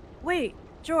help. Wait,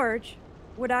 George,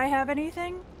 would I have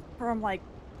anything from like,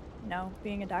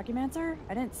 being a documancer?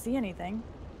 I didn't see anything.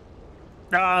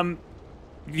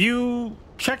 You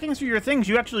checking through your things,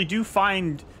 you actually do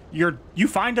find a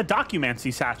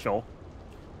documancy satchel,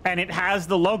 and it has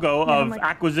the logo of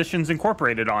Acquisitions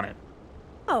Incorporated on it.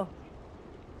 Oh.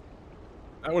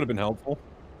 That would have been helpful.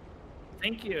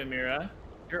 Thank you, Emira.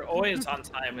 You're always on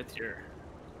time with your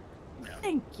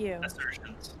Thank you.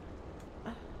 assertions.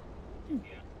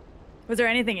 Was there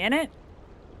anything in it?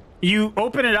 You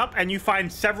open it up and you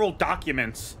find several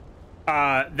documents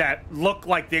that look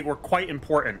like they were quite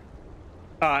important.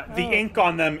 The ink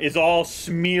on them is all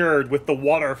smeared with the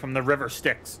water from the river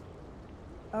Styx.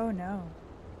 Oh no.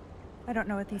 I don't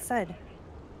know what he said.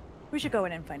 We should go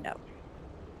in and find out.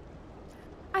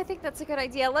 I think that's a good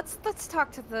idea. Let's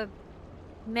talk to the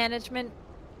management.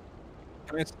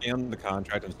 Can I scan the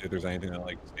contract and see if there's anything that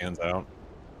like stands out?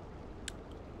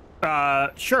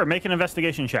 Sure, make an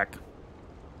investigation check.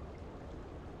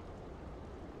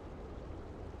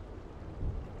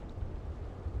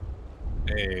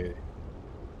 Hey.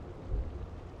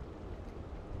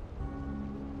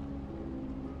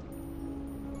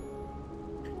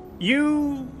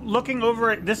 You looking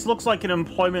over it, this looks like an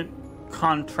employment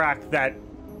contract that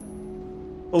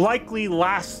likely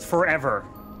lasts forever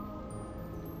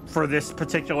for this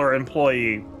particular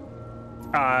employee.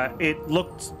 It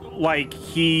looked like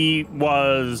he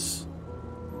was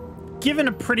given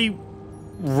a pretty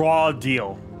raw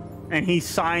deal, and he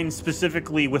signed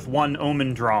specifically with one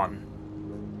omen drawn.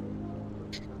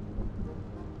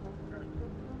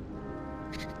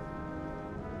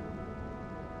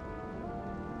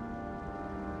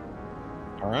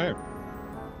 All right.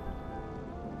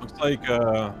 Looks like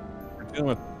we're dealing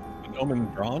with an omen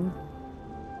drawn.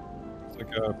 It's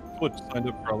like Twitch signed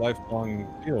up for a lifelong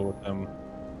deal with them.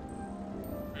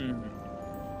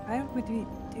 Why would we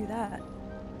do that?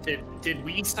 Did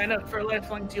we sign up for a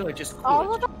lifelong deal or just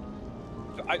All of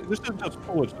Coolidge? them? This is just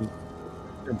Coolidge's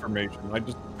information. I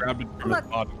just grabbed it from his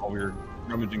body while we were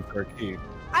rummaging for a key.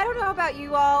 I don't know about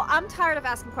you all. I'm tired of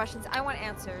asking questions. I want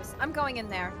answers. I'm going in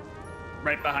there.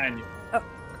 Right behind you. Oh,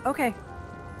 okay.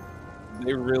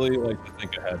 They really like to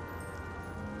think ahead.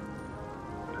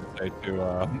 I'd say to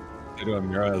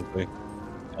Emira as they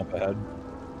jump ahead.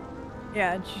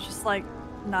 Yeah, and she's just like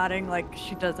nodding like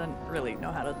she doesn't really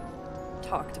know how to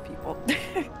talk to people.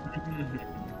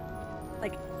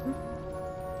 Like,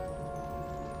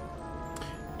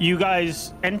 You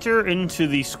guys enter into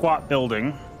the squat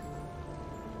building,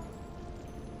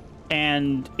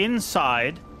 and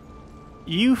inside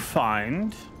you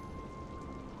find...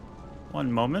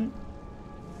 One moment.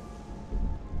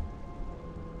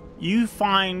 You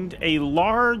find a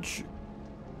large...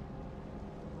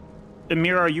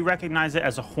 Emira, you recognize it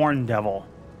as a horn devil,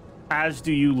 as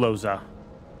do you, Lohse.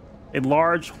 A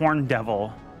large horn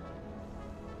devil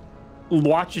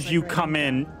watches you come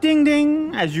in, ding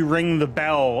ding, as you ring the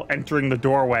bell entering the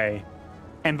doorway.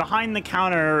 And behind the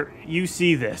counter, you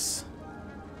see this.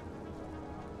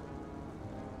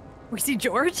 we see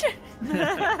George?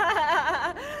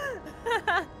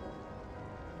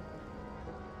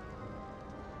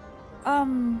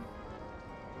 Horn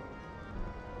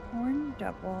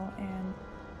devil and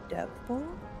devil?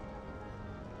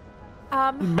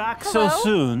 Back hello? so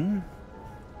soon.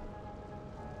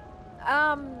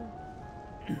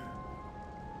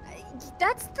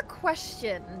 That's the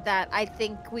question that I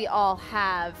think we all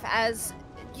have. As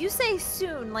you say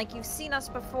soon, like you've seen us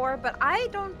before, but I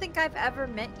don't think I've ever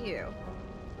met you.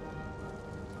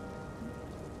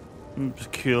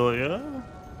 Peculiar.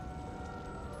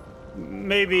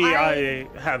 Maybe I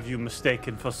have you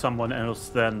mistaken for someone else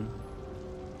then.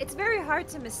 It's very hard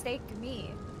to mistake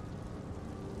me.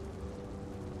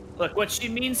 Look, what she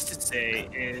means to say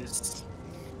is,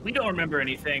 we don't remember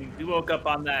anything. We woke up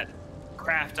on that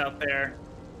craft out there.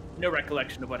 No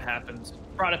recollection of what happened.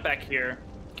 Brought it back here.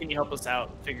 Can you help us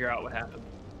out? Figure out what happened?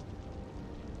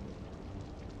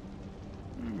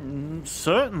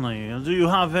 Certainly. Do you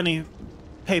have any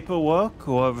paperwork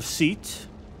or a receipt?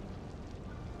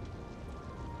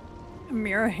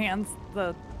 Emira hands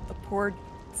the poor,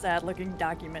 sad-looking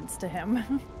documents to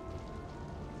him.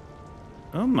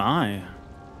 Oh my.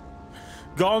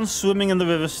 Gone swimming in the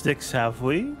river Styx, have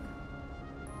we?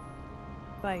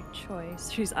 By choice.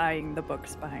 She's eyeing the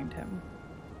books behind him.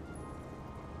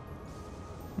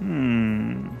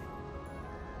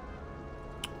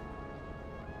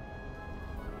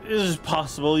 Is it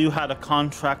possible you had a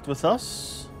contract with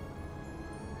us?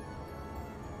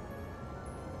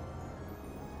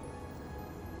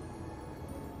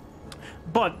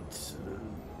 But,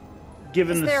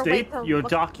 given Is the there a way state to your look-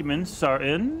 documents are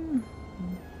in,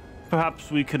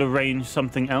 perhaps we could arrange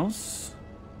something else?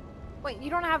 Wait, you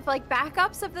don't have like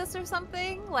backups of this or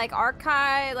something? Like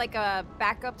archive, like a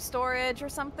backup storage or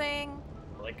something?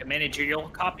 Like a managerial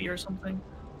copy or something?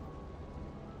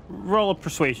 Roll a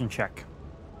persuasion check.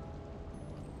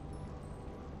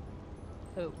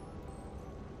 Who?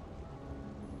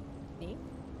 Me?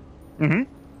 Mm-hmm.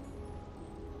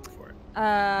 For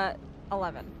it.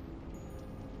 11.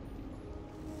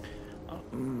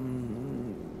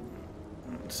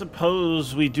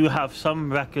 Suppose we do have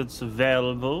some records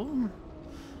available.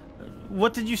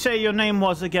 What did you say your name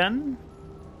was again?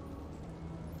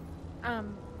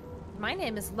 My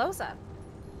name is Lohse.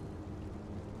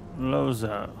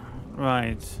 Lohse.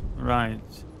 Right, right.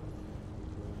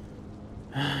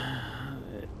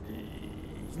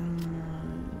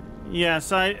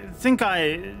 Yes, I think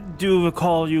I do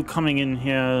recall you coming in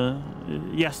here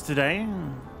yesterday.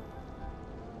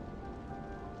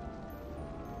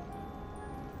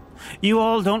 You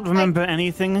all don't remember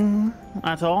anything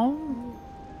at all?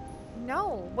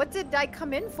 No, what did I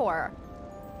come in for?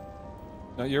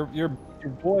 No, your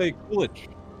boy Coolidge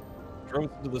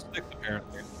drove us into the Styx,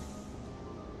 apparently.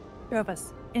 Drove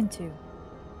us into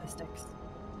the Styx.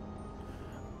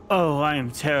 Oh, I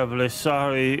am terribly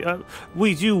sorry.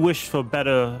 We do wish for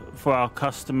better for our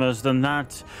customers than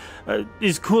that.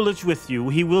 Is Coolidge with you?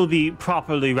 He will be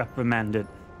properly reprimanded.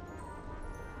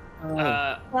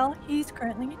 Well, he's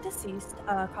currently deceased.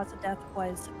 Cause of death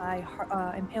was by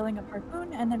impaling a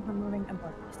harpoon and then removing a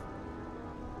bone.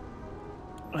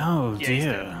 Oh, Yeah, he's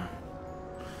dear.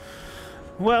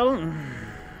 Well,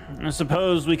 I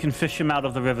suppose we can fish him out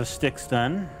of the river Styx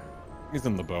then. He's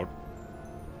in the boat.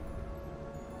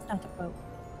 It's not a boat.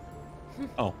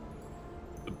 Oh.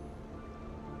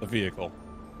 The vehicle.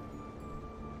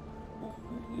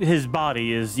 His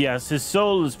body is, yes. His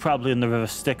soul is probably in the river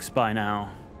Styx by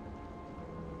now.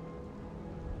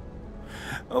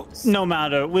 Oh, no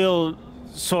matter. We'll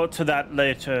sort to that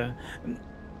later.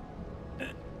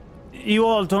 You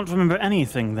all don't remember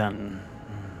anything then?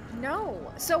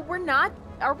 No. So we're not.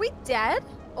 Are we dead?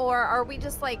 Or are we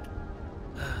just like.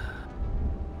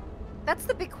 That's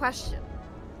the big question.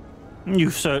 You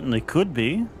certainly could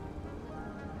be.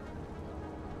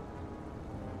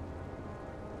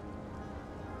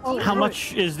 Oh, How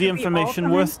much is the information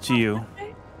worth to you?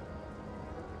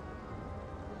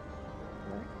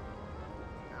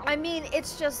 I mean,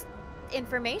 it's just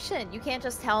information. You can't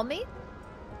just tell me.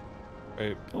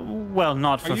 Wait. Well,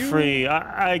 not for free.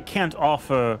 I can't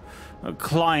offer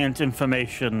client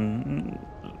information.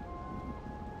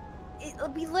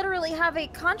 We literally have a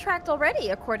contract already,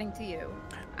 according to you.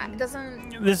 It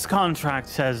doesn't. This contract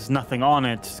says nothing on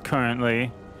it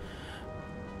currently.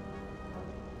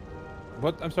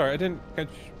 What? I'm sorry, I didn't catch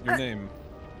your name.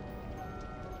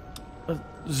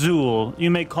 Zool.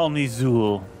 You may call me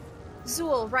Zool.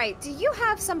 Zool, right. Do you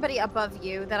have somebody above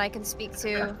you that I can speak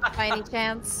to by any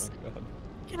chance? Oh, God.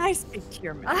 Can I speak to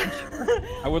your manager?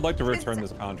 I would like to return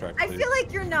this contract, I please. feel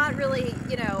like you're not really,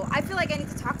 I feel like I need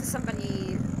to talk to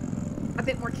somebody a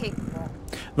bit more capable.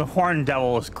 The Horned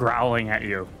Devil is growling at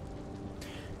you.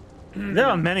 There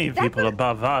are many people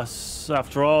above us.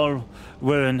 After all,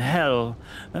 we're in hell.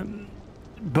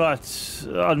 But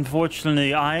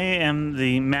unfortunately, I am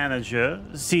the manager,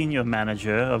 senior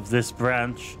manager of this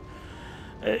branch.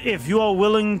 If you are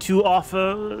willing to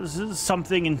offer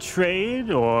something in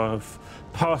trade or of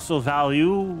parcel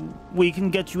value, we can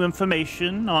get you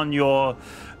information on your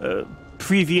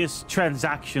previous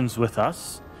transactions with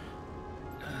us.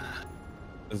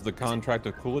 Is the contract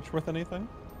of Coolidge worth anything?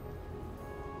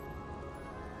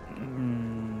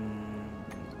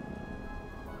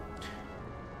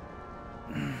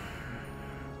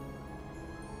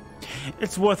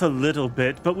 It's worth a little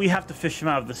bit, but we have to fish him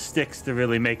out of the Styx to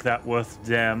really make that worth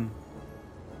damn.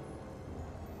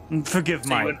 Forgive So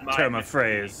you my wouldn't mind term of if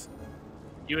phrase.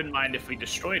 You wouldn't mind if we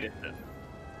destroyed it then?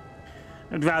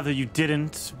 I'd rather you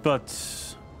didn't, but...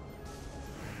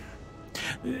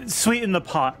 Sweeten the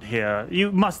pot here.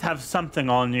 You must have something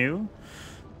on you.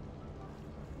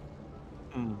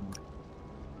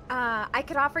 I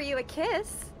could offer you a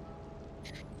kiss.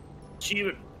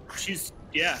 She's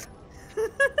yeah.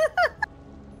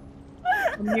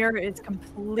 Amira is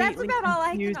completely about all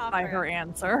I can confused by offer. her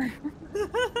answer.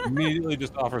 Immediately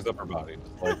just offers up her body.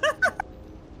 Just like,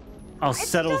 I'll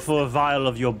settle for a vial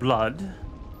of your blood.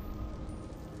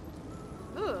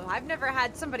 Ooh, I've never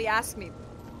had somebody ask me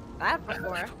that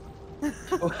before.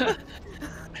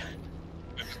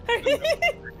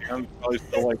 I'm probably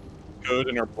still like good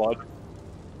in her blood.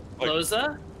 Like-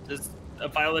 Lohse, is a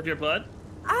vial of your blood?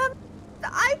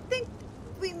 I think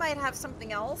we might have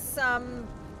something else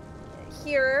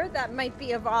here that might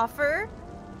be of offer.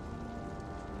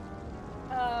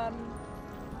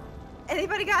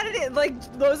 Anybody got it? Like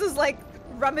Lohse is like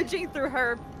rummaging through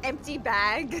her empty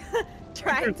bag,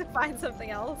 trying to find something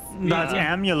else. That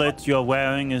amulet you're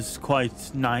wearing is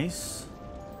quite nice.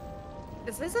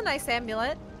 This is a nice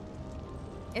amulet.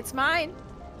 It's mine.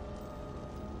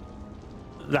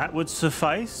 That would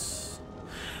suffice.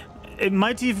 It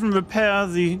might even repair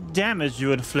the damage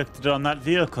you inflicted on that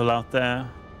vehicle out there.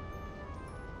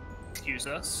 Excuse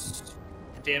us.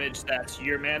 The damage that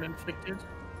your man inflicted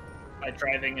by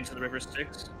driving into the river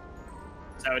Styx?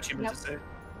 Is that what you meant to say?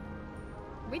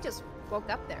 We just woke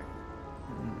up there.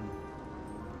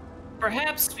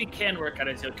 Perhaps we can work out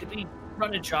a deal. Could we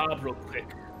run a job real quick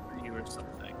for you or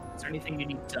something? Is there anything you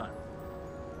need done?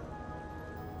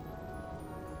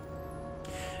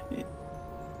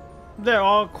 There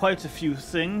are quite a few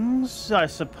things, I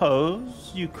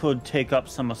suppose. You could take up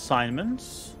some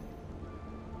assignments.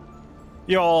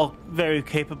 You're all very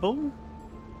capable.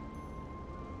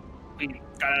 We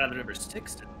got out of the river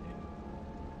Styx, didn't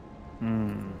we?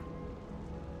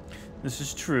 This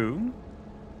is true.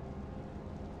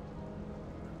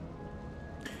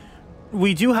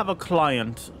 We do have a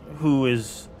client who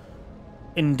is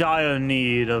in dire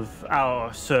need of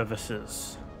our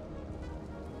services.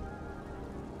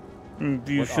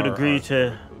 You should agree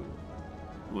to...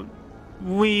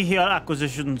 We here at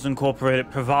Acquisitions Incorporated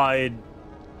provide...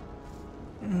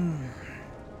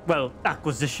 well,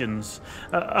 acquisitions.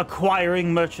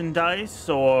 Acquiring merchandise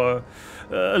or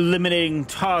eliminating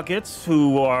targets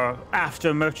who are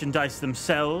after merchandise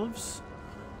themselves.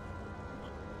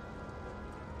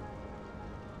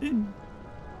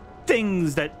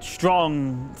 Things that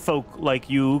strong folk like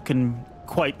you can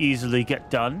quite easily get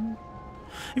done.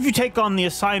 If you take on the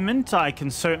assignment, I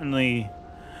can certainly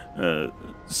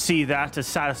see that as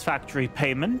satisfactory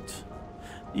payment.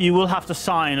 You will have to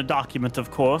sign a document, of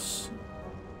course.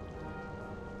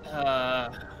 So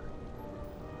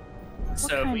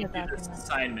if we do this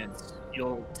assignment,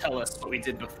 you'll tell us what we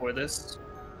did before this?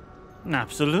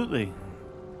 Absolutely.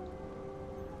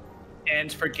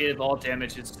 And forgive all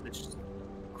damages to the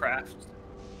craft?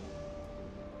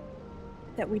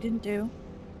 That we didn't do.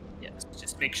 Yes,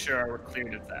 just make sure we're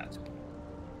cleared of that.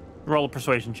 Roll a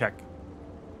persuasion check.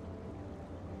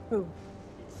 Who?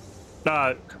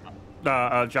 Johnny.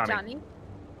 Jonny?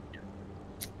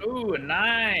 Ooh, a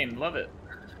 9. Love it.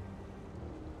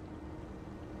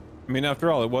 I mean,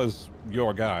 after all, it was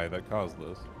your guy that caused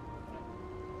this.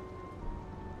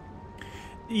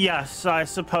 Yes, I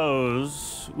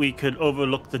suppose we could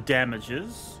overlook the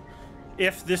damages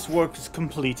if this work is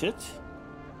completed.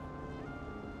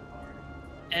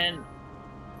 And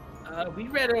we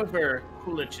read over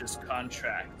Coolidge's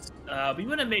contract. We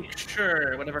want to make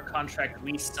sure whatever contract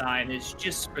we sign is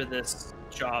just for this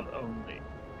job only.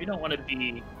 We don't want to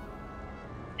be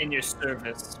in your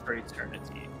service for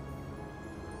eternity.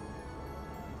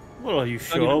 Well, are you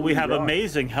sure? We have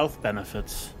amazing health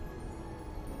benefits.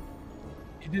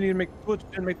 He didn't even make the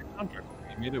contract.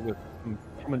 He made it with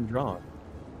Omen Drawn.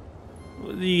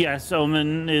 Yes,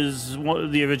 Omen is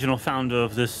the original founder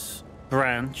of this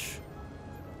branch.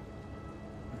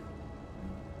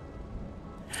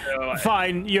 So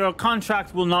Fine, your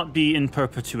contract will not be in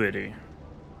perpetuity.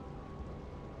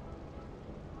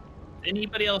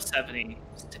 Anybody else have any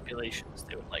stipulations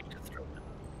they would like to throw in?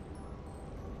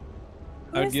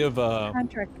 Who I'd is give the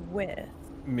contract with?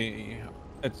 me.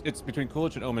 It's between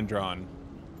Coolidge and Omen Drawn.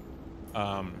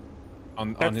 On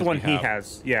That's his the one behalf. he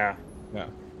has, yeah. Yeah.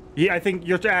 Yeah, I think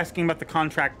you're asking about the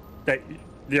contract that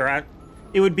you're at.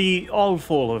 It would be all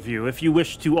four of you if you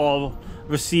wish to all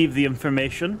receive the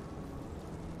information.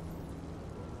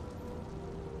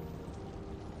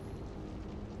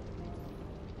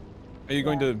 Are you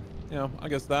going to, I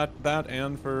guess that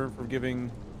and for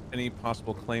giving any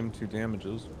possible claim to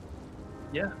damages?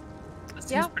 Yeah. That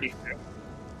seems Yeah. pretty fair.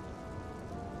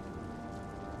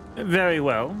 Very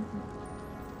well.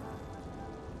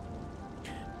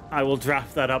 I will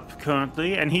draft that up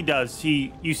currently, and he does.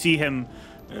 You see him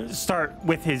start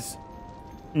with his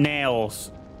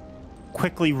nails,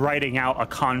 quickly writing out a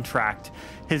contract.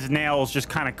 His nails just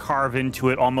kind of carve into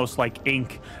it, almost like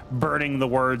ink, burning the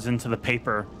words into the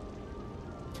paper.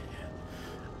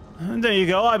 And there you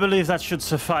go. I believe that should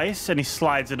suffice. And he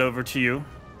slides it over to you.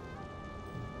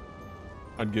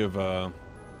 I'd give I'd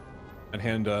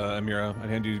hand Emira. I'd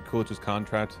hand you Coolidge's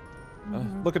contract.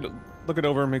 Look it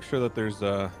over. Make sure that there's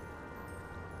I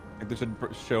think this should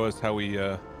show us how he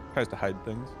tries to hide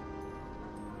things.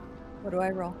 What do I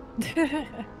roll?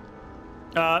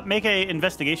 Make a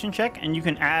investigation check, and you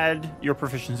can add your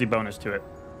proficiency bonus to it.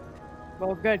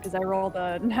 Well, good, because I rolled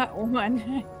a nat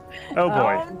 1. Oh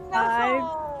boy.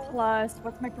 5 plus,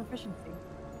 what's my proficiency?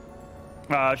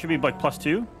 It should be like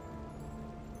 +2.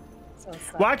 So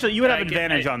sad. Well, actually, you would have I get-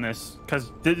 advantage on this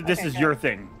because this Okay, is good. your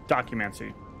thing,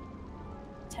 Documancy.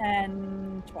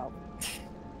 10, 12.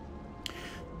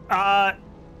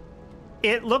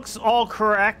 It looks all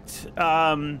correct.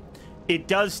 It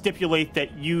does stipulate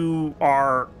that you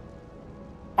are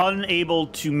unable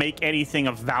to make anything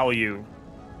of value.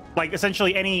 Like,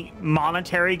 essentially, any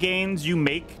monetary gains you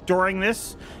make during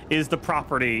this is the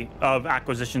property of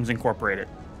Acquisitions Incorporated.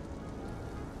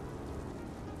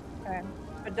 Okay.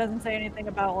 It doesn't say anything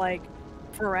about, like,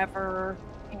 forever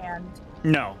and...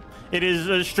 No. It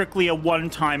is strictly a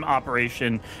one-time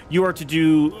operation. You are to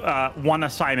do one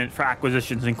assignment for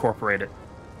Acquisitions Incorporated.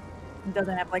 It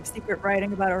doesn't have, like, secret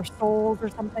writing about our souls or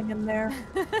something in there.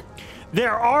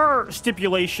 There are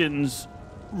stipulations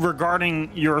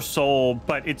regarding your soul,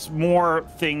 but it's more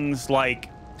things like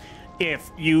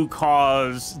if you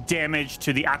cause damage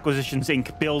to the Acquisitions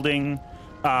Inc. building,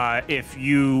 if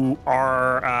you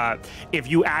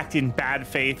act in bad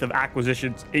faith of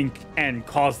Acquisitions Inc. and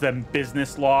cause them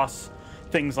business loss,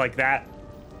 things like that.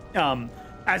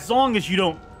 As long as you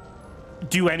don't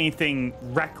do anything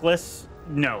reckless,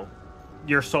 no.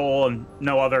 Your soul and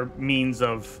no other means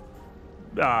of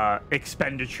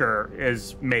expenditure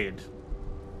is made.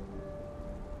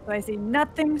 So I see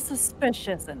nothing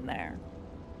suspicious in there.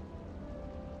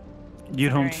 You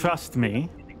don't Considering- trust me?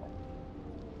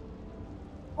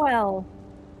 Well,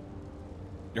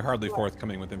 You're hardly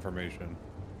forthcoming with information.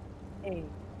 hey,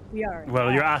 we are. in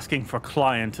Well, you're fact- asking for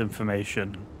client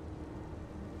information.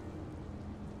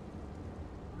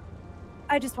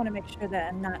 I just want to make sure that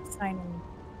I'm not signing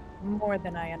more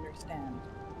than I understand.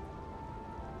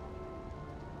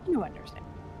 You understand.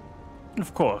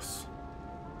 Of course.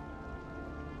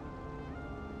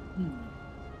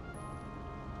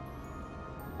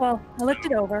 Well, I looked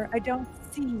it over. I don't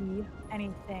see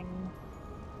anything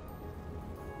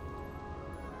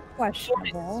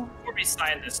questionable. Before we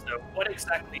sign this, though, what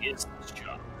exactly is this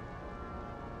job?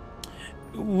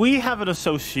 We have an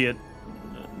associate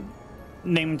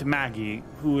named Maggie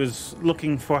who is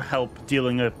looking for help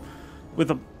dealing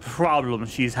with a problem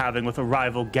she's having with a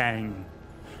rival gang.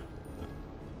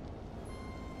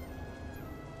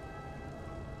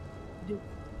 Do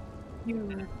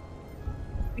you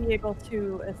be able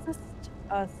to assist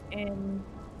us in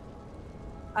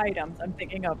items? I'm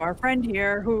thinking of our friend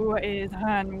here who is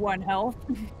on 1 health.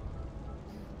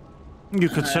 You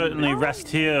could certainly rest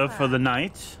here for the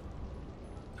night.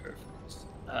 Perfect.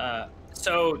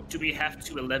 So, do we have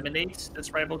to eliminate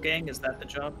this rival gang? Is that the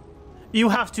job? You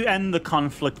have to end the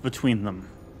conflict between them.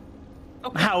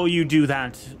 Okay. How you do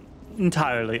that,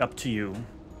 entirely up to you.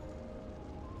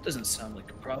 Doesn't sound like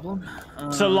a problem.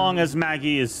 So long as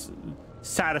Maggie is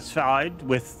satisfied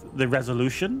with the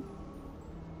resolution.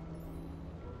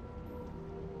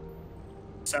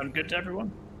 Sound good to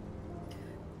everyone?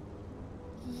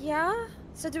 Yeah.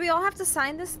 So do we all have to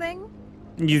sign this thing?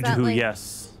 You Is that do, like-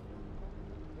 yes.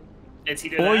 It's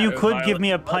either Or that you could give violate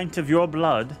me a the pint of your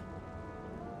blood.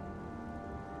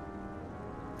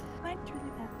 I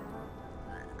truly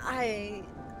that.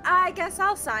 I guess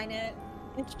I'll sign it.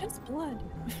 It's just blood.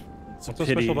 It's a What's so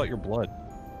pity. special about your blood?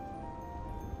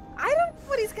 I don't know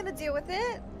what he's gonna do with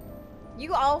it.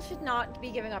 You all should not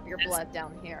be giving up your It's- blood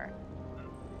down here.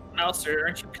 Malcer,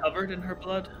 aren't you covered in her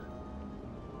blood?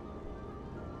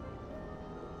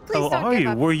 Please Oh, don't are give you?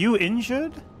 up. Were you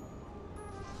injured?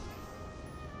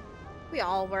 We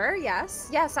all were, yes.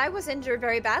 Yes, I was injured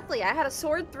very badly. I had a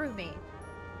sword through me.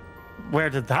 Where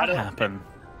did that don't- happen?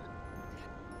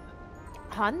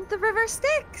 On the river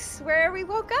Styx, where we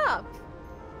woke up.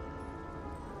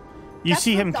 You That's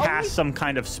see the him only- cast some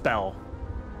kind of spell.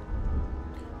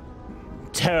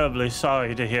 Terribly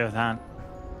sorry to hear that.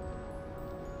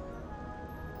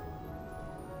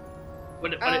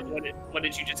 What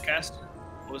did you just cast?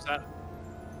 What was that?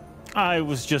 I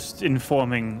was just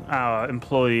informing our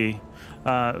employee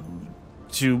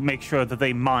to make sure that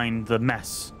they mind the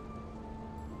mess.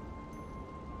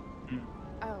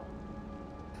 Oh.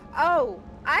 Oh,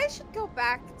 I should go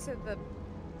back to the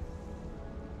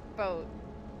boat.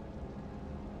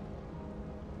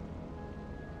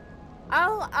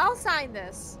 I'll sign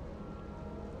this.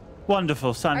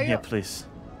 Wonderful. Sign Are here, you- please.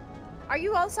 Are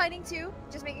you all signing too?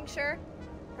 Just making sure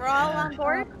we're all on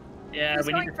board. Yeah, Who's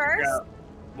we need going to figure first? out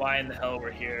why in the hell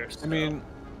we're here. I so- mean,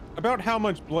 about how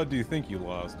much blood do you think you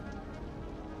lost?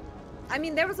 I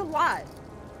mean, there was a lot.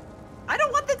 I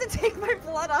don't want them to take my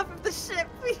blood off of the ship.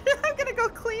 I'm gonna go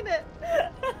clean it.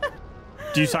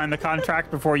 Do you sign the contract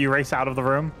before you race out of the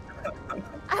room?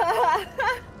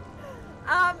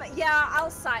 Yeah, I'll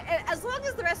sign. As long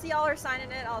as the rest of y'all are signing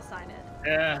it, I'll sign it.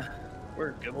 Yeah,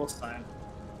 we're good. We'll sign.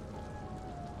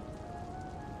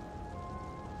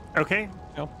 Okay.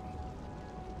 Yep.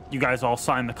 You guys all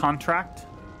signed the contract?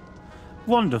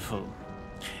 Wonderful.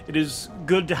 It is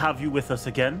good to have you with us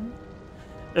again.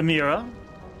 Emira?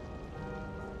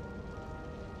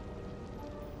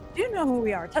 You know who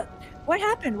we are. What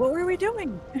happened? What were we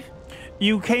doing?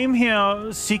 You came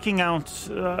here seeking out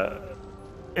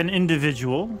an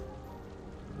individual.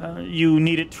 You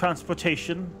needed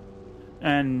transportation,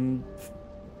 and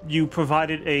you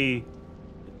provided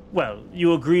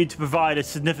you agreed to provide a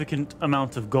significant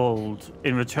amount of gold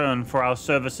in return for our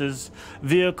services,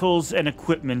 vehicles, and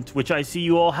equipment, which I see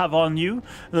you all have on you.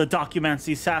 The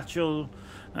Documancy Satchel.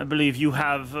 I believe you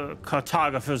have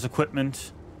cartographer's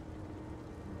equipment.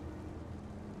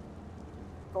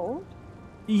 Gold?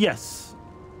 Yes.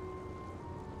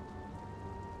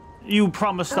 You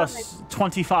promised us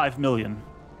 25 million.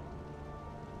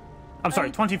 I'm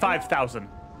sorry, 25,000.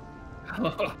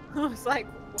 Oh, I was like,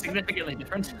 significantly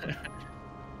different.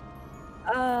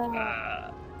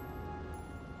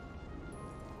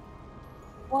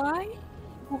 Why?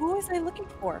 Who was I looking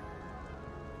for?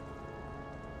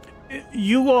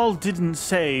 You all didn't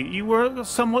say. You were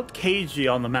somewhat cagey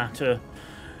on the matter.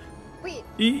 wait,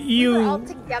 You we were all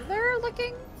together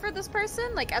looking for this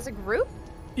person, like as a group?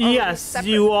 Or were we Yes, separate?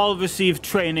 you all received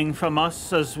training from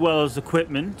us as well as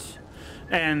equipment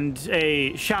and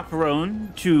a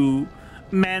chaperone to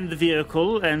man the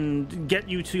vehicle and get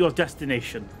you to your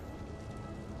destination.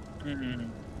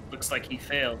 Looks like he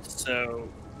failed, so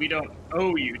we don't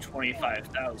owe you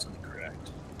 25,000,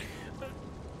 correct?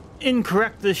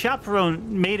 Incorrect. The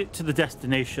chaperone made it to the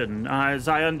destination. As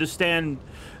I understand,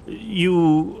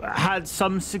 you had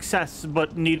some success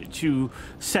but needed to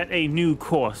set a new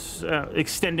course,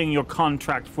 extending your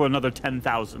contract for another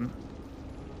 10,000.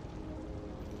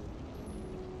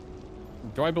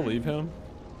 Do I believe him?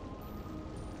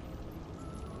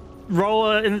 Roll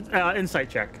an insight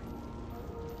check.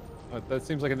 That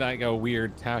seems like a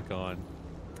weird tack on.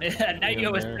 Yeah, now you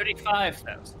owe us there.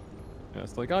 35,000. Yeah,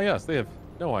 it's like, oh yes, they have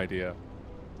no idea.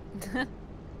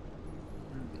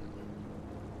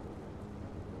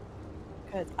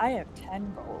 Because I have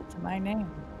 10 gold to my name.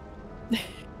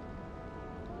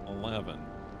 11.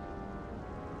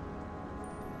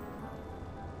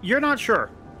 You're not sure.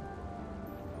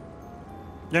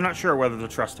 You're not sure whether to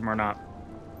trust him or not.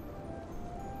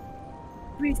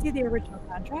 Do we see the original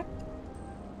contract?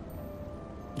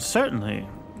 Certainly.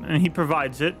 And he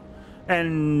provides it.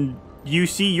 And you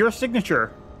see your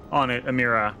signature on it,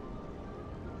 Emira.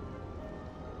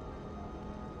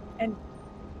 And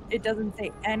it doesn't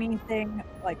say anything,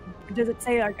 like, does it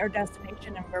say our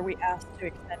destination and where we asked to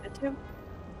extend it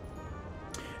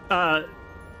to?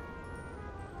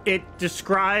 It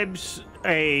describes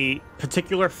a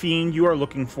particular fiend you are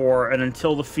looking for, and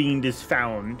until the fiend is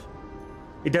found.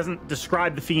 It doesn't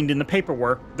describe the fiend in the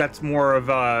paperwork. That's more of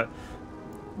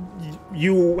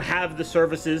you have the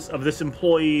services of this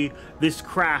employee, this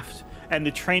craft, and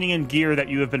the training and gear that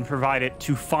you have been provided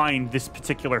to find this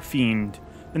particular fiend.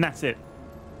 And that's it.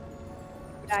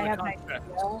 Would I have an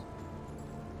contract. idea?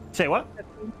 Say what?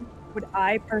 Would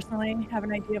I personally have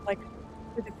an idea of, like,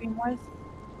 who the fiend was?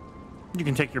 You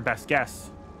can take your best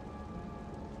guess.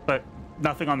 But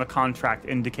nothing on the contract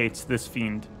indicates this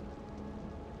fiend.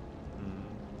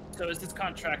 So is this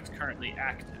contract currently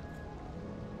active?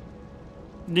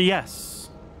 Yes.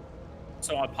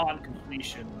 So upon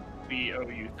completion, we owe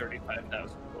you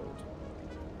 35,000 gold.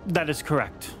 That is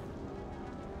correct.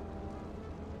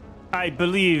 I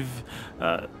believe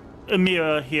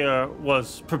Emira here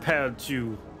was prepared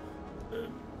to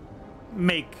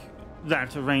make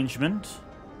that arrangement.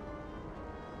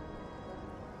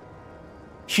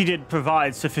 She did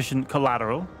provide sufficient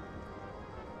collateral.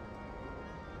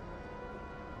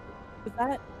 Is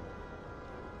that?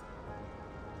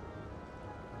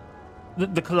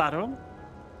 The collateral?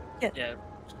 Yeah.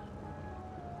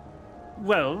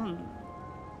 Well,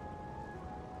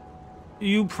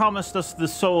 you promised us the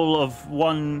soul of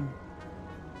one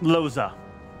Lohse.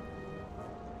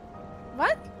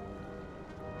 What?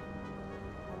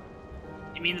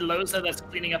 You mean Lohse that's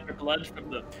cleaning up your blood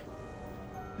from the...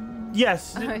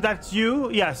 Yes, that's you.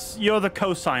 Yes, you're the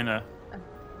co-signer.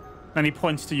 And he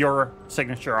points to your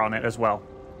signature on it as well.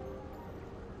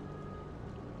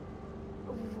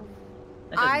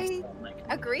 That doesn't I sound like me.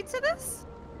 agreed to this?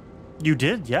 You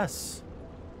did, yes.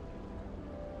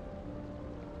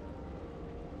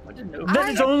 I didn't know. That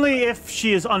is only if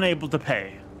she is unable to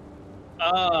pay.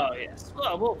 Oh, yes.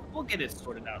 Well, we'll get it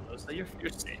sorted out, Lohse. You're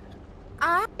safe.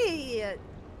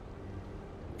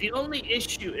 The only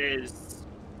issue is,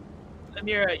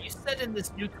 Emira, you said in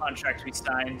this new contract we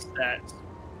signed that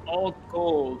all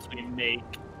gold we make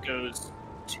goes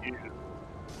to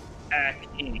Ack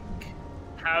Inc.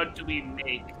 How do we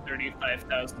make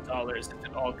 $35,000 if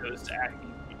it all goes to Ack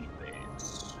Inc.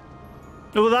 anyways?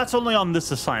 Well, that's only on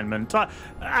this assignment.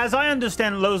 As I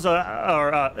understand, Lohse,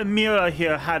 or Emira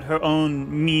here had her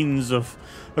own means of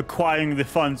acquiring the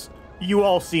funds. You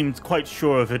all seemed quite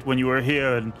sure of it when you were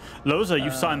here, and Lohse,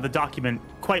 you signed the document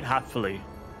quite happily.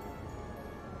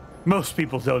 Most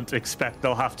people don't expect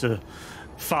they'll have to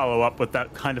follow up with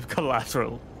that kind of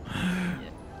collateral.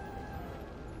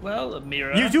 Well,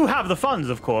 Emira... You do have the funds,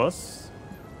 of course.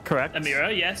 Correct?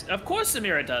 Emira, yes. Of course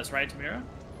Emira does, right, Emira?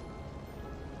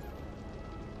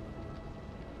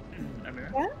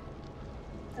 Emira?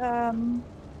 Yeah?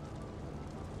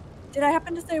 Did I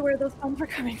happen to say where those funds were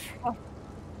coming from?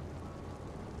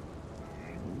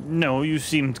 No, you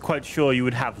seemed quite sure you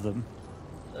would have them.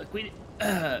 Look,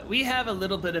 we have a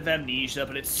little bit of amnesia,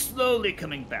 but it's slowly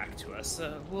coming back to us.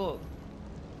 Well,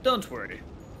 don't worry.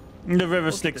 The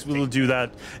river Styx will do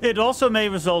that. It also may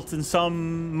result in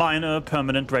some minor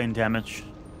permanent rain damage.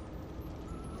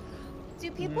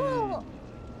 Do people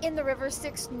in the river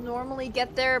Styx normally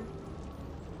get their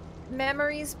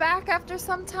memories back after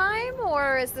some time,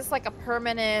 or is this like a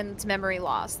permanent memory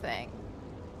loss thing?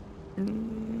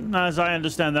 As I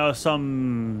understand, there are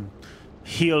some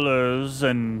healers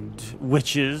and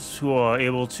witches who are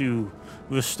able to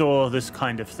restore this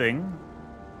kind of thing.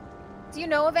 Do you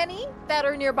know of any that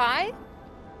are nearby?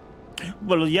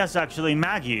 Well, yes, actually,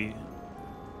 Maggie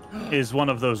is one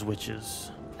of those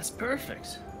witches. That's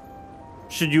perfect.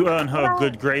 Should you earn her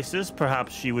good graces,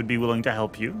 perhaps she would be willing to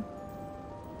help you.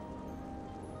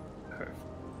 Perfect.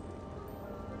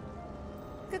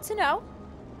 Good to know.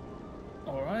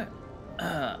 All right.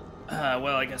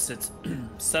 Well, I guess it's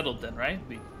settled then, right?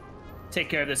 We take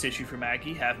care of this issue for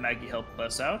Maggie, have Maggie help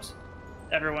us out.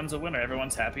 Everyone's a winner,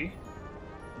 everyone's happy.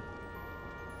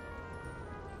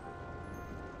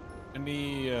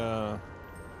 Any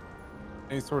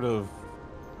sort of...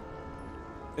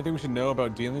 Anything we should know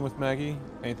about dealing with Maggie?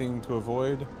 Anything to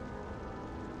avoid?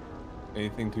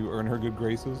 Anything to earn her good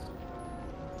graces?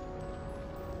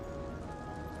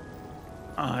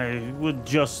 I would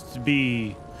just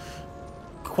be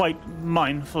quite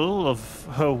mindful of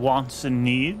her wants and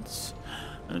needs.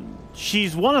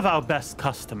 She's one of our best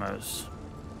customers.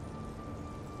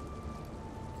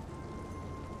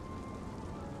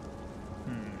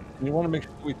 You want to make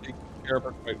sure we take care of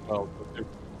her quite well. So if there's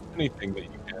anything that you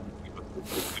can give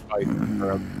us advice on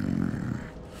her.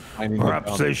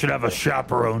 Perhaps they should have a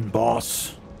chaperone,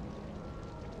 boss.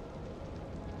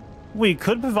 We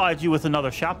could provide you with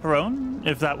another chaperone,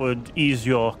 if that would ease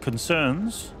your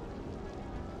concerns.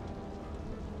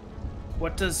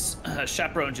 What does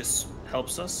chaperone just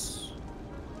helps us?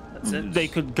 That's it? They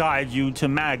could guide you to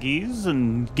Maggie's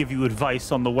and give you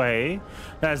advice on the way,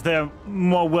 as they're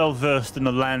more well-versed in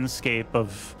the landscape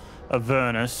of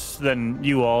Avernus than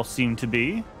you all seem to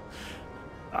be.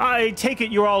 I take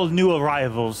it you're all new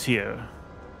arrivals here.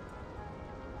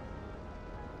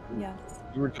 Yes.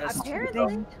 You were just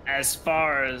Apparently. As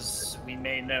far as we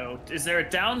may know, is there a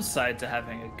downside to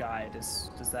having a guide?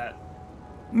 Does that...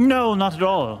 No, not at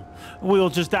all. We'll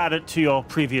just add it to your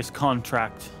previous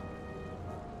contract.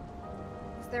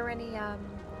 Is there any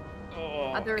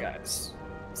Oh, other guys.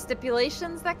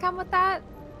 stipulations that come with that?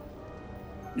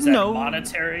 Is that No. a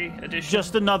monetary addition?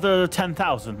 Just another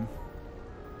 10,000.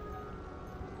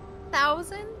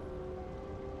 1,000?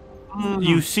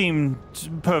 You seemed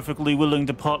perfectly willing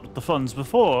to part with the funds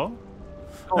before.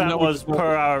 That was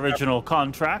per our original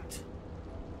contract.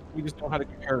 We just know how to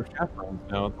compare our chaperones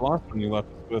now. The last one you left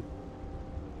us with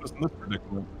was in this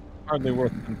predicament. Hardly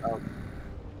worth 10,000.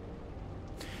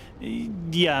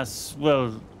 Yes,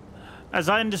 well, as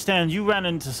I understand, you ran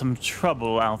into some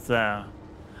trouble out there.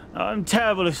 I'm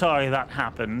terribly sorry that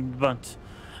happened, but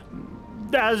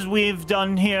as we've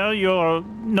done here, you're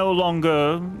no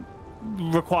longer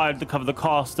required to cover the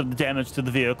cost of the damage to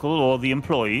the vehicle or the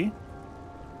employee.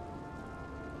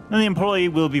 And the employee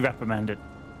will be reprimanded.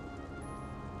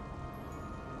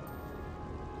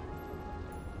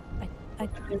 I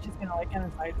think they're just gonna like kind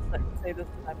of say this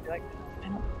and I'd be like, I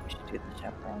don't think we should do the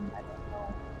chaperone. I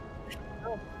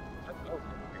don't know.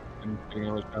 And getting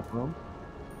another chaperone.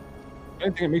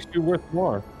 Anything that makes you worth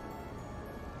more.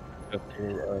 Just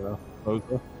for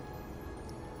Lohse.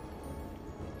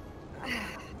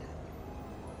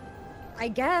 I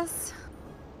guess.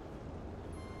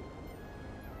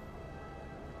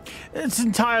 It's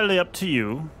entirely up to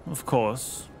you, of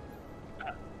course.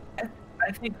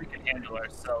 I think we can handle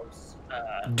ourselves.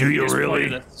 Do you here's really?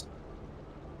 part of this.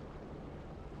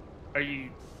 Are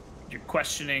you're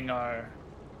questioning our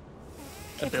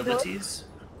abilities?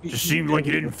 Just seemed like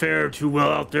you didn't fare too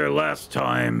well out there last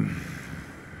time.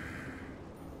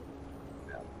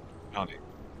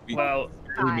 Well,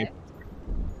 Hi.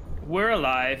 we're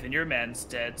alive and your man's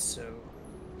dead, so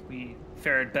we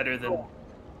fared better than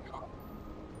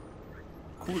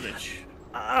Coolidge.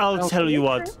 I'll tell you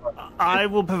what. I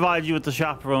will provide you with the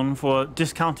chaperone for a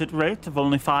discounted rate of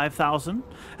only 5,000.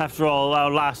 After all, our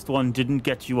last one didn't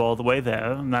get you all the way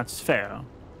there, and that's fair.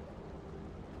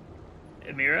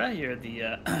 Emira, you're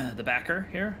the backer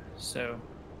here, so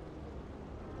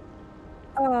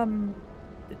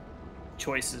the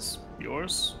choice is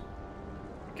yours,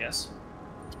 I guess.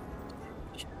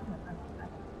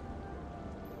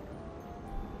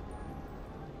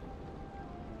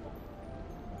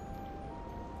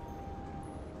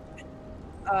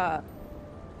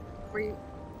 Were you?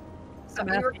 So I'm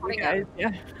you were asking you cutting guys,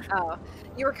 out. yeah. Oh,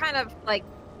 you were kind of like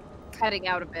cutting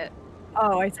out a bit.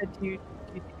 Oh, I said, do you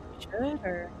think we should,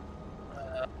 or?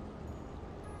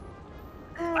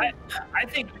 I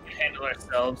think we can handle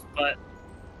ourselves, but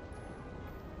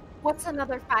What's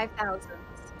another 5,000?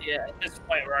 yeah, at this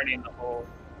point we're already in the hole.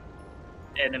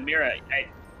 And Emira,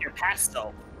 your past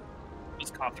self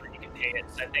was confident you could pay it,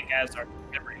 so I think as our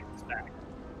memory is back,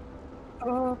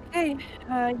 Okay,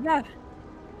 yeah.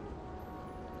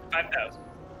 5,000.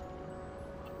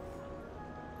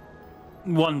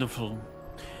 Wonderful.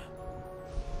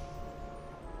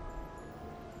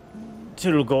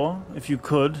 Tilgor, if you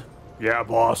could. Yeah,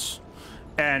 boss.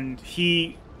 And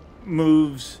he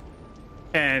moves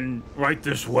and right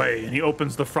this way, and he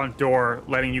opens the front door,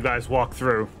 letting you guys walk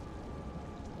through.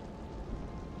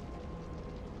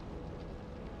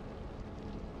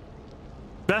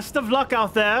 Best of luck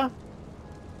out there.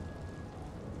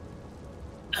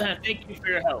 Thank you for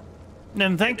your help.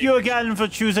 And thank you again for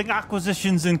choosing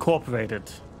Acquisitions Incorporated.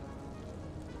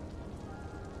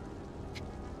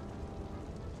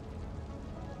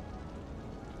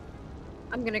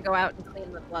 I'm gonna go out and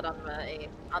clean the blood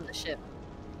on the ship.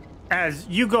 As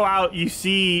you go out, you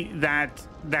see that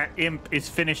imp is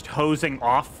finished hosing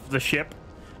off the ship,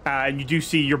 and you do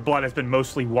see your blood has been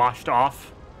mostly washed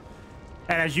off.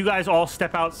 And as you guys all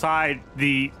step outside,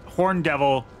 the Horn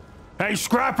Devil, "Hey,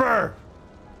 Scrapper!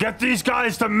 Get these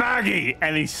guys to Maggie!"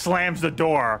 And he slams the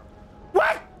door.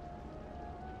 What?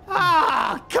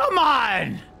 Ah, come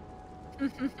on!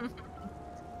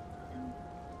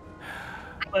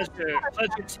 Pleasure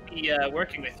to be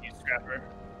working with you, Scrapper.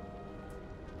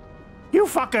 You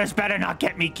fuckers better not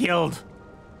get me killed.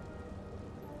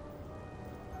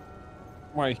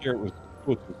 Why here it was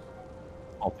Coolidge's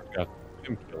fault that got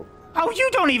him killed. Oh, you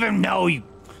don't even know.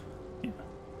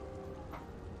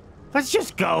 Let's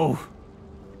just go.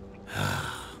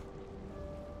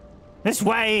 This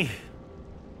way.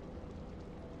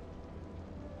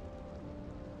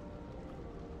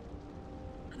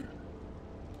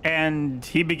 And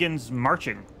he begins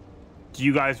marching. Do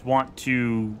you guys want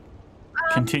to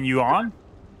continue on?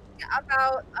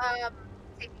 About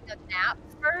taking a nap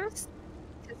first,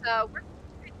 because we're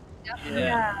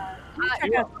Yeah.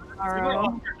 Check out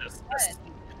tomorrow.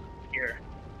 Here.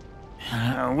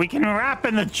 We can wrap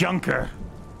in the junker.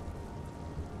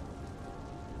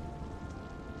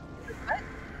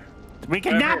 We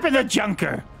can nap in the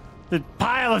junker. The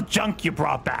pile of junk you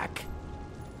brought back.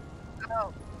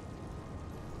 Oh,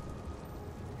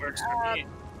 Works for me.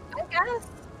 I guess.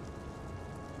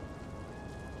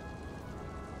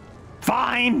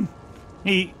 Fine.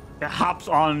 He hops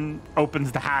on,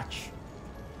 opens the hatch.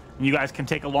 And you guys can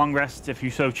take a long rest if you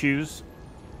so choose.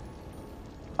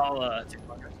 I'll take a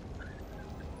look.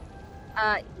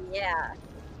 Yeah.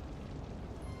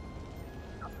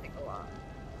 I'll take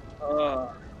a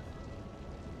look.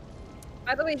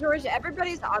 By the way, George,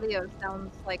 everybody's audio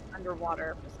sounds like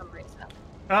underwater for some reason.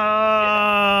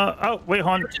 Oh, wait,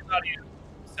 hold on. George's audio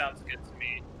sounds good to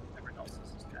me. Everyone else's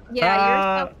is kind of. Yeah,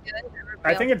 yours sounds good.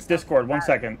 Everybody I think else it's Discord. sounds One bad.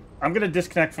 second. I'm gonna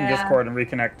disconnect from Yeah. Discord and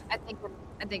reconnect. I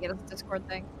think it's a Discord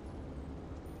thing.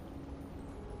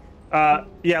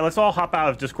 Yeah, let's all hop out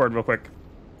of Discord real quick.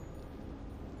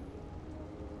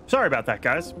 Sorry about that,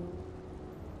 guys.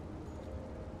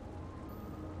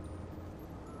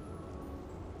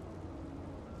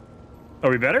 Are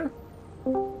we better?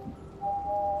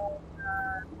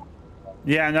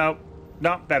 Yeah, no.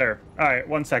 Not better. All right,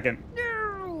 1 second.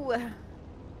 No.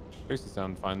 Tracy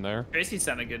sound fine there. Tracy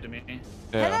sounded good to me.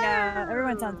 Yeah. Yeah,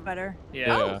 everyone sounds better.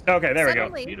 Yeah. Okay, there we go.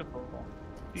 Suddenly- Beautiful.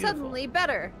 Suddenly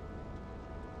better.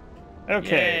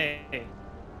 Okay, Yay.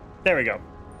 there we go.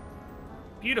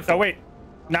 Beautiful. Oh wait,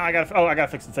 now I gotta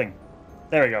fix the thing.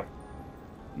 There we go.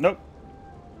 Nope.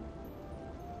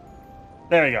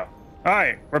 There we go. All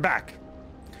right, we're back.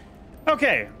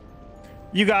 Okay,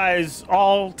 you guys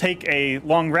all take a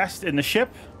long rest in the ship.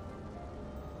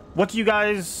 What do you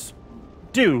guys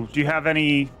do? Do you have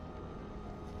any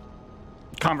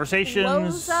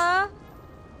conversations. Lohse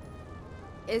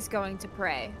is going to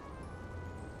pray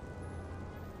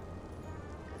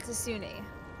to Suni.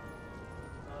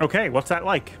 Okay, what's that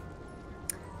like?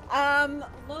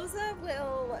 Lohse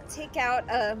will take out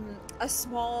a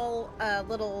small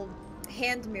little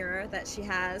hand mirror that she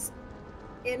has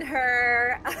in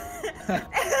her.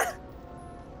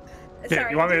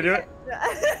 Sorry, you want me to do it?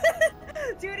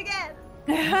 Do it again.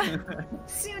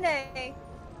 Sune,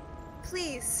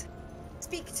 please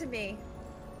speak to me.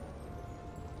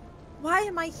 Why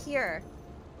am I here?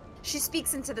 She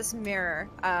speaks into this mirror.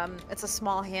 It's a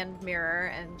small hand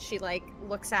mirror, and she like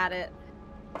looks at it.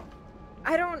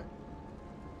 I don't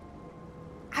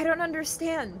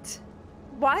understand.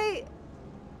 Why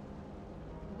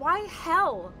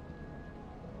hell?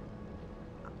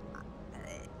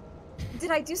 Did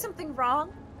I do something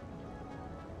wrong?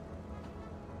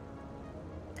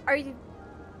 Are you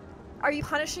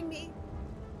punishing me?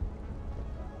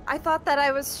 I thought that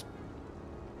I was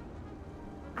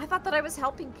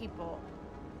helping people,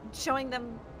 showing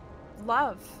them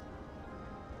love.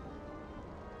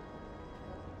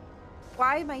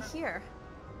 Why am I here?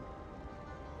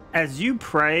 As you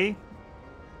pray,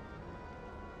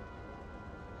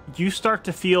 you start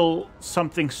to feel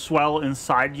something swell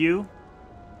inside you,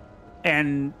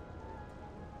 and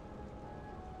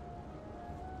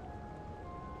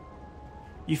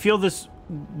you feel this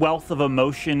wealth of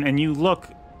emotion, and you look,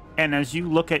 and as you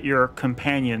look at your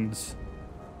companions,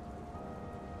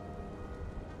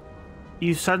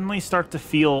 you suddenly start to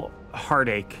feel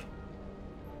heartache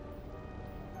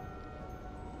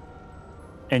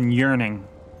and yearning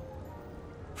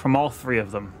from all three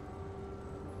of them.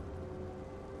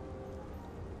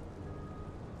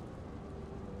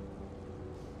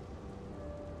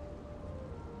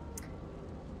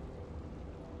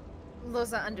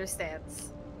 Lohse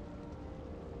understands.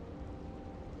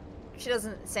 She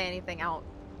doesn't say anything out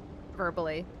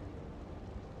verbally,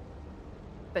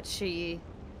 but she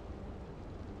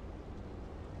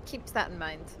keeps that in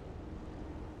mind.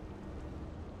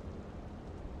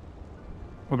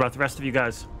 What about the rest of you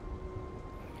guys?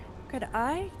 Could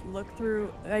I look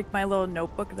through like my little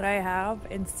notebook that I have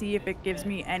and see if it gives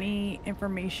me any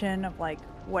information of like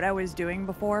what I was doing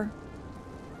before?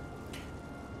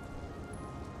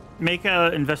 Make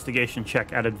an investigation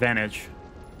check at advantage.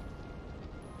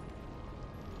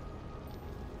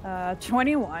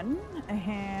 21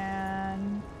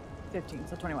 and 15,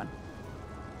 so 21.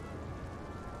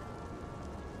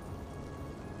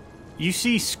 You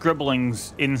see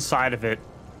scribblings inside of it.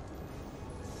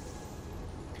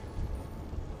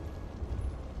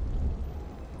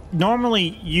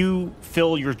 Normally, you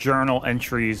fill your journal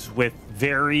entries with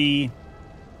very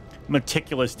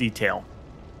meticulous detail.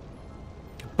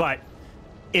 But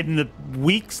in the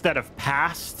weeks that have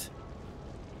passed,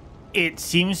 it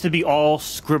seems to be all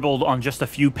scribbled on just a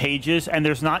few pages, and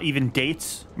there's not even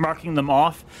dates marking them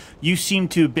off. You seem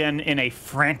to have been in a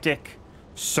frantic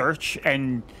search,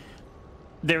 and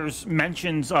there's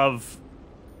mentions of,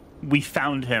 we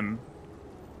found him.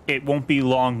 It won't be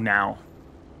long now.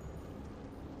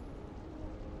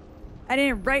 I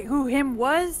didn't write who him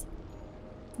was?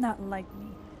 Not like me.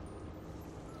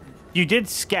 You did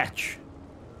sketch.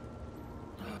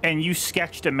 And you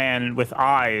sketched a man with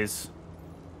eyes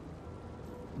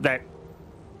that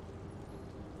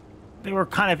they were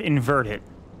kind of inverted.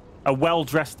 A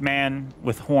well-dressed man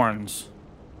with horns.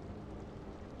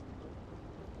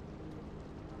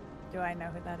 Do I know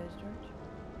who that is, George?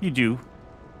 You do.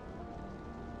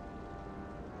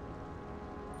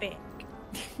 Fake.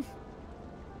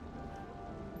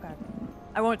 Okay.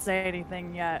 I won't say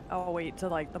anything yet. I'll wait till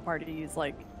like the party's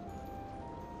like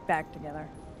back together.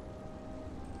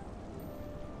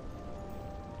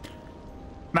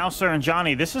 Malcer and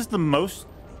Jonny, this is the most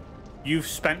you've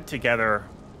spent together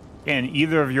in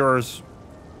either of yours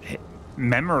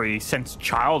memory since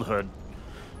childhood.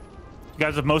 You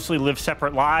guys have mostly lived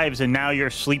separate lives, and now you're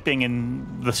sleeping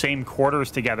in the same quarters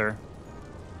together.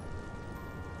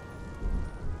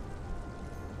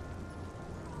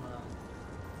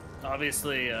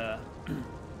 Obviously, I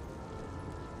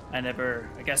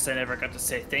guess I never got to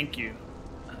say thank you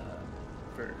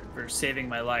for saving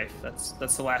my life. That's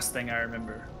the last thing I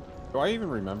remember. Do I even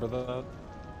remember that?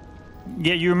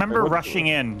 Yeah, you remember rushing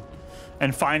in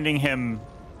and finding him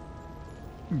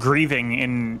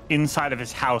grieving inside of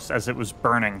his house as it was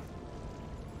burning.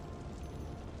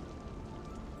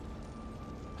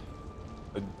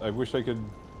 I wish I could.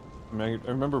 I mean, I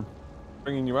remember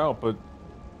bringing you out, but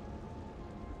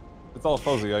it's all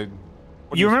fuzzy.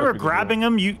 You remember grabbing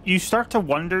him? You start to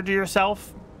wonder to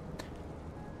yourself,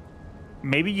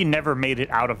 maybe you never made it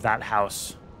out of that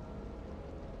house.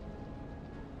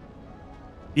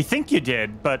 You think you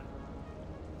did, but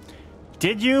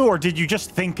did you, or did you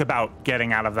just think about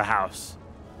getting out of the house?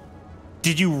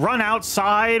 Did you run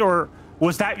outside, or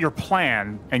was that your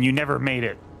plan and you never made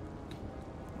it?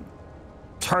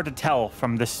 It's hard to tell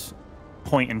from this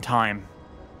point in time.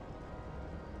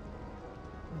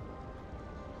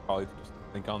 Probably just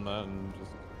think on that and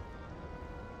just...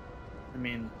 I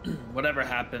mean, whatever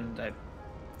happened,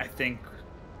 I think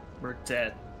we're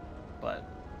dead, but...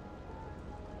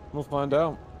 We'll find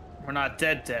out. We're not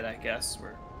dead, I guess.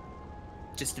 We're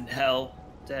just in hell,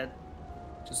 dead.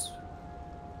 Just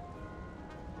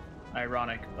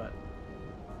ironic, but...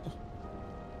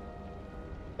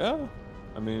 Yeah,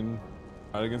 I mean,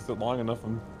 fight against it long enough,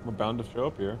 we're bound to show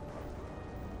up here.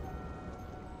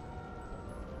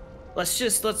 Let's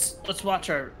watch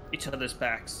each other's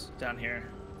backs down here.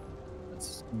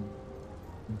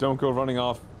 Don't go running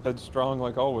off headstrong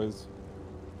like always.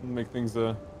 Make things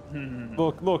a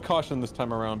little caution this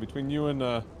time around between you and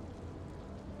the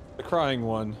crying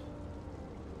one.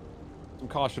 Some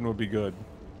caution would be good.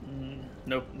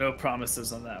 No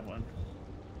promises on that one.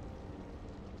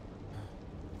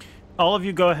 All of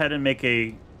you go ahead and make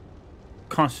a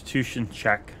Constitution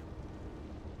check.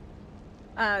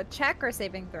 Check or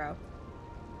saving throw?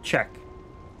 Check.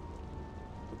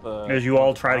 As you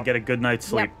all try to get a good night's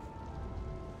sleep.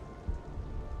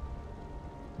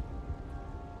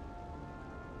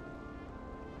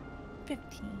 Yep.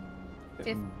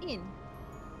 15.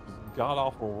 God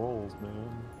awful rolls,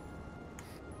 man.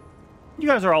 You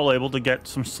guys are all able to get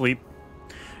some sleep.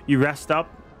 You rest up.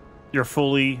 You're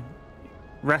fully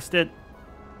rested.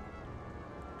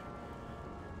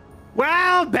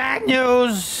 Well, bad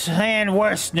news and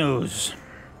worse news.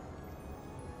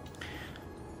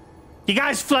 You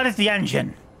guys flooded the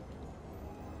engine.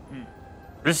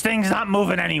 This thing's not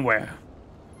moving anywhere.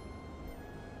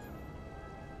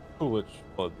 Foolish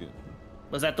flood the engine.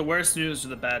 Was that the worst news or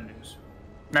the bad news?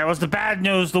 That was the bad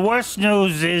news. The worst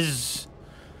news is...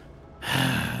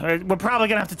 we're probably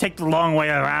gonna have to take the long way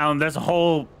around. There's a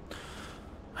whole...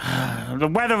 the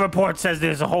weather report says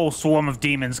there's a whole swarm of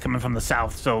demons coming from the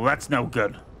south, so that's no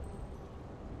good.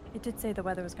 It did say the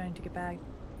weather was going to get bad.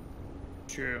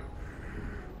 True.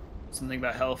 Something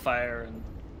about hellfire and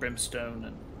brimstone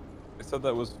and... I said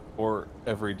that was for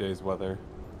every day's weather.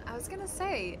 I was gonna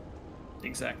say.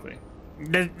 Exactly.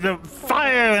 The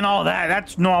fire and all that,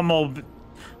 that's normal.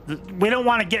 We don't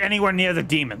want to get anywhere near the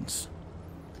demons.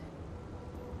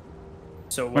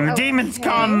 So when the demons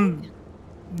come,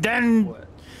 then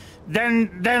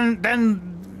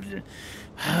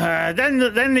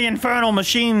the infernal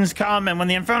machines come, and when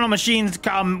the infernal machines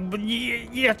come,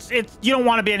 you don't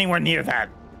want to be anywhere near that.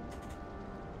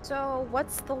 So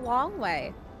what's the long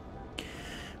way?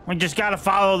 We just gotta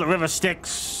follow the river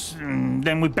Styx, and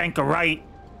then we bank a right.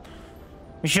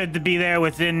 We should be there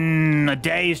within a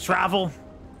day's travel.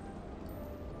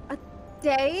 A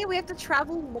day? We have to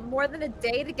travel more than a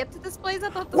day to get to this place?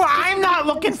 I thought this Well, I'm not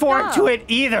looking forward to it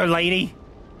either, lady.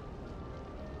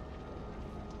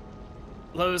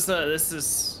 Lohse, this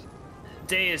is...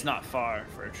 Day is not far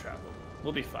for a travel.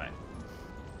 We'll be fine.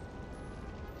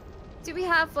 Do we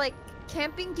have, like,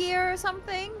 camping gear or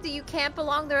something? Do you camp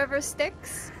along the river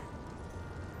Styx?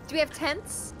 Do we have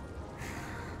tents?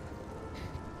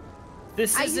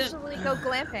 I usually go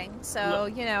glamping, so,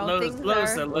 you know,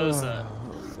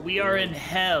 Lohse, we are in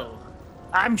hell.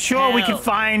 I'm sure we can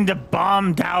find a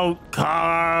bombed-out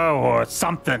car or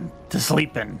something to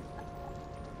sleep in.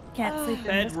 Can't sleep in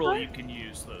this Bedroll car? you can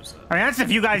use, Lohse. I mean, that's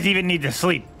if you guys even need to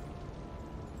sleep.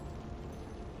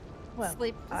 Well,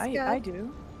 Sleep is I good.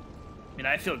 do. I mean,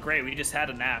 I feel great. We just had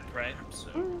a nap, right? So.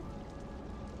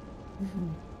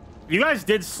 You guys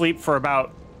did sleep for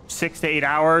about 6 to 8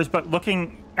 hours, but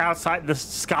looking outside, the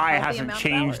sky hasn't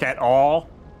changed at all.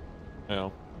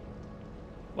 No.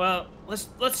 Well,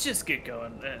 let's just get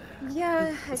going.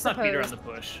 Yeah, let's not beat around the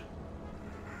bush.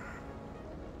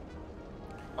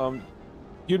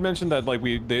 You'd mentioned that like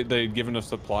they'd given us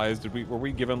supplies. Were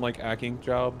we given like acking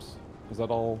jobs? Is that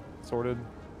all sorted?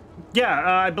 Yeah,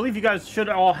 I believe you guys should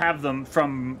all have them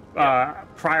from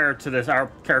prior to our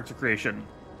character creation.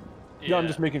 Yeah, I'm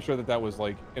just making sure that was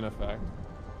like in effect.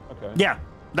 Okay. Yeah,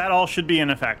 that all should be in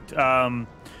effect.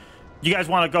 You guys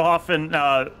want to go off and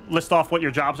list off what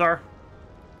your jobs are?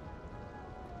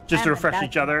 Just to refresh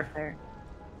each other.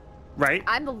 Right?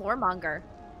 I'm the loremonger.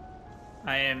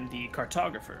 I am the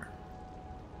cartographer.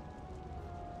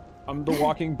 I'm the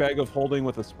walking bag of holding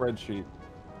with a spreadsheet.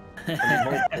 I'm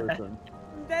the whole person.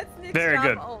 That's Nick's Very job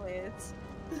good. always.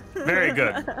 Very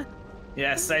good.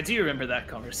 Yes, I do remember that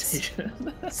conversation.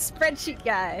 Spreadsheet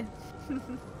guy.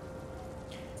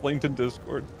 It's linked in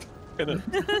Discord.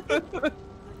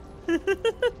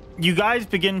 You guys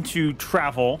begin to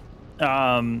travel.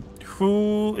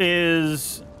 Who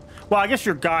is... Well, I guess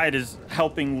your guide is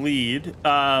helping lead.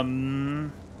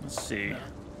 Let's see.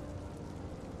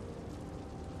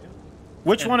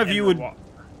 Which one of you would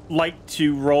like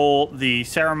to roll the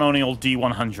ceremonial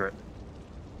D100?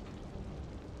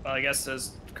 Well, I guess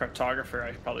as cartographer,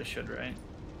 I probably should, right?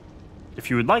 If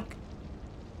you would like.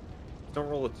 Don't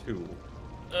roll a 2.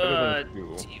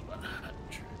 D100.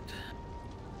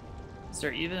 Is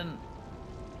there even...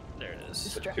 There it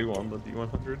is. A 2 on the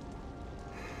D100.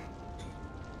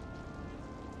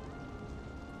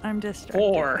 I'm distracted.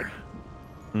 4.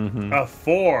 Mm-hmm. A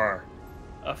 4.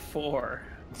 A 4.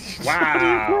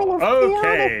 Wow.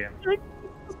 Okay.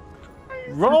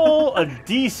 Roll a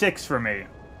D6 for me.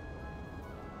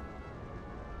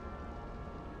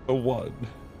 A 1.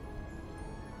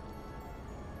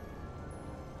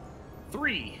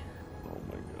 3. Oh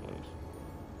my gosh.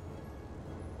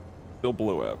 Still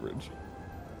below average.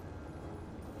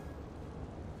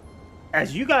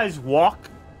 As you guys walk,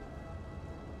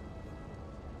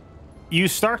 you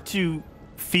start to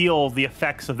feel the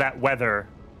effects of that weather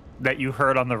that you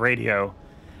heard on the radio.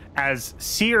 As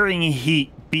searing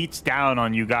heat beats down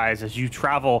on you guys as you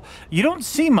travel, you don't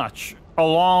see much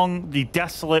along the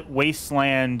desolate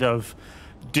wasteland of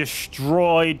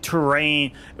destroyed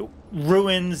terrain,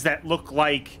 ruins that look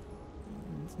like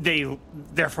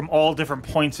they're from all different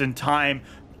points in time,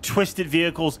 twisted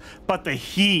vehicles, but the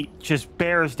heat just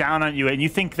bears down on you, and you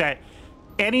think that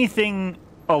anything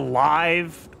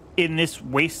alive in this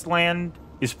wasteland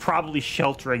is probably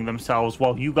sheltering themselves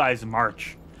while you guys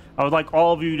march. I would like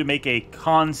all of you to make a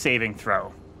con saving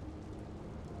throw.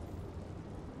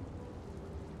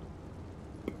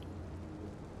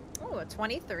 Oh, a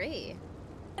 23.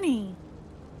 20.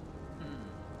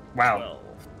 Wow. 12.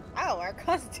 Wow, our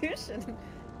constitution.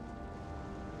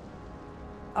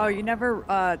 Oh, you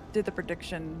never did the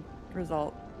prediction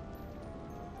result.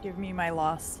 Give me my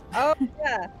loss. Oh,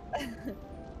 yeah. How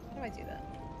do I do that?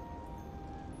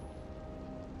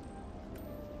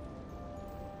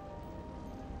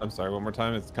 I'm sorry, one more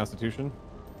time. It's Constitution?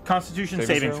 Constitution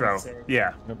Saving saving throw? throw.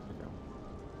 Yeah. Yep.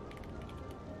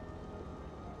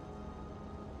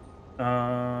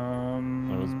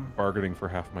 I was bargaining for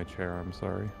half my chair. I'm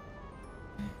sorry.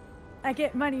 I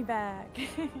get money back.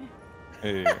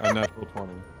 Hey, a natural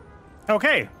 20.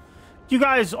 Okay. You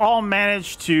guys all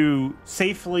managed to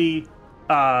safely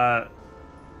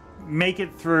make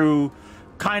it through,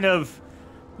 kind of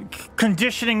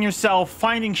conditioning yourself,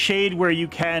 finding shade where you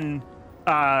can,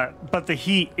 but the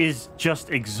heat is just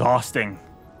exhausting.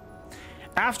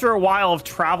 After a while of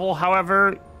travel,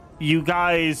 however, you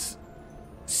guys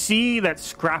see that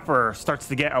Scrapper starts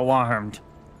to get alarmed.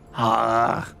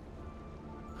 Oh,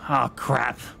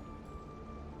 crap.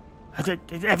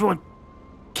 Everyone,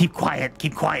 keep quiet,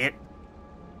 keep quiet.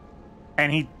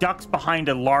 And he ducks behind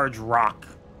a large rock.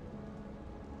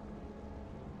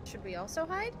 Should we also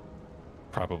hide?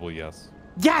 Probably yes.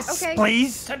 Yes, Okay.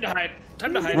 please. Time to hide.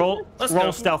 Time to hide. Roll Let's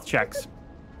go. stealth checks.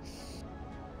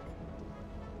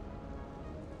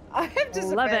 I have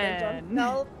disadvantage 11. on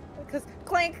stealth because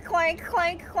clank, clank,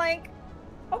 clank, clank.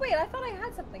 Oh wait, I thought I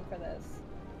had something for this.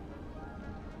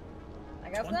 I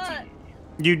guess 20. not.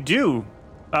 You do.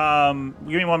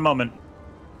 Give me one moment.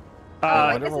 I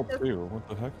I did guess roll it does- 2. What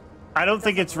the heck? I don't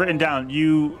think it's written down.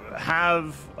 You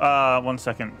have 1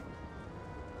 second.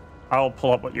 I'll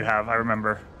pull up what you have. I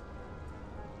remember.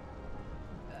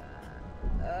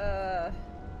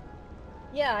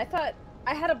 Yeah, I thought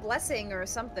I had a blessing or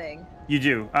something. You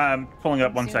do. I'm pulling up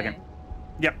I'm 1 second. assuming.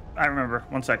 Yep, I remember.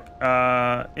 1 sec.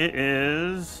 It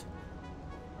is.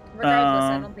 Regardless,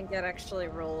 I don't think it actually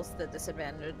rolls the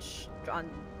disadvantage on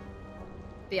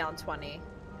beyond 20.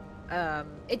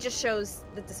 It just shows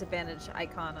the disadvantage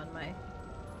icon on my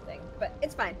thing, but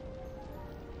it's fine.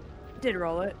 Did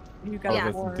roll it. You got Oh, Yeah.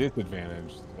 that's four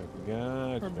disadvantage.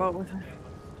 Gotcha. for both.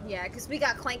 Yeah, because we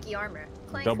got clanky armor.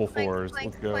 Clank, Double clank, fours, Clank,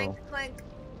 let's go. Clank, clank.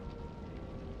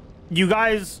 You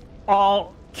guys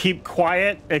all keep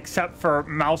quiet except for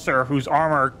Malcer, whose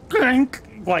armor clink,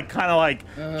 like kind of like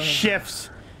shifts,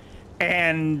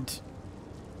 and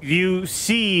you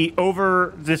see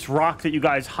over this rock that you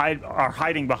guys are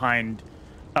hiding behind.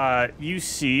 You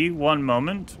see one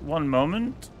moment. One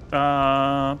moment,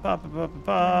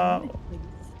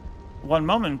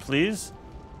 please.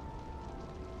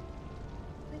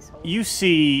 Please hold. You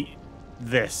see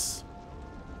this.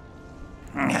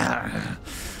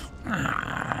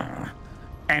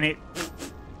 And it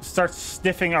starts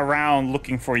sniffing around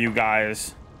looking for you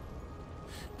guys.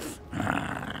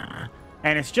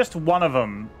 And it's just one of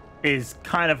them is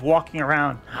kind of walking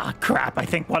around. Ah, crap, I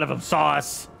think one of them saw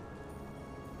us.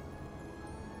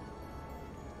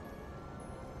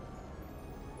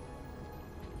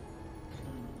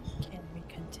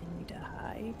 continue to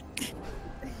hide.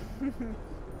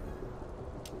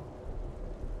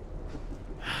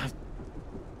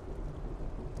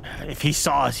 If he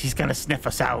saw us, he's gonna sniff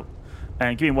us out.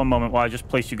 And give me one moment while I just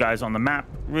place you guys on the map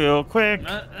real quick.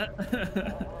 No.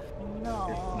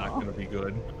 It's not gonna be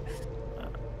good.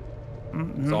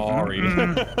 Mm-hmm. Sorry.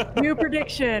 New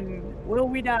prediction. Will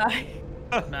we die?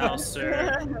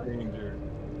 Malcer. Danger.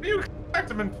 You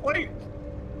expect him in plate.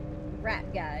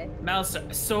 Rat guy.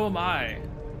 Malcer, so am I.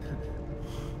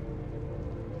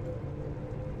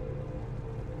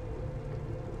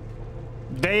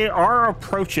 They are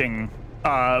approaching,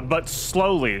 but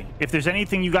slowly. If there's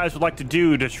anything you guys would like to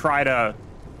do to try to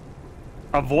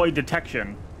avoid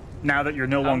detection, now that you're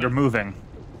no longer moving.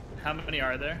 How many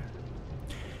are there?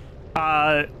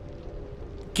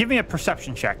 Give me a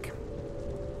perception check.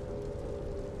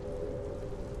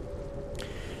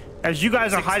 As you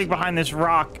guys are hiding behind this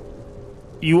rock,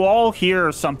 you all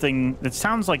hear something that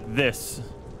sounds like this.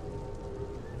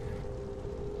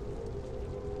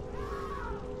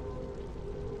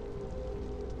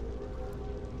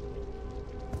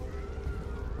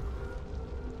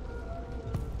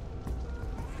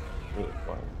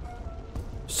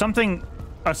 Something,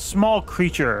 a small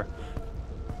creature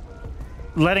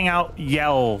letting out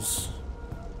yells.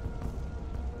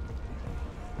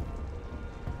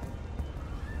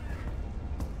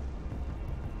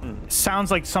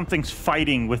 Sounds like something's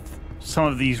fighting with some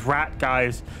of these rat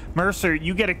guys. Mercer,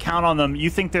 you get a count on them. You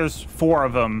think there's 4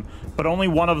 of them, but only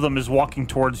one of them is walking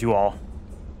towards you all.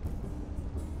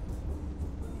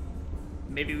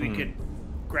 Maybe we could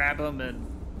grab them and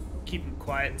keep them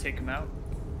quiet, take them out.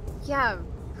 Yeah,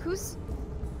 who's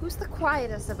the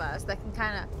quietest of us that can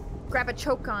kind of grab a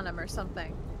choke on him or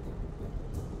something?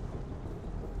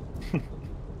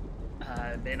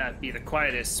 I may not be the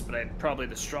quietest, but I'm probably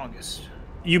the strongest.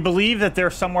 You believe that they're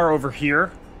somewhere over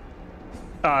here.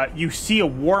 You see a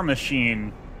war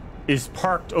machine is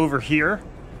parked over here,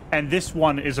 and this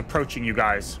one is approaching you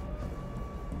guys.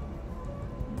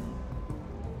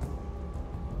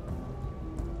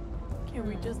 Can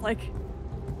we just like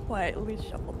quietly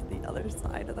shuffle to the other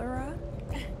side of the rock?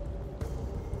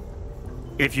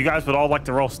 If you guys would all like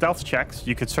to roll stealth checks,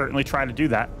 you could certainly try to do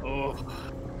that. Oh,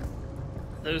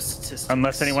 those statistics.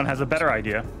 Unless anyone has a better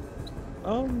idea.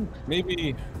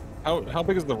 Maybe. How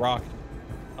big is the rock?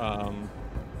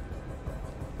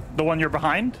 The one you're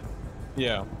behind?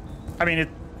 Yeah. I mean,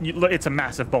 it's a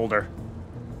massive boulder.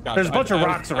 Gotcha. There's a bunch of I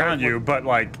rocks around you, but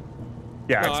like,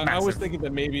 yeah, no, it's I massive. was thinking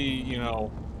that maybe, you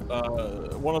know,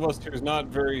 one of us who's not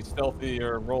very stealthy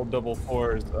or rolled double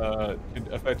 4s could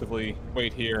effectively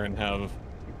wait here and have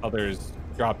others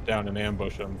drop down and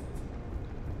ambush them.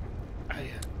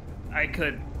 I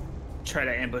could try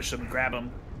to ambush them, grab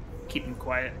them, keep them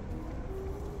quiet.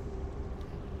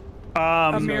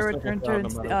 Emira So turn simple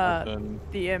towards crowd amount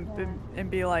of the imp and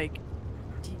be like,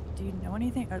 do you know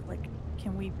anything? Or like,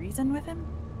 can we reason with him?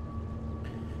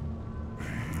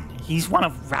 He's one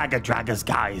of Raga Draga's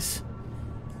guys.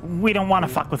 We don't want to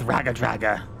fuck with Raga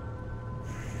Draga.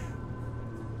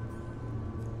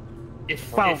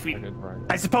 If we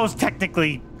I suppose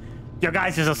technically your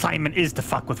guys' assignment is to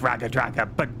fuck with Raga Draga,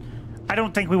 but I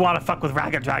don't think we want to fuck with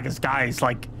Raga Draga's guys,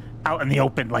 like, out in the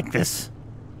open like this.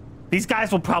 These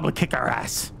guys will probably kick our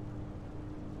ass.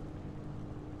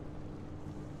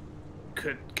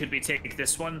 could we take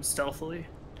this one stealthily?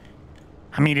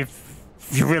 I mean, if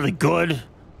you're really good,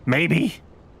 maybe.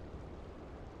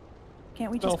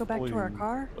 Can't we just go back to our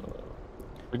car?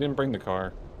 We didn't bring the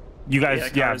car. You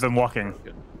guys, yeah, have been walking.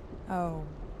 Oh.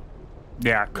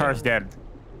 Yeah, car's dead.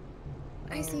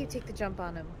 I see you take the jump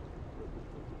on him.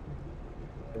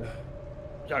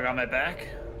 Y'all got my back?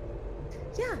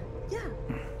 Yeah.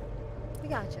 We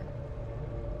gotcha.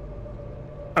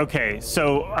 Okay,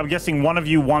 so I'm guessing one of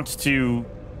you wants to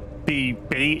be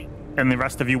bait and the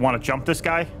rest of you want to jump this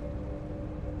guy?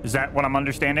 Is that what I'm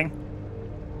understanding?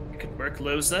 It could work.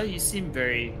 Lohse, you seem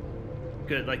very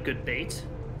good, like good bait.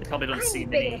 They probably don't see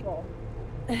me.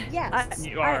 Yes.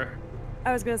 You are.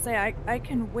 I was gonna say I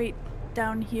can wait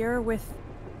down here with.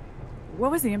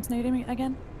 What was the imp's name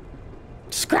again?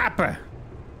 Scrapper.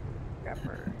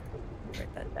 Scrapper.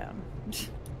 Write that down.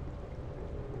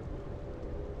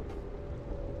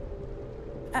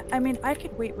 I mean, I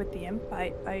could wait with the imp.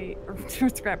 Or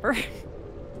Scrapper.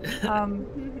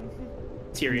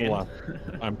 Tyrion. Well,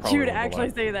 I'm probably She would on the actually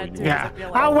left say that when too. you- Yeah, I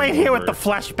feel like- I'll wait here with the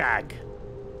flesh bag.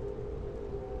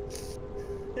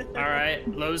 All right,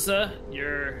 Lohse,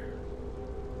 you're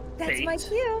That's bait. my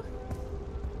cue.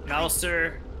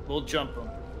 Malcer, we'll jump him.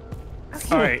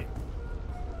 All right.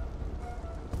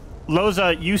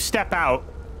 Lohse, you step out,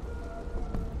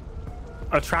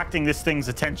 attracting this thing's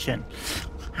attention.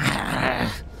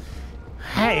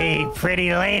 Hey,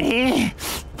 pretty lady.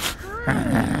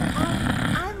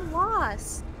 Hi. I'm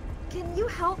lost. Can you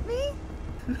help me?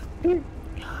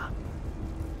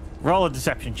 Roll a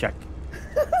deception check.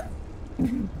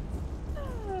 You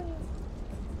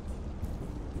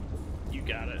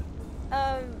got it.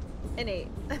 An 8.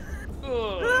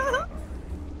 Ugh.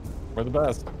 We're the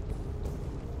best.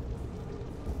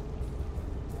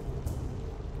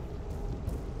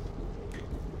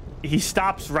 He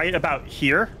stops right about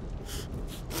here.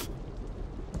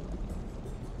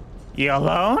 You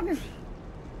alone?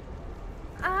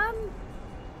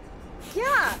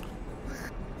 Yeah.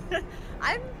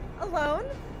 I'm alone.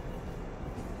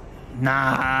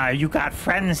 Nah, you got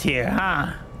friends here,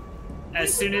 huh?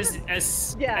 As soon as he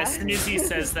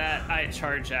says that, I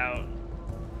charge out.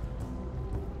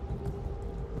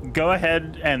 Go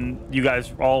ahead and you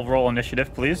guys all roll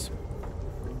initiative, please.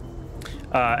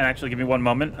 And actually, give me one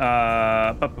moment.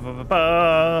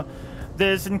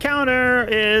 This encounter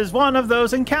is one of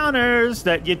those encounters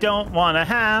that you don't want to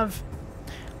have.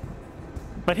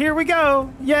 But here we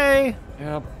go. Yay.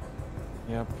 Yep.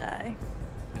 Die.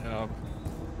 Yep.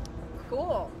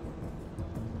 Cool.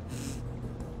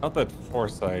 Not that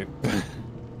foresight.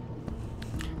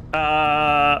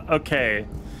 Okay.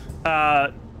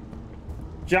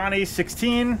 Jonny,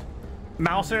 16.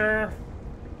 Malcer,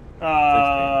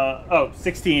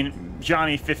 16.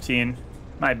 Jonny, 15.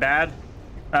 My bad.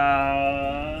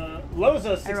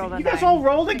 Lohse, 16. You guys all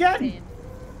rolled again? 16.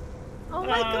 Oh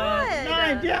my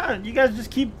god. 9, yeah. You guys just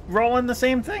keep rolling the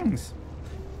same things.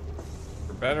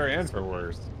 For better and for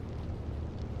worse.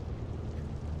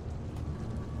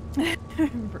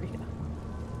 Bria.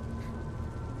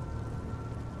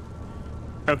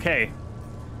 Okay.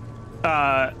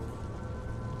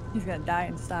 He's gonna die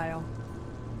in style.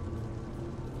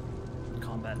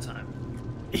 Combat time.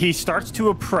 He starts to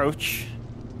approach,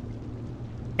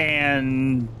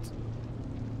 and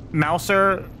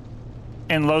Malcer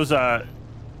and Lohse,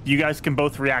 you guys can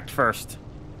both react first.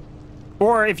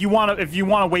 Or if you want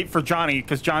to wait for Jonny,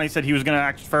 because Jonny said he was going to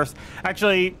act first.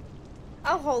 Actually,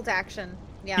 I'll hold action.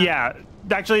 Yeah. Yeah.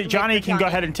 Actually, Jonny for can go Jonny.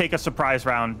 ahead and take a surprise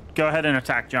round. Go ahead and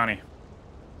attack Jonny.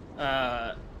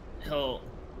 He'll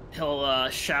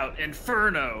shout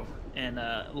Inferno and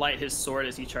light his sword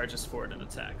as he charges forward and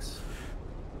attacks.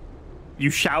 You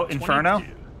shout Inferno?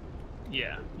 22.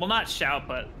 Yeah. Well, not shout,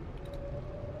 but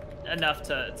enough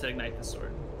to ignite the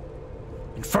sword.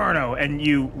 Inferno, and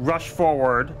you rush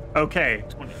forward. Okay.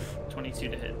 22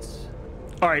 to hit.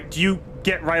 All right. Do you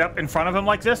get right up in front of him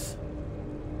like this?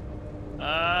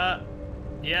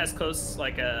 Yeah, as close,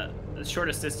 like the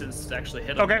shortest distance to actually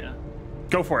hit him. Okay. Yeah.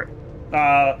 Go for it.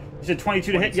 You said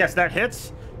 22 to hit. Yes, that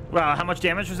hits. How much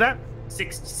damage was that?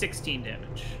 16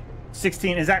 damage.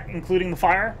 16. Is that including the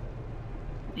fire?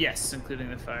 Yes,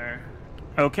 including the fire.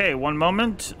 Okay, one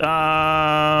moment.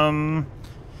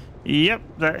 Yep,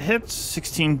 that hits.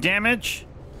 16 damage.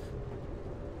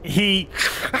 It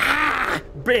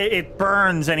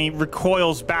burns and he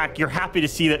recoils back. You're happy to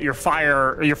see that your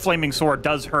flaming sword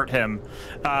does hurt him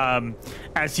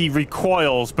as he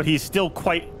recoils, but he's still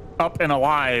quite up and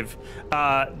alive.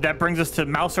 That brings us to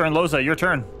Malcer and Lohse. Your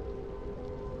turn.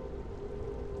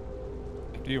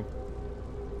 Up to you.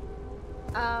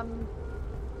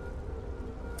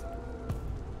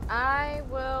 I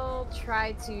will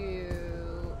try to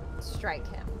strike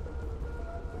him.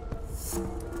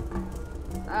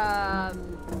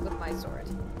 With my sword.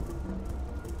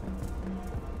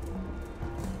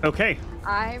 Okay.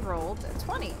 I rolled a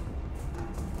 20.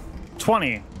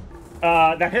 20.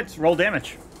 That hits. Roll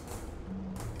damage.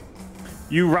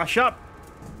 You rush up,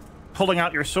 pulling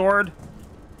out your sword.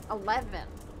 11.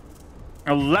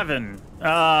 11.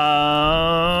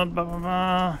 I'm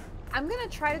gonna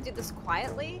try to do this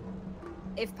quietly,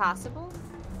 if possible.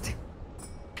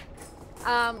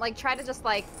 Like try to just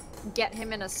like get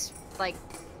him in the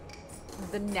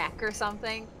neck or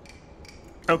something.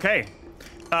 Okay.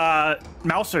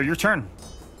 Malcer, your turn.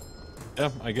 Yeah,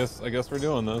 I guess we're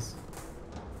doing this.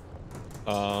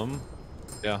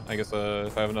 Yeah, I guess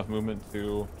if I have enough movement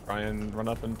to try and run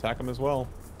up and attack him as well.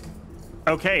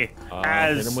 Okay.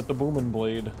 As hit him with the booming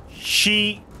blade.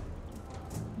 she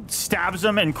stabs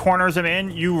him and corners him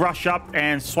in, you rush up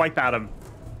and swipe at him.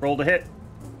 Roll to hit.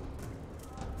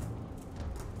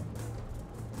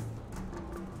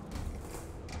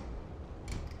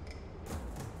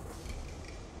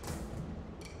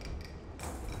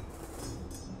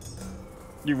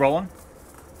 You rolling?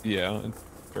 Yeah, it's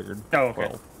triggered. Oh,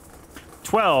 okay.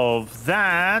 12.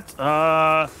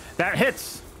 That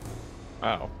hits.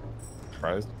 Wow.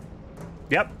 Surprised.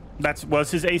 Yep, was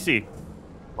his AC.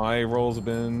 My rolls have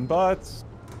been butts.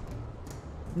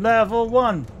 Level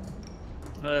 1.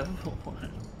 Level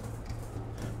 1.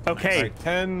 Okay. Right,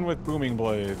 10 with Booming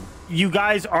Blade. You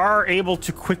guys are able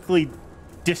to quickly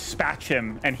dispatch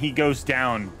him, and he goes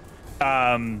down.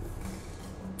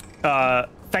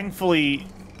 Thankfully,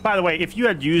 by the way, if you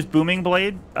had used Booming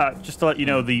Blade, just to let you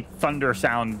know, the thunder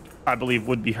sound, I believe,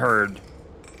 would be heard.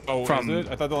 Oh, from, is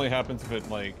it? I thought that only happens if it,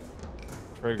 like,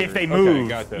 triggers. If they move. Okay,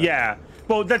 gotcha. Yeah.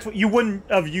 Well, that's what you wouldn't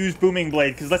have used Booming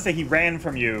Blade, because let's say he ran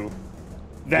from you,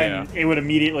 then it would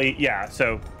immediately,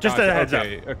 so just a heads up.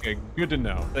 Okay, good to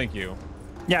know. Thank you.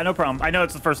 Yeah, no problem. I know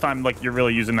it's the first time, like, you're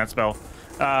really using that spell.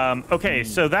 Okay,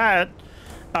 so that,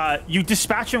 you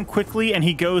dispatch him quickly, and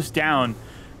he goes down.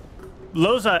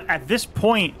 Lohse, at this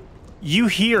point, you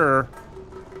hear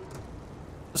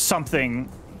something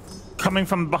coming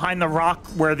from behind the rock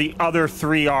where the other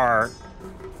 3 are.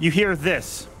 You hear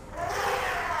this.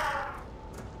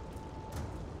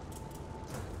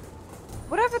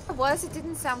 Whatever it was, it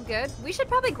didn't sound good. We should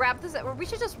probably grab this, or we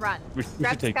should just run. We grab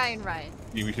should this take, guy and run.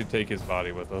 we should take his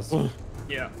body with us.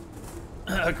 Yeah.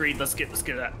 Agreed. Let's get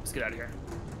out of here.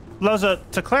 Lohse,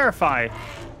 to clarify,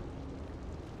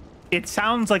 it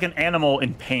sounds like an animal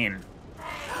in pain.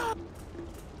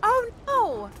 Oh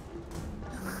no!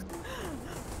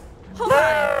 Hold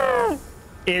on.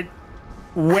 It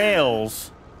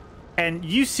wails, and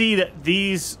you see that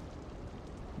these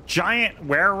giant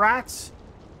were-rats,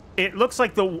 it looks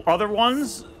like the other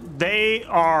ones, they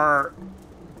are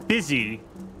busy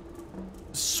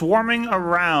swarming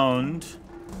around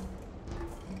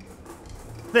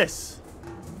this.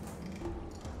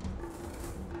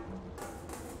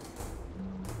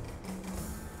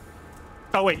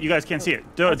 Oh wait, you guys can't see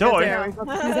it. Doy. Yeah.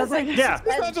 Yeah.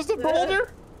 It's not just a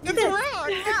boulder. It's a rock.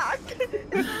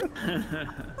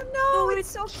 Oh no, it's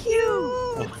so cute.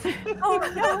 Oh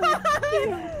no.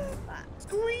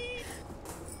 Sweet.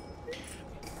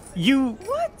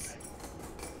 What?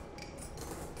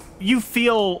 You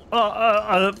feel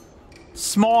a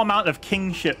small amount of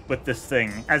kingship with this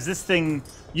thing. As this thing,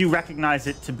 you recognize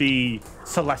it to be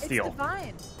celestial. It's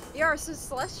divine. You're so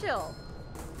celestial.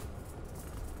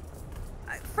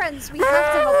 Friends, we have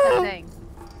to help that thing.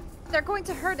 They're going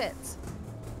to hurt it.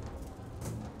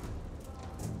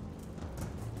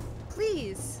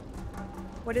 Please.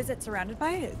 What is it surrounded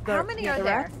by? How many are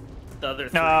there? The other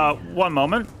 3. One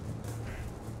moment.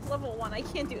 Level 1, I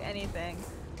can't do anything.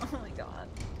 Oh my god.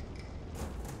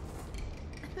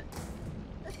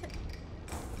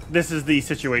 This is the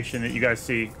situation that you guys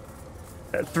see.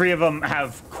 3 of them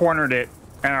have cornered it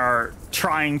and are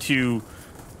trying to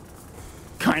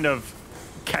kind of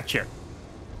catch it.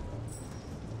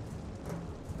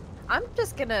 I'm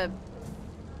just gonna...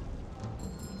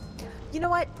 You know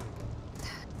what?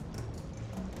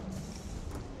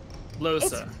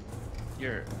 Lohse,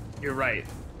 you're right.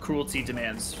 Cruelty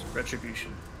demands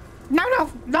retribution. No,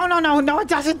 it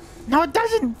doesn't. No, it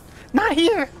doesn't. Not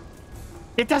here.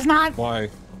 It does not. Why?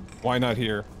 Why not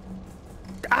here?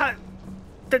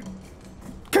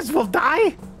 Because we'll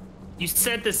die. You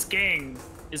said this gang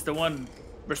is the one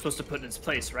we're supposed to put in its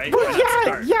place, right?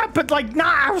 Well, yeah, but like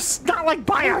not like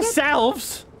by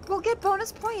ourselves. We'll get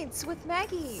bonus points with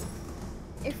Maggie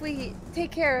if we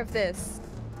take care of this.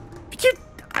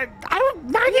 I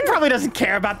don't. Maggie probably doesn't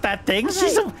care about that thing.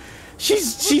 Right.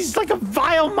 She's like a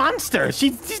vile monster. She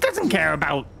doesn't care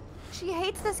about. She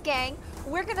hates this gang.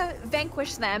 We're gonna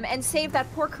vanquish them and save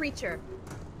that poor creature.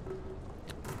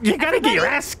 You gotta get your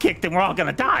ass kicked, and we're all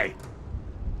gonna die.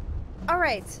 All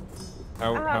right.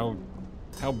 How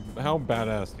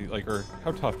badass do you, like, or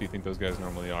how tough do you think those guys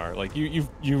normally are? Like you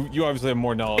obviously have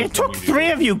more knowledge. It took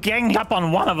 3 of you ganging up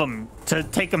on one of them to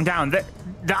take them down. The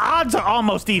odds are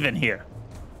almost even here.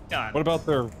 What about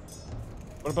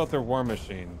their war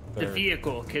machine? The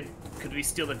vehicle. Could we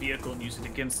steal the vehicle and use it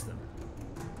against them?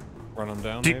 Run them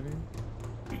down, maybe?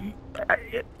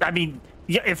 I mean,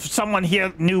 yeah, if someone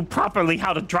here knew properly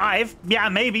how to drive, yeah,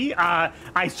 maybe.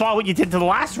 I saw what you did to the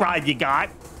last ride you got.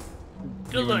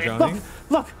 Good luck.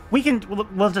 Look,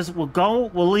 we'll go,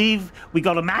 we'll leave, we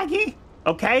go to Maggie,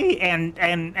 okay? And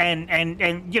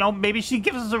you know, maybe she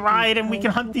gives us a ride and we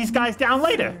can hunt these guys down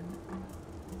later.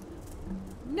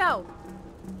 No.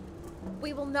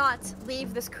 We will not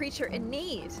leave this creature in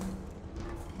need.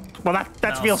 Well,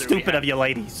 that's real stupid of you,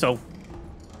 lady, so...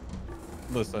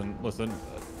 Listen.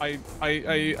 I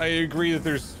agree that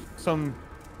there's some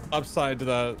upside to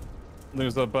that,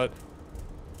 Lohse, but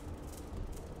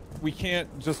we can't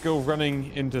just go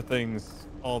running into things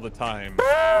all the time.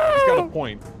 He's got a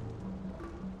point.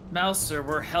 Malcer,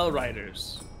 we're Hell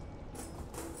Riders.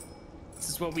 This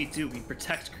is what we do. We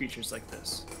protect creatures like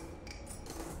this.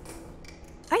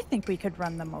 I think we could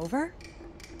run them over.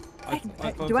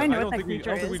 Do I know what that I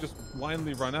creature don't think we is? just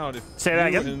blindly run out. If Say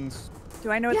that you again? and-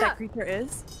 Do I know what Yeah. that creature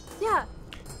is? Yeah.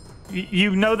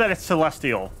 You know that it's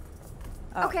celestial.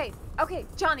 Oh. Okay. Okay,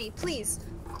 Johnny, please.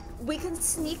 We can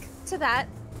sneak to that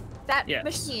Yes.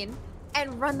 machine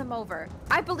and run them over.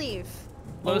 I believe.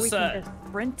 Or we can Lohse, just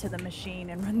sprint to the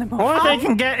machine and run them Or over. they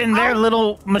can get in their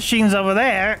little machines over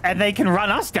there, and they can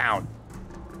run us down.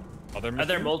 Other are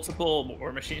there machines? multiple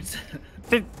war machines?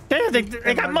 They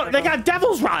got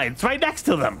devil's rides right next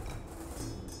to them.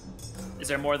 Is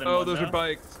there more than Oh, one? those though? are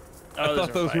bikes. Oh, I those thought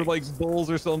are those were like bikes. bulls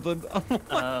or something.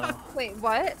 Wait,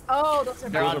 what? Oh, those are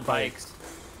They're bad. on bikes.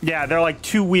 Yeah, they're like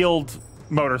two-wheeled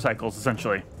motorcycles,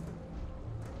 essentially.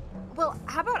 Well,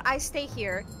 how about I stay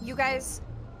here? You guys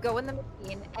go in the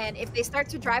machine, and if they start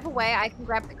to drive away, I can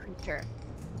grab the creature.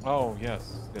 Oh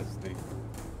yes, yes.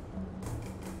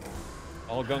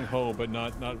 All gung ho, but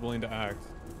not willing to act.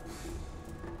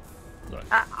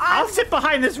 I'll sit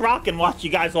behind this rock and watch you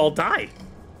guys all die.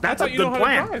 That's a you know good how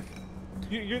plan. to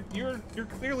drive. You're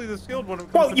clearly the skilled one.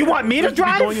 Well, you want me to Shouldn't you be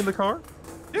drive? Going in the car?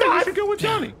 Yeah, No, you should go with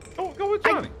Johnny. Go with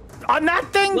Johnny. On that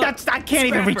thing, Look, I can't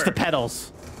even reach the Scrapper.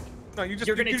 pedals. No, you just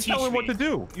You're gonna you tell teach him what me. to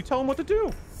do. You tell him what to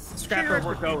do. Scrapper, Cheers.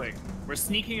 we're going. We're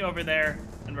sneaking over there,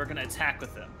 and we're gonna attack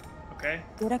with them. Okay?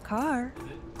 Get a car.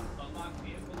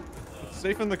 It's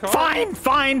safe in the car.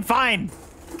 Fine.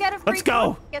 Get a free Let's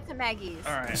go. coat, Get to Maggie's.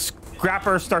 All right.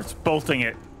 Scrapper starts bolting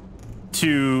it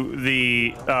to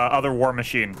the other war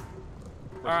machine.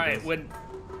 All right. When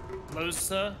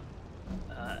Lohse,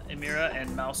 Emira, and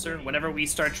Malcer, whenever we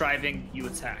start driving, you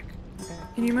attack. Okay.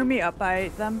 Can you move me up by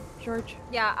them, George?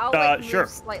 Yeah, I'll like, sure. move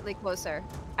slightly closer.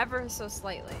 Ever so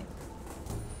slightly.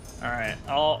 All right.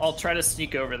 I'll try to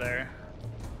sneak over there.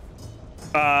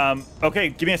 Okay,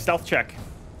 give me a stealth check.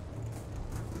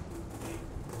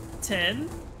 10.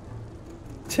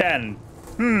 10.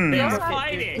 We They also are have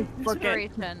fighting. Book it.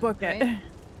 inspiration, Book it. right?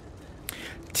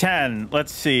 10.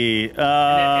 Let's see.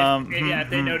 If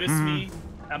they notice me,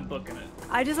 I'm booking it.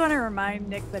 I just want to remind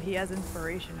Nick that he has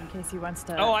inspiration in case he wants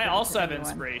to. Oh, I give it also to have anyone.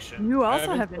 inspiration. You I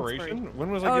also have inspiration.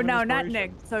 When was I Oh given no, not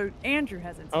inspiration? Nick. So Andrew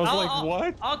has I was inspiration. like,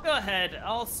 what? I'll go ahead.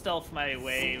 I'll stealth my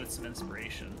way with some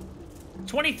inspiration.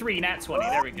 23, nat 20.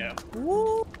 There we go.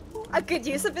 Woo. A good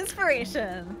use of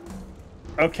inspiration.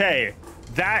 Okay,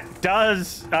 that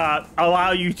does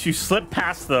allow you to slip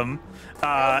past them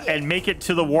and make it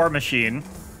to the war machine.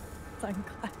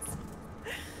 Sunglasses.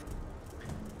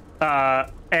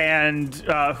 And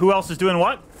who else is doing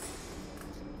what?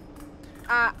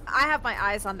 I have my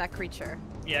eyes on that creature.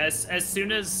 Yeah, as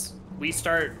soon as we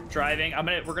start driving,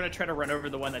 we're gonna try to run over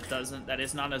the one that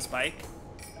isn't on his bike.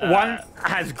 One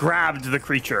has grabbed the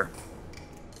creature.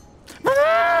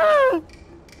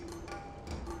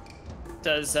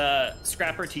 Does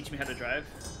Scrapper teach me how to drive?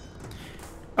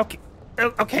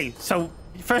 Okay. So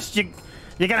first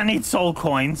you're gonna need soul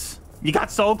coins. You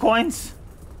got soul coins?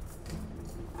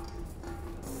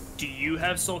 Do you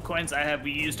have soul coins?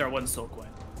 We used our one soul coin.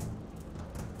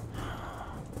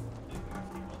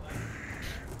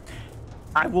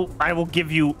 I will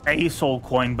give you a soul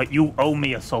coin, but you owe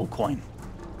me a soul coin.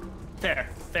 Fair.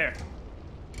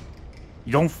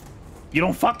 You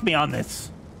don't fuck me on this.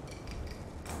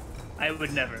 I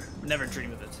would never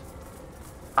dream of it.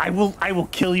 I will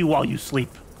kill you while you sleep.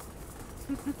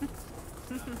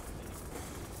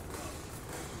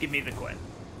 Give me the coin.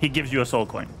 He gives you a soul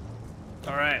coin.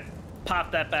 All right,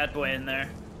 pop that bad boy in there.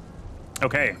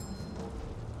 Okay.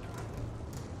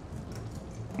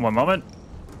 One moment.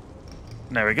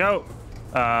 There we go.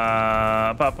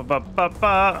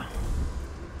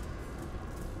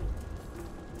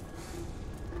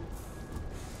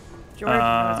 George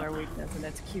knows our weakness, and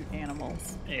it's cute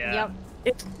animals. Yeah. Yep.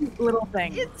 It's cute little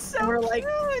things. It's so And we're like,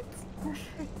 cute.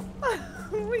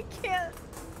 We can't.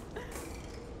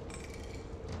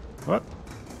 What?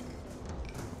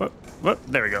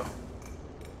 There we go.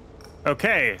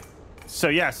 Okay. So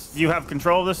yes, you have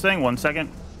control of this thing. 1 second.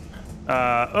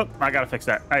 I gotta fix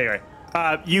that. Anyway,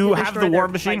 you have the destroy war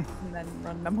their machine. bikes and then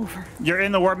run them over. You're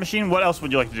in the war machine. What else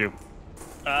would you like to do?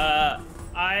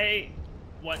 I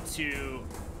want to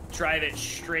drive it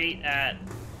straight at.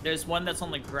 There's one that's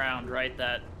on the ground, right?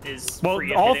 That is. Well,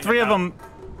 free all hitting three of without- them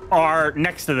are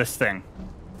next to this thing.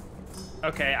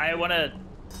 Okay, I want to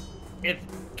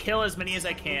kill as many as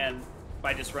I can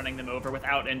by just running them over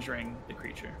without injuring the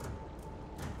creature.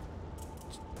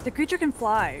 The creature can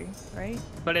fly, right?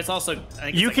 But it's also. I think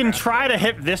it's You like can grass. try to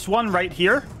hit this one right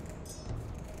here.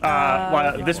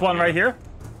 This one right here.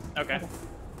 Okay.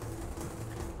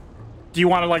 Do you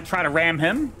want to like try to ram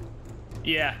him?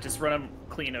 Yeah, just run him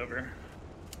clean over.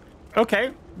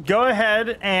 Okay, go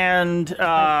ahead and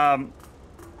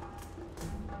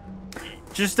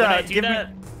Just When I do give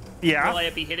that, me. Yeah. will I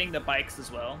be hitting the bikes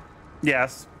as well?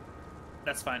 Yes.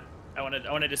 That's fine. I want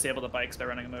to disable the bikes by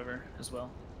running them over as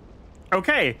well.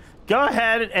 Okay. Go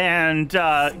ahead and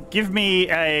give me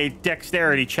a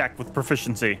dexterity check with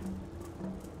proficiency.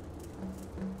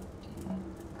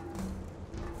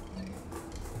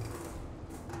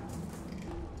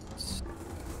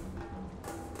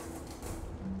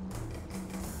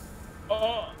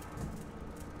 Oh.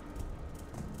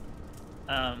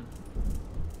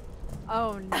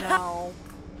 Oh no.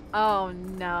 Oh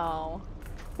no.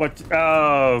 What?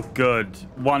 Oh, good.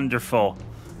 Wonderful.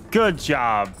 Good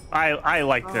job. I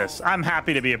like this. I'm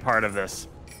happy to be a part of this.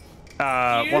 Use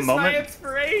one moment. my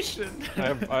inspiration.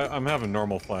 I'm having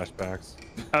normal flashbacks.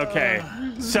 Okay.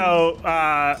 So,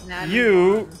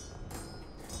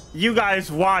 you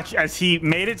guys watch as he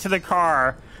made it to the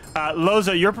car.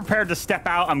 Lohse, you're prepared to step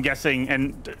out, I'm guessing,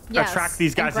 and attract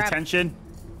these guys' attention.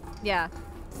 Yeah.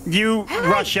 You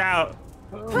rush out.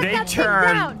 Put They that thing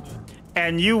turn, down.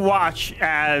 and you watch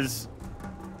as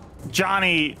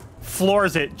Jonny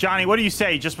floors it. Jonny, what do you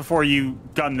say just before you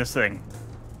gun this thing?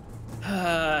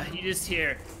 You just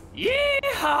hear,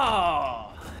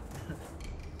 yeehaw!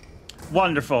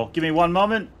 Wonderful. Give me one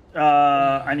moment.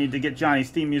 I need to get Johnny's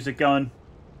theme music going.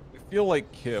 I feel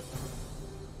like Kip.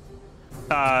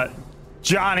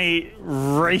 Jonny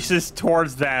races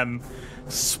towards them,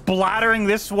 splattering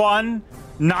this one,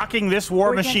 knocking this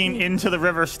war machine into the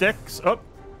river Styx. Oh,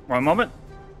 one moment.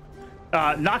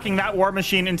 Knocking that war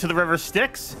machine into the river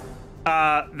Styx.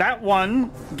 That one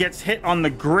gets hit on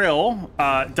the grill,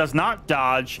 does not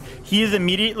dodge. He is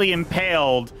immediately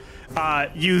impaled.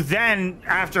 You then,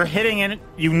 after hitting it,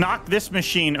 you knock this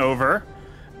machine over,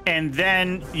 and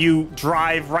then you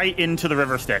drive right into the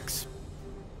river Styx.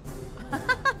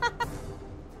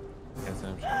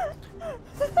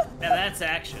 Now that's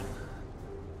action.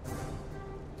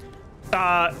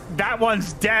 That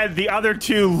one's dead. The other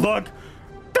two look.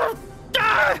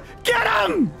 Get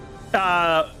him!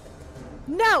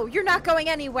 No, you're not going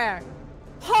anywhere.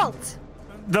 Halt!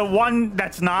 The one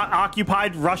that's not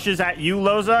occupied rushes at you,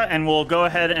 Lohse, and will go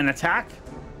ahead and attack.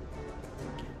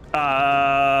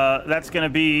 That's gonna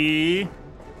be.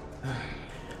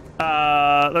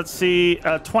 Let's see,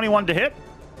 21 to hit.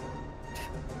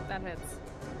 That hits.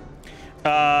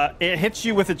 It hits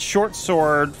you with its short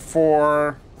sword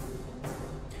for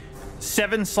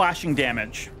 7 slashing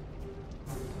damage.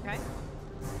 Okay.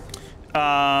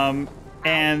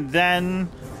 And then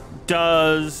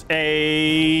does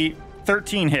a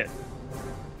 13 hit.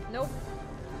 Nope.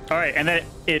 All right, and then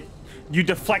you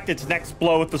deflect its next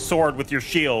blow with the sword with your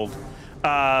shield.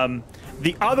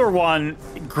 The other one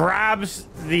grabs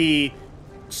the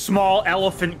small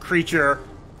elephant creature.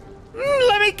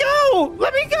 Let me go!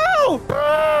 Let me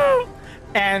go!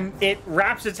 And it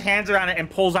wraps its hands around it and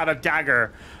pulls out a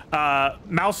dagger.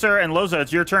 Malcer and Lohse,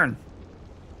 it's your turn.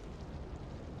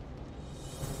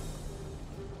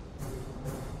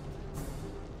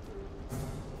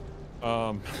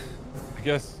 I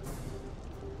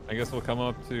guess we'll come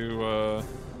up to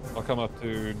I'll come up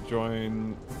to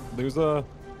join Lohse.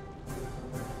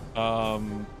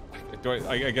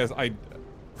 I guess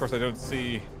of course I don't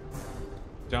see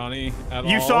Jonny at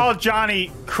all. You saw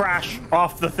Jonny crash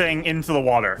off the thing into the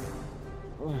water.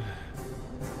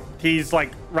 He's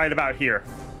like right about here.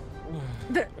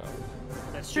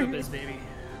 That's showbiz, baby.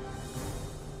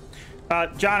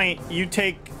 Jonny, you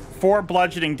take 4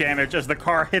 bludgeoning damage as the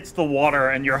car hits the water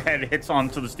and your head hits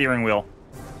onto the steering wheel.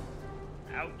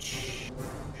 Ouch.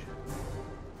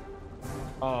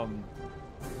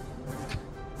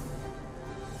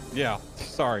 Yeah,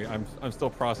 sorry, I'm still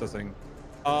processing.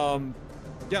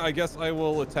 Yeah, I guess I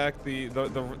will attack the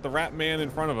rat man in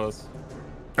front of us.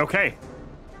 Okay.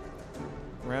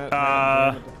 Rat.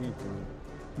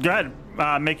 Go ahead.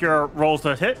 Make your rolls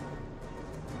to hit.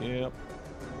 Yep.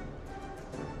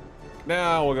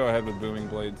 Now we'll go ahead with Booming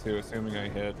Blade too, assuming I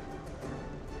hit.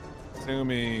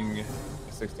 Assuming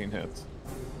 16 hits.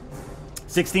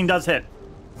 16 does hit.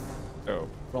 Oh,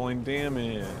 rolling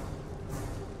damage.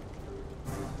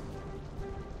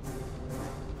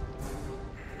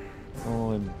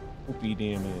 Rolling poopy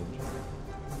damage.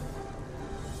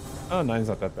 Oh, 9's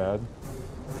not that bad.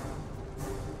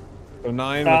 So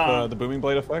 9 with the Booming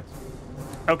Blade effect.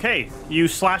 Okay, you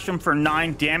slash him for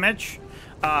 9 damage.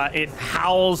 It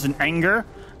howls in anger.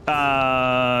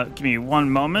 Give me one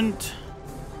moment.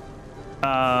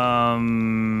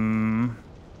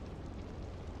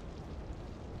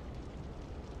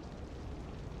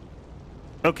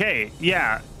 Okay,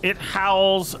 yeah, it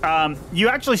howls. You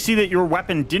actually see that your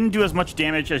weapon didn't do as much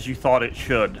damage as you thought it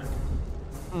should.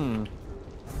 Hmm.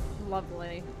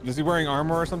 Lovely. Is he wearing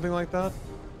armor or something like that?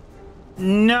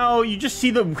 No, you just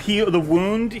see the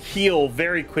wound heal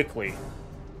very quickly.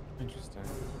 Interesting.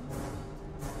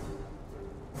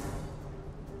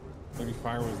 Maybe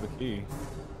fire was the key.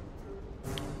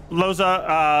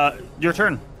 Lohse, your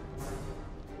turn.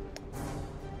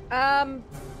 I'm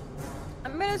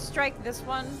gonna strike this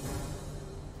one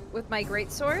with my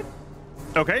greatsword.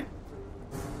 Okay.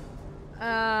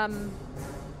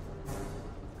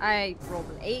 I rolled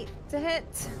an 8 to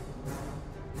hit.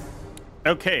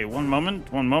 Okay, one moment.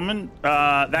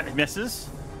 That misses.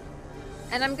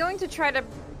 And I'm going to try to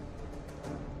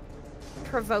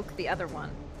provoke the other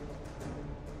one.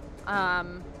 I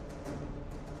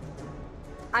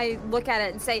look at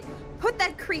it and say, "Put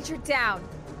that creature down,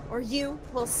 or you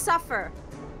will suffer."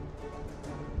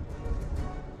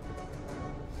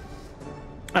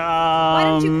 Why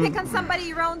don't you pick on somebody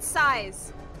your own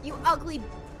size, you ugly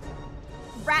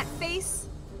rat face?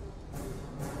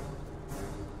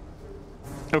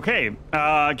 Okay,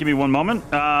 give me one moment.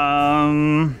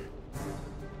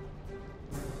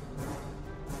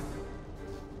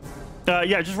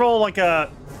 Yeah, just roll like a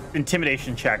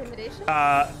intimidation check. Intimidation?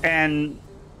 And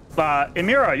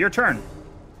Emira, your turn.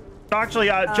 Actually,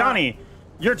 Jonny,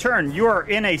 your turn. You are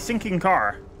in a sinking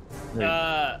car.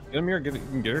 Emira, you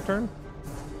can get her turn?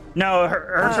 No,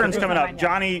 her turn's coming up. fine, yeah.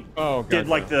 Johnny did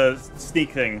like the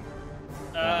sneak thing.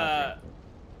 Can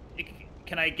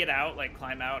I get out, like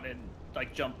climb out and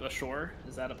like jump ashore?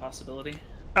 Is that a possibility?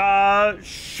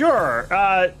 Sure.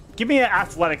 Give me an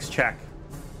athletics check.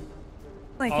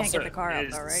 I can't Also, get the car out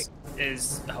though, right?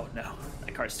 Oh no,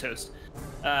 that car's toast.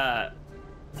 An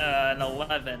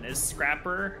 11. Is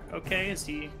Scrapper okay? Is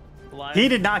he alive? He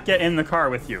did not get in the car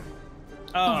with you.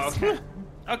 Oh, okay.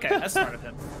 Okay, that's smart of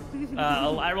him.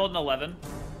 I rolled an 11.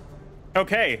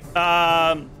 Okay.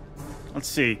 Let's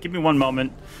see. Give me one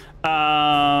moment.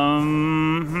 And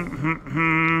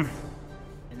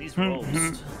these rolls.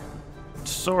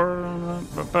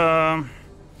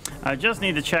 I just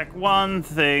need to check one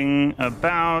thing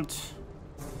about.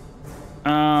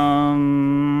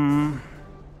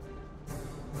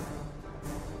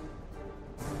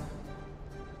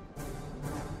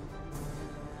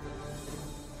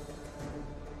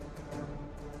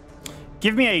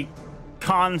 Give me a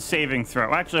con saving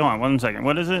throw. Actually, hold on 1 second.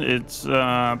 What is it? It's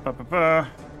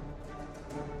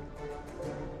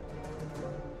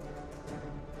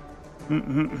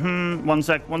One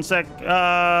sec.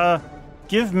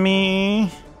 Give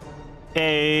me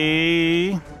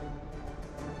a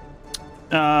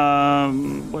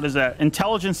what is that?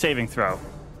 Intelligence saving throw.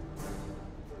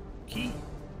 Key.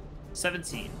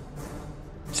 17.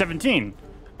 17.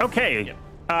 Okay.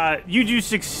 Yep. You do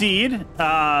succeed.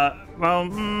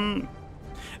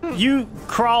 You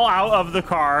crawl out of the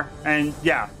car, and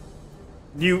yeah,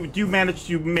 you manage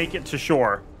to make it to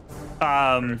shore.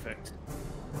 Perfect.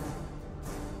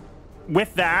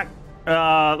 With that,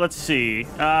 let's see.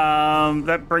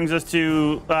 That brings us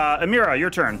to Emira.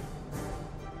 Your turn.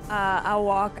 I'll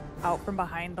walk out from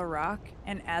behind the rock,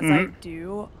 and as I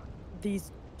do,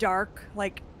 these dark,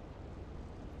 like,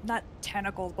 not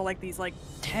tentacles, but like these like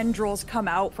tendrils come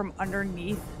out from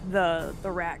underneath the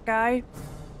rat guy,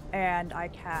 and I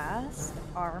cast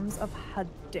Arms of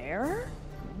Hadar.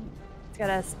 It's got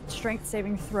a strength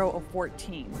saving throw of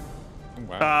 14.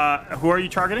 Wow. Who are you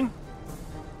targeting?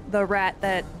 The rat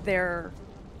that they're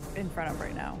in front of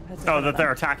right now. Oh, that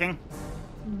they're attacking?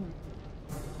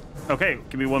 Okay,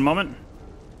 give me one moment.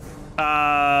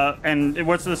 And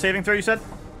what's the saving throw you said?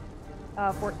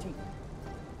 14.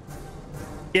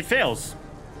 It fails.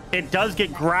 It does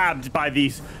get grabbed by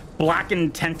these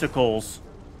blackened tentacles.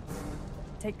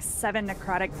 Takes 7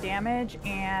 necrotic damage,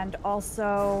 and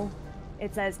also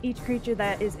it says each creature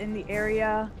that is in the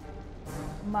area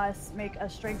must make a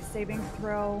strength saving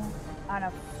throw. On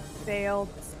a failed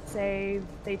save,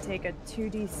 they take a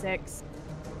 2d6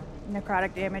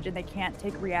 necrotic damage, and they can't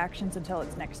take reactions until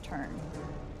its next turn.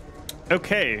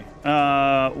 Okay,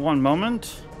 one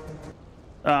moment.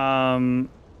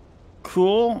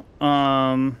 Cool.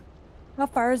 How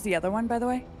far is the other one, by the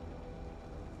way?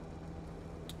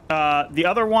 The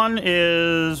other one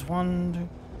is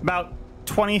about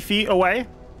 20 feet away.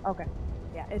 Okay.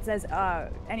 Yeah, it says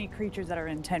any creatures that are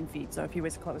in 10 feet, so if he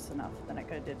was close enough, then I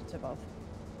could have did it to both.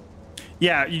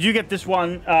 Yeah, you do get this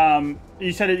one.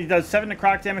 You said it does 7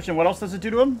 necrotic damage, and what else does it do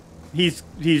to him? He's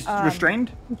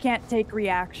restrained? He can't take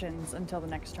reactions until the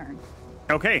next turn.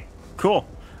 Okay, cool.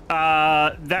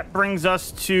 That brings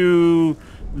us to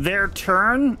their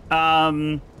turn.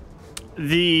 The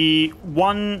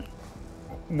one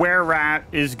were-rat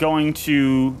is going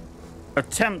to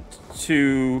attempt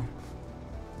to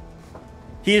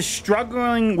He is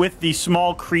struggling with the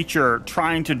small creature,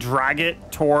 trying to drag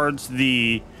it towards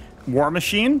the war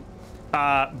machine,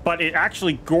 but it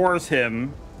actually gores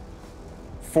him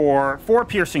for 4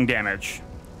 piercing damage.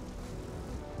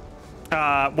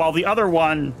 While the other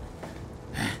one...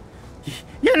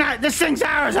 You're not... This thing's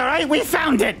ours, all right? We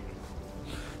found it!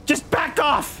 Just back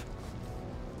off!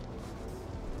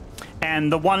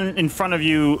 And the one in front of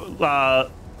you,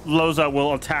 Lohse,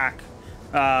 will attack.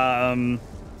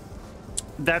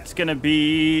 That's going to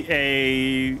be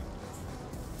a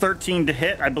 13 to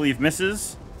hit, I believe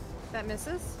misses. That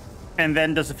misses. And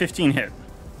then does a 15 hit.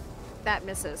 That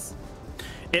misses.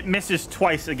 It misses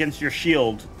twice against your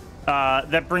shield.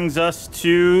 That brings us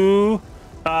to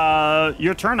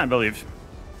your turn, I believe.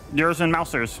 Yours and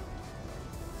Malcer's.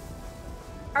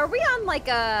 Are we on like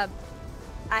an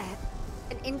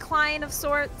incline of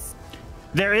sorts?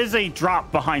 There is a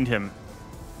drop behind him.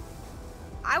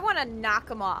 I want to knock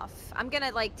him off. I'm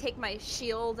gonna like take my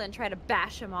shield and try to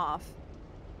bash him off.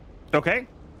 Okay.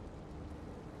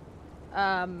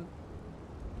 I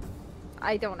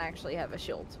don't actually have a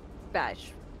shield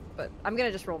bash, but I'm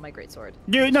gonna just roll my greatsword.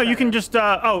 You can just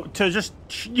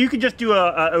you can just do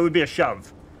it would be a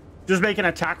shove. Just make an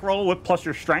attack roll with plus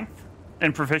your strength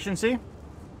and proficiency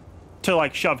to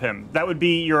like shove him. That would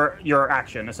be your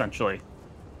action essentially.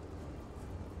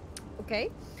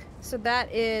 Okay. So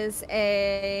that is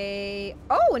a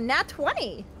nat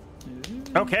 20.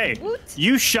 Okay. Woot.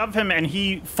 You shove him and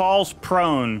he falls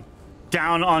prone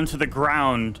down onto the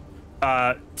ground,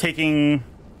 taking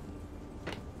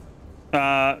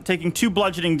 2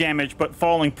 bludgeoning damage, but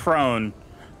falling prone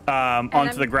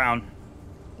onto the ground.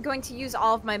 Going to use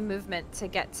all of my movement to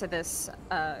get to this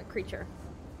creature.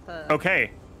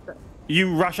 Okay.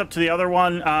 You rush up to the other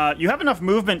one. You have enough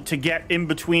movement to get in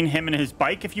between him and his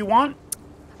bike if you want.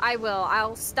 I will.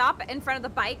 I'll stop in front of the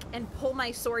bike and pull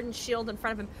my sword and shield in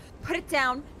front of him. Put it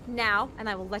down now, and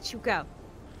I will let you go.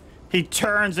 He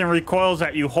turns and recoils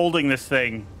at you, holding this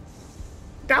thing.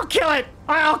 I'll kill it!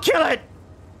 I'll kill it!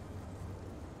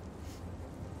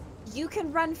 You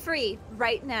can run free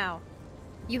right now.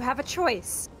 You have a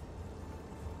choice.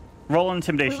 Roll an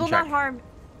intimidation check.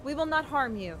 We will not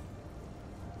harm you.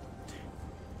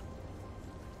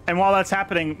 And while that's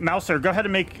happening, Malcer, go ahead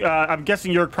and make... I'm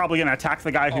guessing you're probably going to attack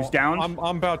the guy who's down. I'm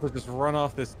about to just run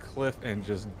off this cliff and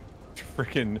just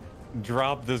freaking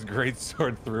drop this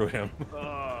greatsword through him.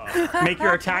 Make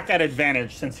your attack at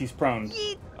advantage since he's prone.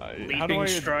 Leaping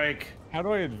strike. How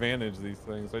do I advantage these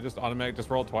things? I just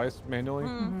roll twice manually?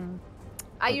 Mm-hmm.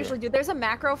 I usually do. There's a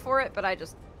macro for it, but I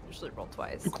just usually roll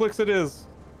twice. 2 clicks it is.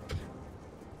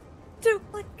 2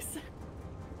 clicks.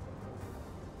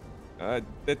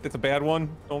 It's a bad one.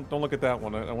 Don't look at that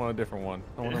one. I want a different one.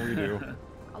 I want to redo.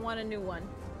 I want a new one.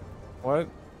 What?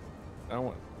 I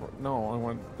want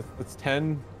it's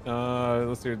 10.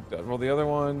 Let's see. Well, the other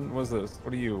one was this.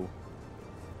 What are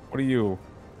you?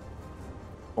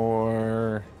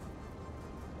 Or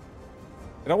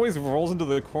it always rolls into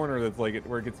the corner that's like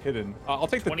where it gets hidden. I'll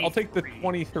take the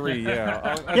 23.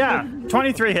 Yeah. Yeah,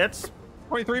 23 hits.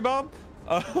 23, Bob.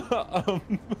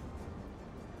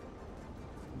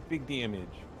 Big damage.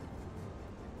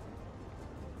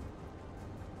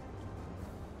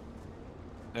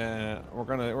 We're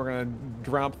gonna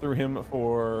drop through him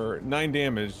for 9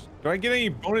 damage. Do I get any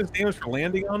bonus damage for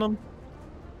landing on him?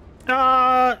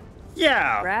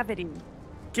 Yeah. Gravity.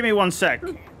 Give me 1 sec.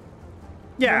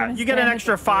 Yeah, Bonus you get an damage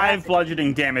extra of 5 gravity.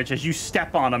 bludgeoning damage as you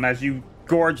step on him, as you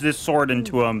gorge this sword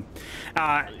into him.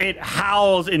 It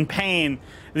howls in pain.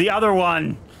 The other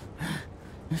one,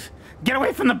 get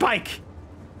away from the bike.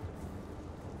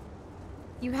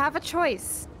 You have a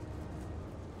choice.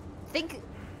 Think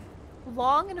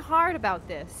long and hard about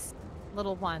this,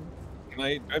 little one. Can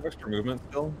I have extra movement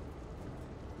still?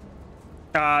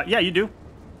 Yeah, you do.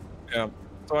 Yeah.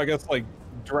 So I guess like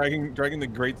dragging the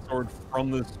greatsword from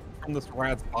this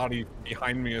rat's body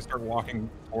behind me, I start walking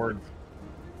towards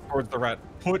the rat.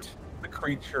 Put the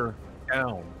creature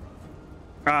down.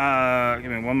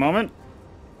 Give me 1 moment.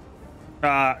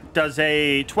 Does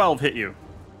a 12 hit you?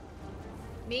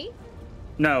 Me?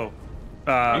 No.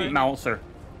 Malcer.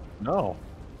 No.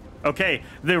 Okay,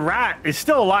 the rat is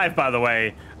still alive, by the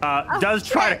way. Does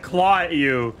try to claw at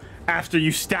you after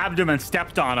you stabbed him and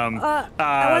stepped on him.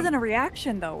 That wasn't a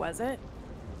reaction, though, was it?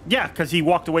 Yeah, because he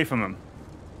walked away from him.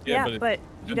 Yeah, but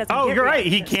he doesn't. Oh, get you're right.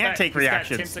 He reactions. can't take He's got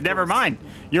reactions. tentacles. Never mind.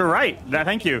 You're right.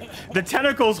 Thank you. The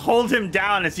tentacles hold him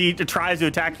down as he tries to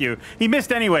attack you. He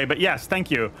missed anyway, but yes, thank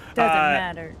you. Doesn't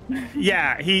matter.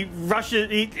 Yeah, he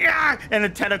rushes, and the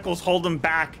tentacles hold him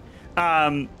back.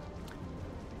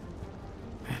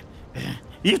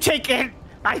 You take it,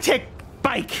 I take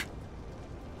bike.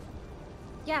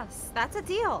 Yes, that's a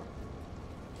deal.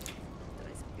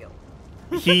 That's a deal.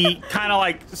 He kind of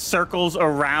like circles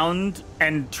around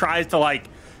and tries to like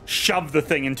shove the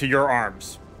thing into your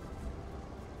arms.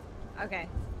 Okay.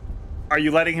 Are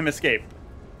you letting him escape?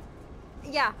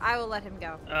 Yeah, I will let him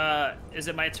go. Is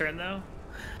it my turn though?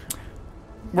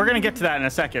 We're gonna get to that in a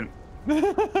second. Do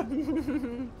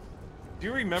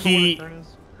you remember what his turn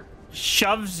is?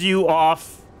 Shoves you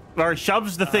off, or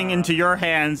shoves the thing into your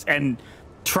hands and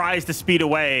tries to speed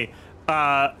away.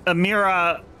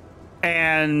 Emira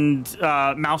and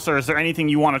Malcer, is there anything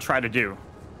you want to try to do?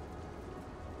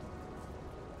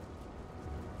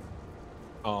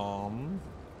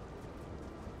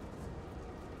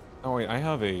 Oh wait, I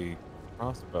have a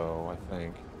crossbow, I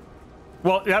think.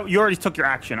 Well, you already took your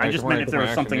action. I just meant if there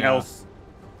was something else.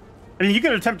 I mean, you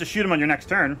could attempt to shoot him on your next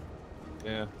turn.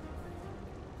 Yeah.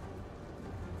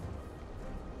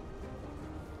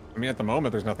 I mean, at the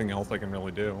moment, there's nothing else I can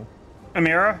really do.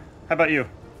 Emira, how about you?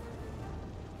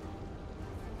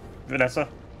 Vanessa?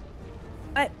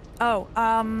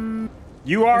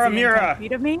 You are Emira.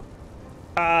 Feet of me?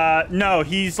 No,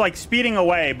 he's like speeding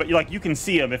away, but you can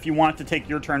see him if you want to take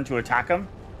your turn to attack him.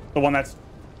 The one that's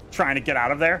trying to get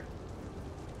out of there.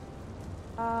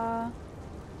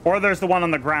 Or there's the one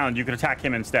on the ground. You could attack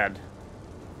him instead.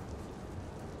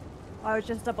 I was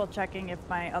just double checking if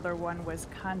my other one was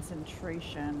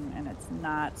concentration, and it's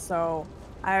not. So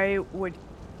I would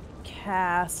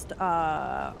cast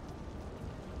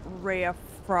Ray of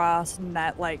Frost, and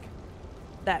that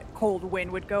cold wind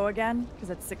would go again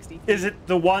because it's 60 feet. Is it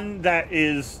the one that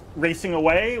is racing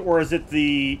away, or is it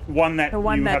the one that have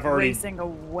already racing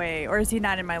away, or is he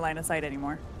not in my line of sight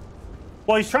anymore?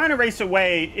 Well, he's trying to race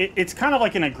away. It's kind of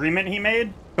like an agreement he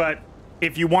made, but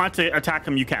if you want to attack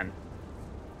him, you can.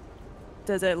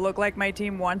 Does it look like my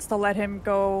team wants to let him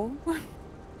go?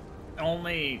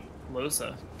 Only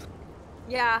Lohse.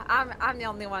 Yeah, I'm the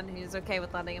only one who's okay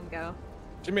with letting him go.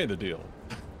 She made the deal.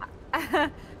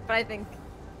 But I think.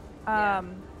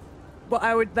 Well,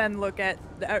 I would then look at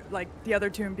the other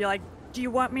two and be like, "Do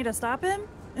you want me to stop him?"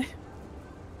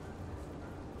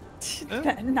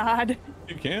 That nod.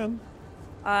 You can.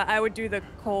 I would do the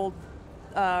cold.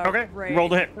 Okay. Ray, Roll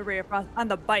to hit. The Ray of Frost on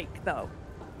the bike, though.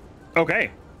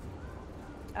 Okay.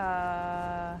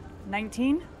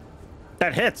 19.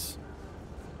 That hits.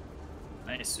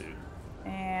 Nice.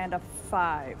 And a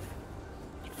 5.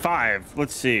 5.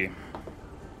 Let's see.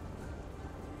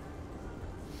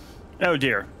 Oh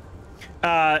dear.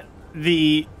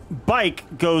 The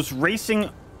bike goes racing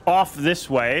off this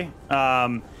way,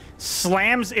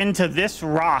 slams into this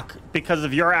rock because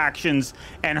of your actions,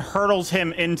 and hurtles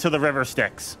him into the river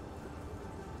Styx.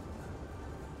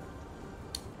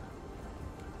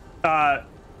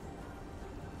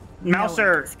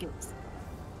 Malcer,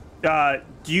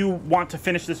 do you want to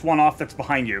finish this one off that's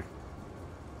behind you?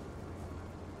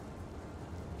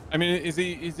 I mean, is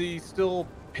he still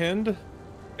pinned?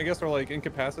 I guess, or like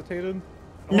incapacitated?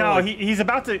 Or no, like... he's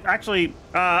about to actually.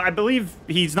 I believe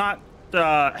he's not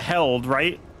held,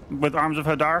 right? With Arms of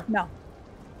Hadar? No.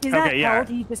 He's not held,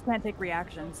 he just can't take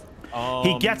reactions.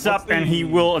 He gets up and he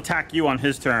will attack you on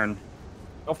his turn.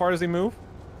 How far does he move?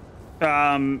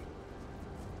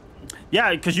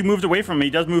 Yeah, because you moved away from him. He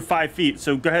does move 5 feet,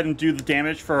 so go ahead and do the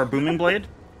damage for a booming blade.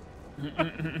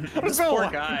 This poor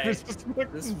guy. This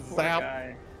poor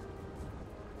guy.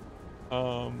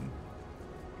 Oh,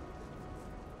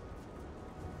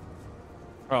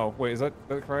 wait, is that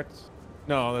correct?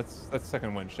 No, that's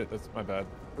second wind. Shit, that's my bad.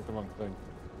 Put the wrong thing.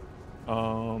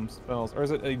 Spells. Or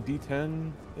is it a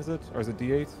D10? Is it? Or is it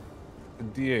D8? A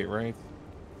D8, right?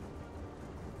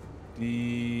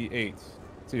 D8.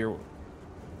 So you're...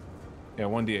 Yeah,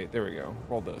 1D8. There we go.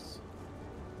 Roll this.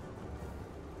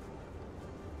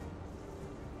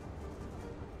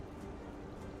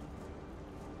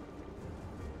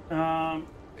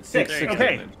 Six.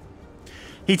 Okay. Damage.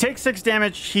 He takes 6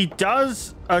 damage. He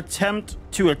does attempt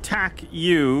to attack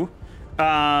you.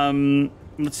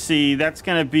 Let's see. That's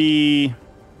going to be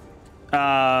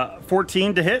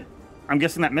 14 to hit. I'm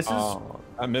guessing that misses. Oh,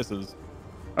 that misses.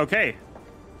 Okay.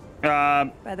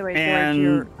 By the way, George,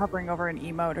 you're hovering over an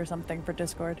emote or something for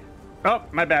Discord. Oh,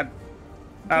 my bad.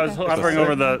 I was hovering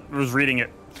over was reading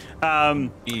it.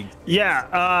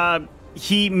 Yeah.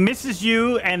 He misses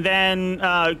you, and then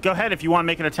go ahead if you want to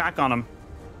make an attack on him.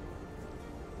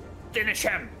 Finish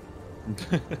him.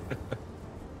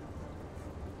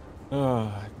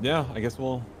 Yeah, I guess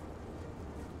we'll...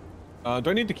 do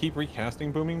I need to keep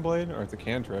recasting Booming Blade? Or it's a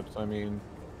cantrip, so I mean...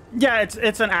 Yeah,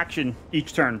 it's an action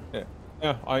each turn.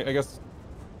 Yeah, I guess...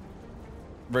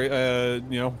 you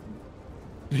know...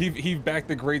 Heave back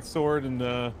the great sword and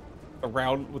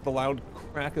with the loud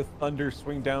crack of thunder,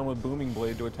 swing down with booming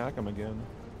blade to attack him again.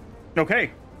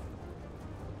 Okay.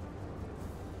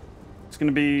 It's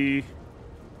gonna be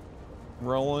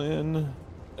rolling.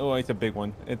 Oh, it's a big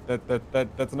one.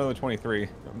 That's another 23.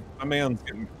 My man's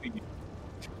getting.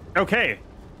 okay.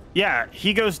 Yeah,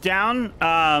 he goes down.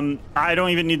 I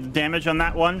don't even need the damage on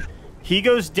that one. He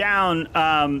goes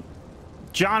down.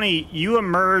 Jonny, you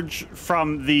emerge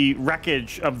from the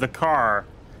wreckage of the car.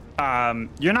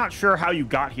 You're not sure how you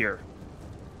got here.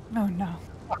 Oh no.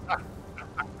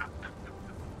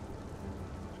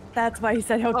 That's why he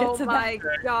said he'll get to that. Oh my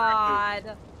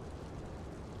god.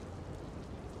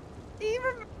 He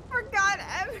even forgot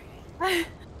everything.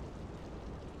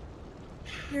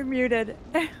 You're muted.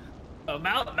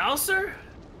 Malcer?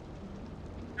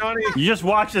 Jonny, You just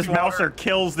watch as Malcer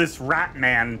kills this rat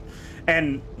man,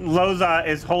 and Lohse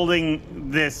is holding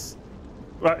this.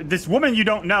 This woman you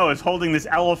don't know is holding this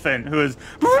elephant who is.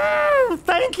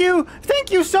 Thank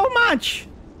you so much.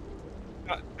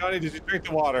 Jonny, did you drink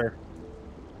the water?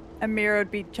 Emira would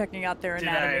be checking out their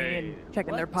anatomy and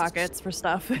checking their pockets for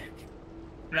stuff.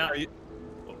 No,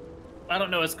 I don't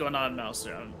know what's going on,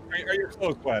 Malcer. Are your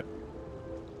clothes wet?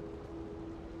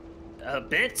 A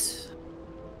bit.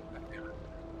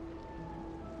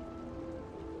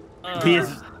 He is.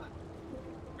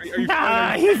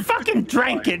 Are He fucking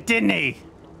drank it, didn't he?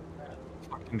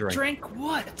 fucking drink? Drink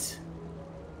what?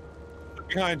 Look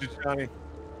behind you, Jonny.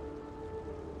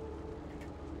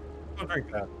 Don't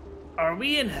drink that. Are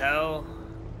we in hell?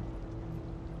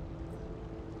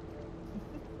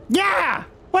 Yeah.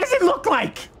 What does it look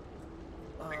like?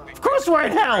 Of course we're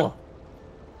in hell.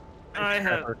 I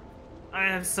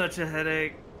have such a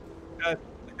headache. I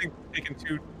think taking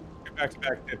two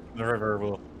back-to-back dips in the river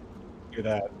will do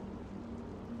that.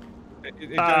 Hey,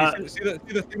 Jonny, see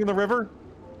the thing in the river?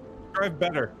 Drive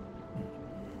better.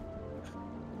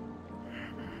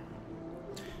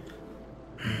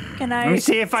 Can I? Let me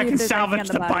see if I can there's anything salvage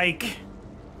on the bike.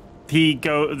 He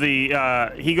goes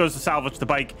to salvage the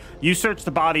bike. You search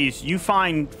the bodies. You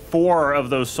find 4 of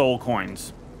those soul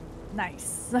coins,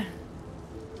 Nice.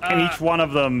 and each one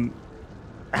of them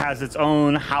has its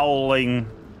own howling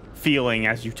feeling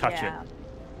as you touch Yeah.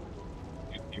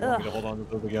 You want me to hold on to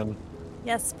those again?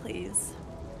 Yes, please.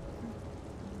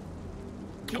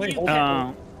 Can you,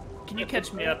 hold can you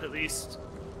catch me up at least?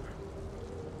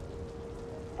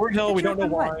 We're in hell. We don't know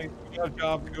Catch you up why. We got a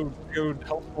job to go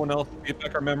help someone else, get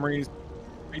back our memories,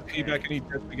 repay back any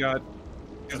debts we got.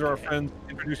 These are our friends.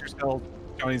 Introduce yourselves.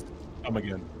 Johnny's come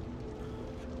again.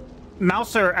 it.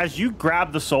 Malcer, as you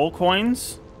grab the soul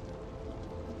coins,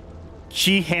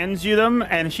 she hands you them,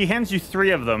 and she hands you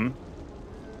 3 of them.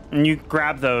 And you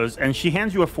grab those, and she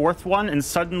hands you a 4th one, and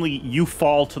suddenly you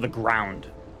fall to the ground.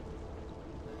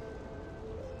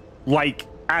 Like,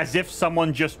 as if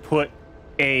someone just put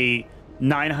a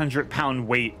 900-pound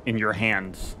weight in your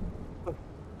hands. What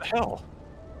the hell?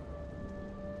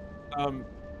 Can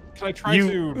I try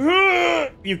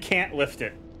to... You can't lift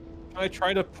it. Can I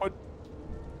try to put...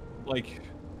 Like...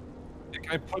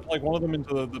 Can I put, like, one of them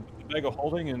into the bag of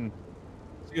holding and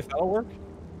see if that'll work?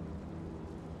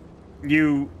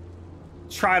 You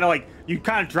try to, like, you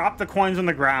kind of drop the coins on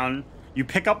the ground. You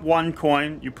pick up 1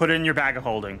 coin. You put it in your bag of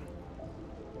holding.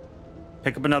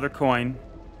 Pick up another coin.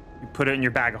 You put it in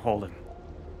your bag of holding.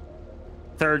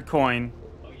 3rd coin.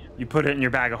 You put it in your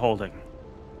bag of holding.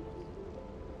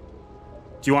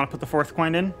 Do you want to put the 4th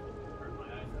coin in?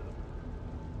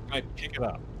 Can I pick it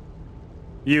up?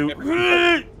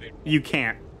 You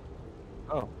can't.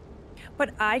 Oh.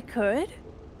 But I could.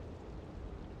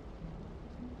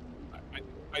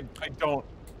 I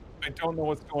don't know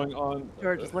what's going on.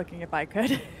 George is looking if I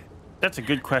could. That's a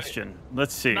good question.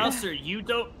 Let's see. Malcer, you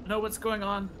don't know what's going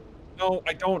on? No,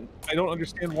 I don't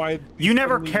understand why. You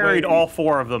never suddenly carried weigh- all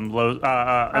 4 of them,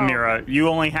 Emira. You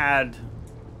only had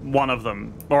 1 of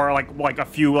them, or like a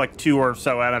few, like 2 or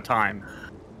so at a time.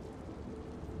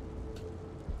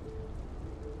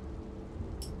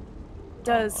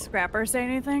 Does Scrapper say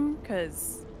anything?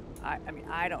 Because I mean,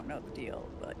 I don't know the deal,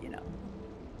 but you know.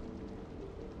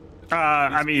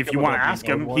 I mean, if you want to ask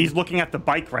him, he's looking at the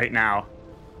bike right now.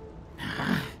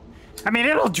 I mean,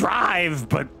 it'll drive,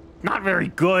 but not very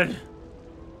good.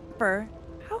 Scrapper,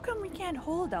 how come we can't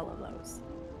hold all of those?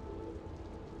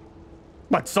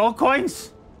 What, soul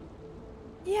coins?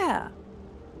 Yeah.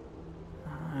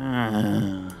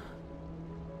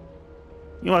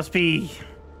 You must be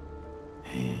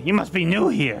new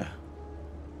here.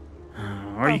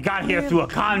 Or you got here through a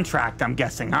contract, I'm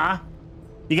guessing, huh?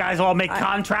 You guys all make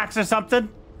contracts or something?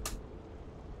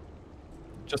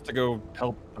 Just to go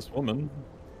help this woman.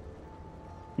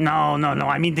 No.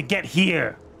 I mean to get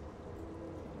here.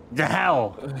 The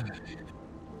hell.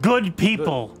 Good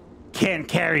people can't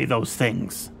carry those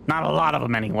things. Not a lot of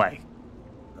them anyway.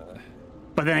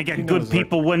 But then again, good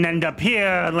people wouldn't end up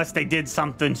here unless they did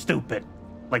something stupid,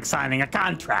 like signing a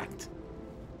contract.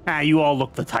 You all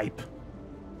look the type.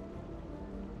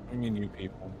 I mean, you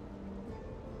people.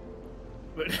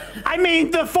 I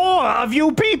mean, the four of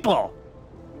you people.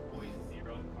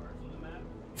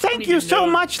 Thank you so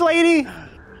much, lady.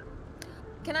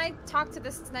 Can I talk to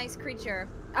this nice creature?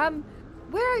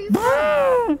 Where are you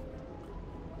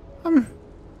from?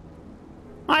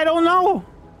 I don't know.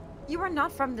 You are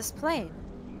not from this plane.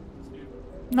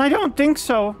 I don't think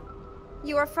so.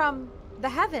 You are from the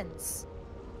heavens.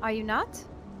 Are you not?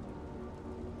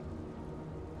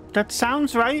 That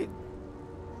sounds right.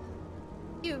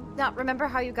 You not remember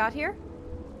how you got here?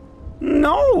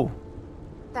 No.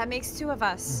 That makes 2 of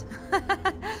us.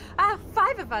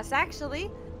 5 of us, actually.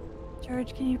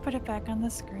 George, can you put it back on the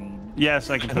screen? Yes,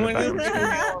 I can put it back on the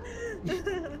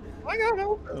screen. I gotta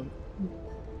help him.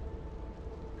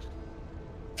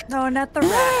 No, not the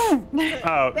rat.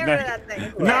 Oh, That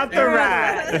thing. not the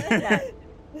rat.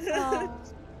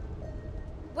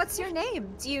 What's your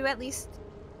name? Do you at least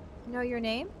know your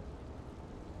name?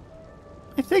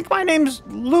 I think my name's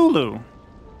Lulu.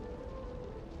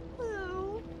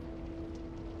 Hello.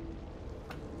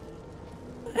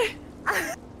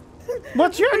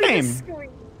 What's your name?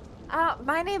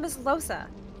 My name is Lohse.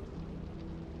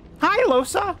 Hi,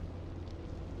 Lohse.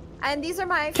 And these are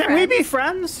my Can friends. we be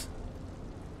friends?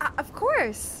 Of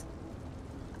course.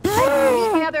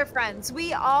 And my other friends.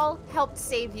 We all helped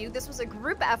save you. This was a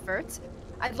group effort.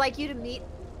 I'd like you to meet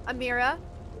Emira,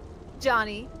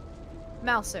 Jonny,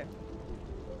 Malcer.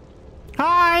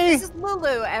 Hi. This is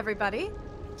Lulu, everybody.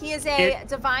 He is a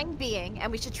divine being,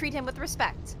 and we should treat him with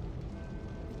respect.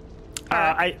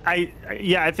 Yeah,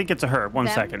 I think it's a her. One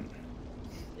second.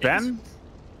 Them?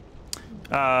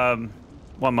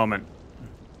 One moment.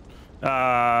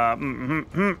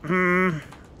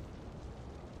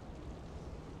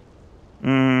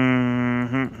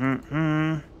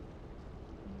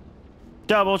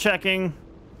 Double checking.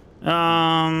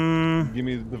 Give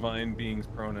me the divine being's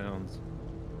pronouns.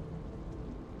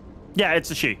 Yeah,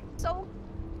 it's a she. So,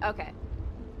 okay.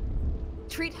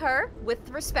 Treat her with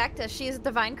respect, as she is a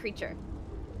divine creature.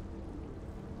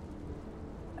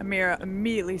 Emira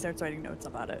immediately starts writing notes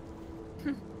about it.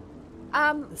 The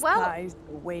Well, size,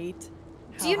 the weight.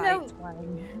 do you how know? high it's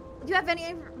flying. Do you have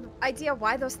any idea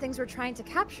why those things were trying to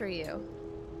capture you?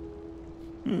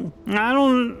 I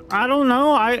don't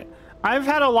know. I've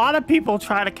had a lot of people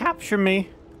try to capture me.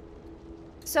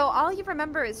 So all you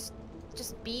remember is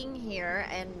just being here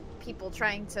and people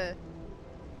trying to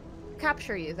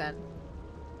capture you then?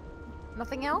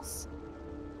 Nothing else?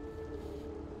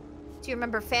 Do you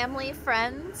remember family,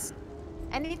 friends,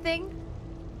 anything?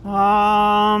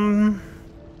 Let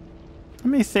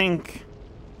me think.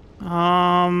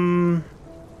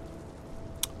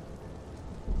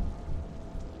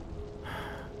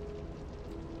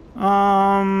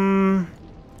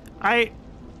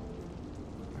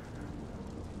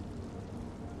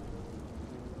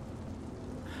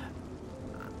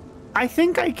 I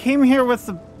think I came here with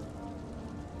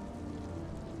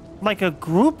like a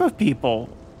group of people.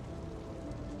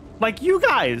 Like you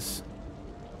guys.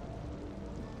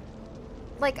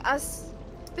 Like us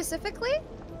specifically?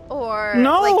 Or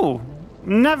No, like...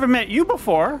 never met you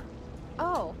before.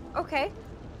 Oh, okay.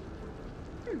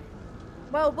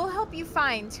 Well, we'll help you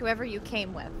find whoever you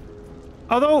came with.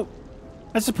 Although,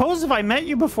 I suppose if I met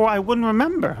you before, I wouldn't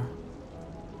remember.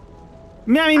 I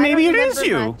mean, maybe it is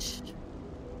you. Much.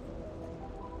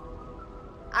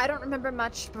 I don't remember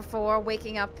much before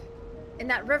waking up in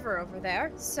that river over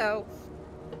there, so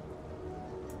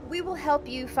we will help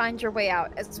you find your way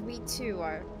out, as we too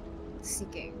are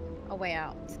seeking a way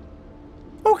out.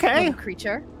 Okay. Little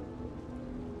creature.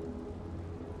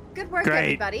 Good work, Great.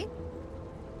 everybody.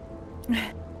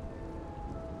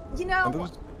 You know,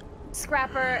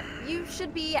 Scrapper, you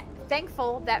should be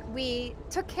thankful that we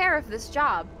took care of this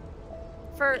job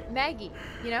for Maggie.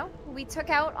 You know, we took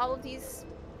out all of these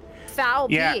foul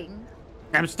beings.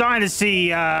 I'm starting to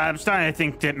see. I'm starting to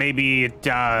think that maybe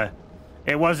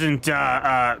it wasn't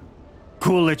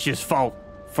Coolich's fault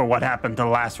for what happened to the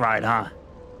last ride, huh?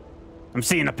 I'm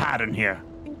seeing a pattern here.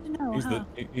 Know,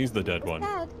 he's the dead one.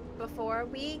 Dead before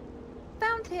we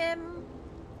found him.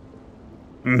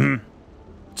 Mm-hmm.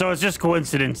 So it's just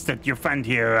coincidence that your friend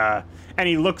here, and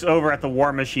he looks over at the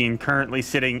war machine currently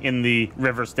sitting in the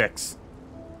river Styx.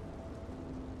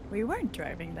 We weren't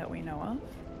driving that we know of.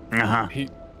 Uh-huh.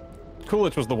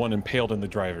 Coolidge was the one impaled in the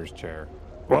driver's chair.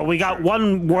 Well, we got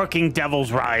one working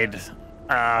devil's ride.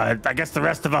 I guess the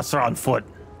rest of us are on foot.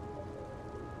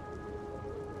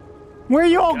 Where are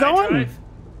you all Can I going?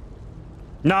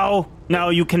 drive? No,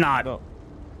 you cannot. No.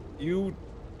 You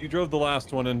drove the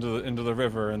last one into the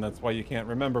river, and that's why you can't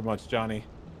remember much, Johnny.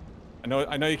 I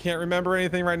know you can't remember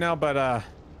anything right now, but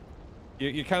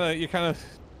you're kind of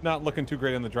not looking too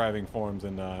great in the driving forms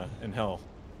in Hell.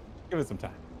 Give it some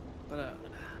time. But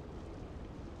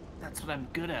that's what I'm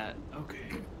good at.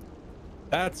 Okay.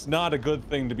 That's not a good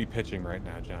thing to be pitching right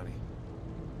now, Johnny.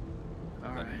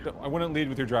 All right. I wouldn't lead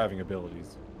with your driving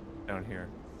abilities down here.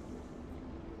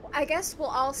 I guess we'll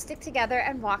all stick together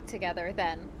and walk together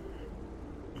then.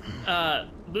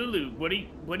 Lulu, what do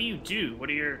you do?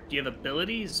 Do you have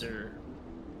abilities or?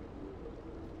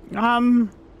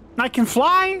 I can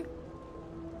fly.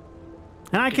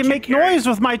 And I Could can you make carry- noise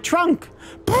with my trunk.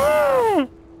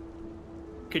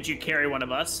 Could you carry one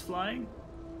of us flying?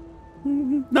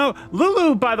 No,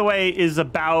 Lulu, by the way, is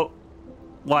about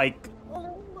like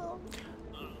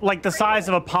the size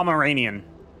of a Pomeranian,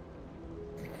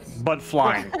 but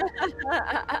flying.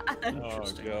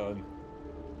 Oh god.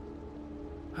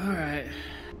 All right.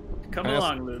 Come I asked-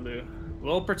 along, Lulu.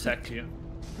 We'll protect you.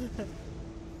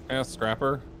 I asked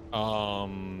Scrapper,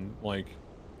 like,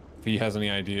 if he has any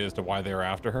idea as to why they were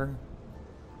after her.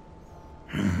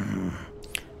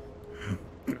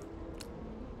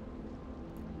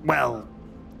 Well,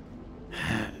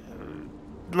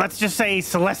 let's just say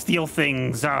celestial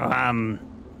things are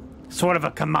sort of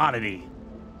a commodity.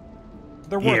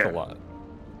 They're Here. worth a lot.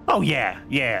 Oh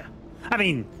yeah. I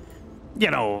mean,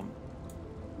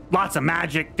 lots of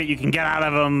magic that you can get out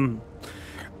of them.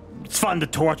 It's fun to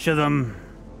torture them.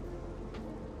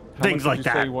 How Things much like would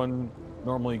you that. say one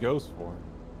normally goes for?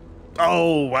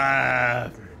 Oh,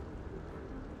 at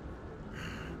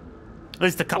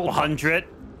least a couple Gold hundred.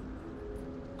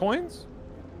 Coins?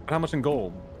 And how much in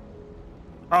gold?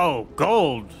 Oh,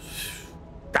 gold.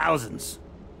 Thousands.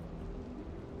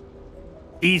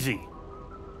 Easy.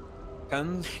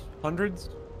 Tens? Hundreds?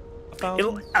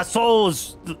 Thousands? A soul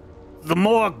is the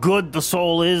more good the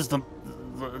soul is, the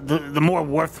more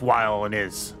worthwhile it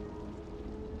is.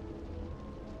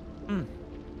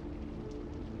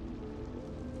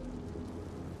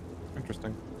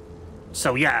 Interesting.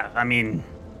 So yeah, I mean,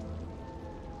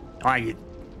 are you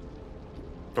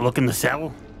looking to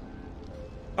sell?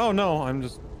 Oh no, I'm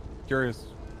just curious.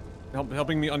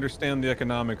 Helping me understand the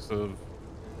economics of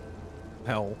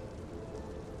Hell.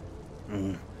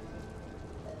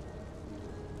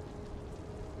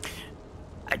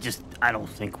 I don't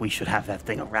think we should have that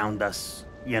thing around us,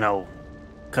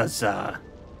 because I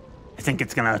think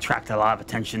it's gonna attract a lot of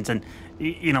attention.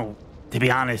 And to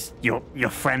be honest, your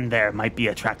friend there might be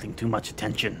attracting too much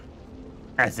attention,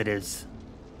 as it is.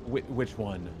 Which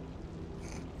one?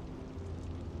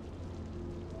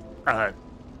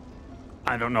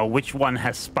 I don't know which one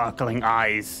has sparkling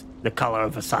eyes, the color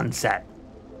of a sunset.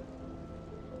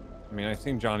 I mean, I've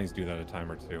seen Johnny's do that a time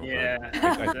or two. but Yeah.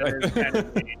 that is kind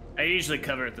of neat. I usually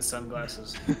cover it with the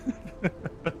sunglasses.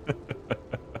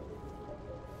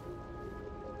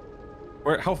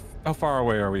 How far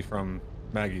away are we from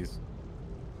Maggie's?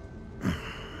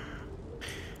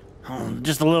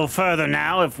 Just a little further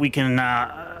now, if we can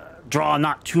draw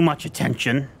not too much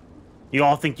attention. You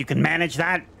all think you can manage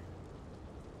that?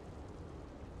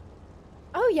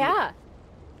 Oh yeah.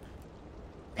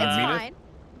 It's Mina? fine.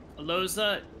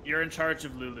 Lohse, you're in charge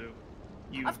of Lulu.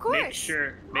 You Of course. make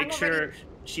sure I'm already-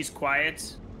 she's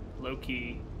quiet, low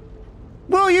key.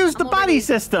 We'll use the I'm buddy already-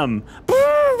 system.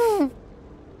 Oh,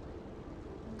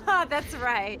 that's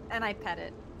right. And I pet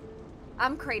it.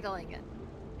 I'm cradling it.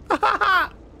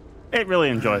 It really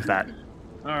enjoys that.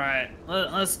 All right,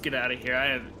 let's get out of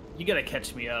here. You gotta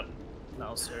catch me up,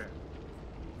 Malcer.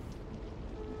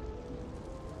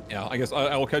 Yeah, I guess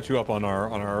I will catch you up on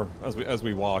our as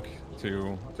we walk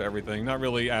to everything. Not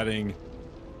really adding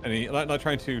any, not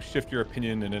trying to shift your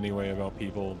opinion in any way about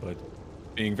people, but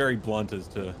being very blunt as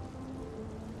to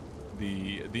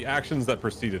the actions that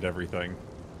preceded everything.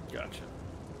 Gotcha.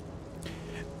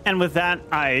 And with that,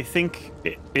 I think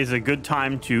it is a good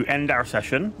time to end our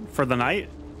session for the night.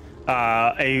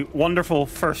 A wonderful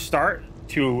first start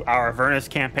to our Avernus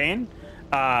campaign.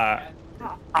 I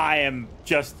am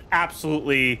just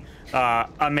absolutely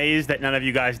amazed that none of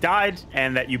you guys died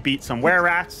and that you beat some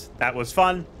were-rats. That was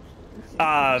fun.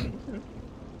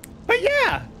 But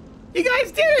yeah, you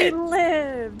guys did We it!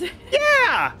 lived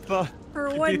Yeah! for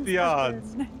You one beat the odds.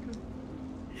 session.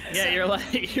 Yeah, you're like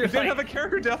We didn't have a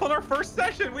character death on our first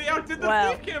session. We outdid the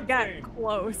Well, thief got campaign.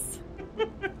 close.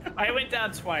 I went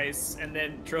down twice and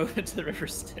then drove into the river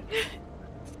Styx.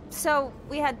 So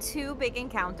we had 2 big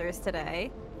encounters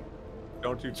today.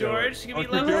 Don't you do George, it. can we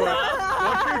Don't you level do it.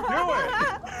 up?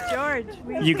 Don't you do it. George,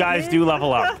 we You guys did- do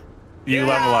level up. You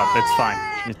level up. It's fine.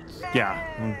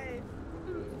 Yeah.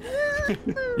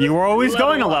 You were always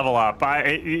going to level up.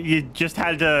 You just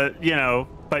had to,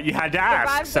 but you had to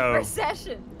ask. So the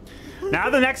procession. now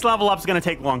the next level up is going to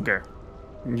take longer.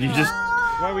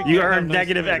 You earn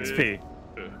negative XP.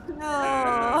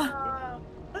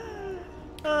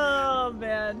 Oh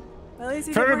man.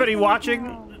 For everybody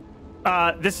watching,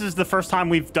 this is the first time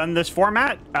we've done this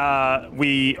format.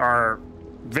 We are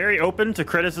very open to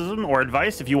criticism or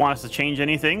advice if you want us to change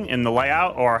anything in the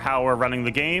layout or how we're running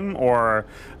the game or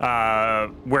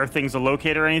where things are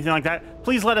located or anything like that.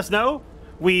 Please let us know.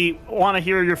 We want to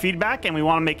hear your feedback and we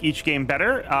want to make each game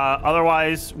better.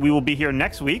 Otherwise, we will be here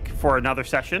next week for another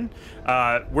session.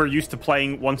 We're used to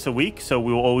playing once a week, so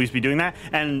we will always be doing that.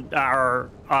 And our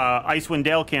Icewind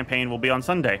Dale campaign will be on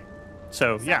Sunday.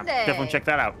 So, yeah, definitely check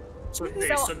that out.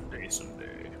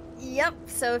 Sunday. Yep.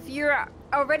 So if you're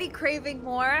already craving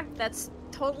more, that's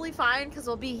totally fine because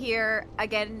we'll be here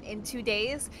again in 2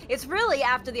 days. It's really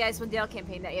after the Icewind Dale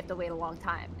campaign that you have to wait a long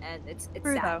time, and it's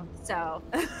sad. So,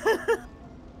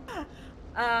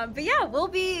 but yeah,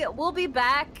 we'll be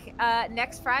back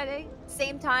next Friday,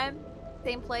 same time,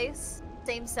 same place,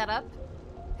 same setup,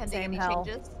 pending any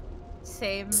changes.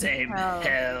 Same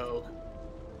hell.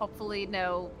 Hopefully,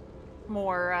 no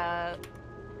more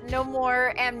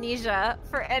amnesia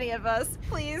for any of us,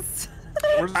 please.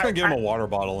 We're just gonna give him a water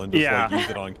bottle and just like use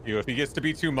it on cue. If he gets to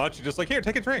be too much, you're just like, here,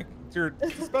 take a drink. It's your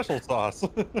special sauce.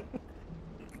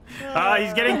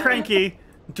 He's getting cranky.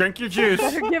 Drink your juice.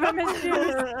 Give him his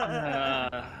juice.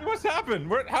 What's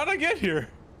happened? How'd I get here?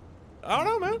 I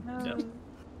don't know,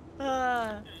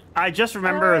 man. I just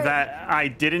remember that I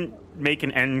didn't make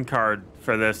an end card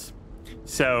for this,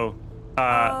 so.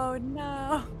 Oh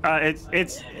no.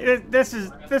 This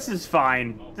is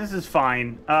fine. This is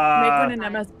fine. Make one in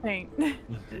MS Paint.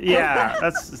 Yeah,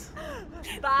 that's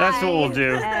what we'll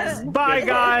do. Bye,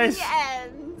 guys. Bye.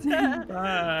 All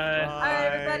right,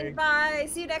 everybody. Bye.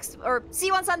 See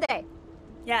you on Sunday.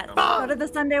 Yes. Go to the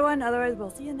Sunday one. Otherwise,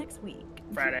 we'll see you next week.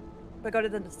 Friday. But go to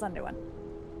the Sunday one.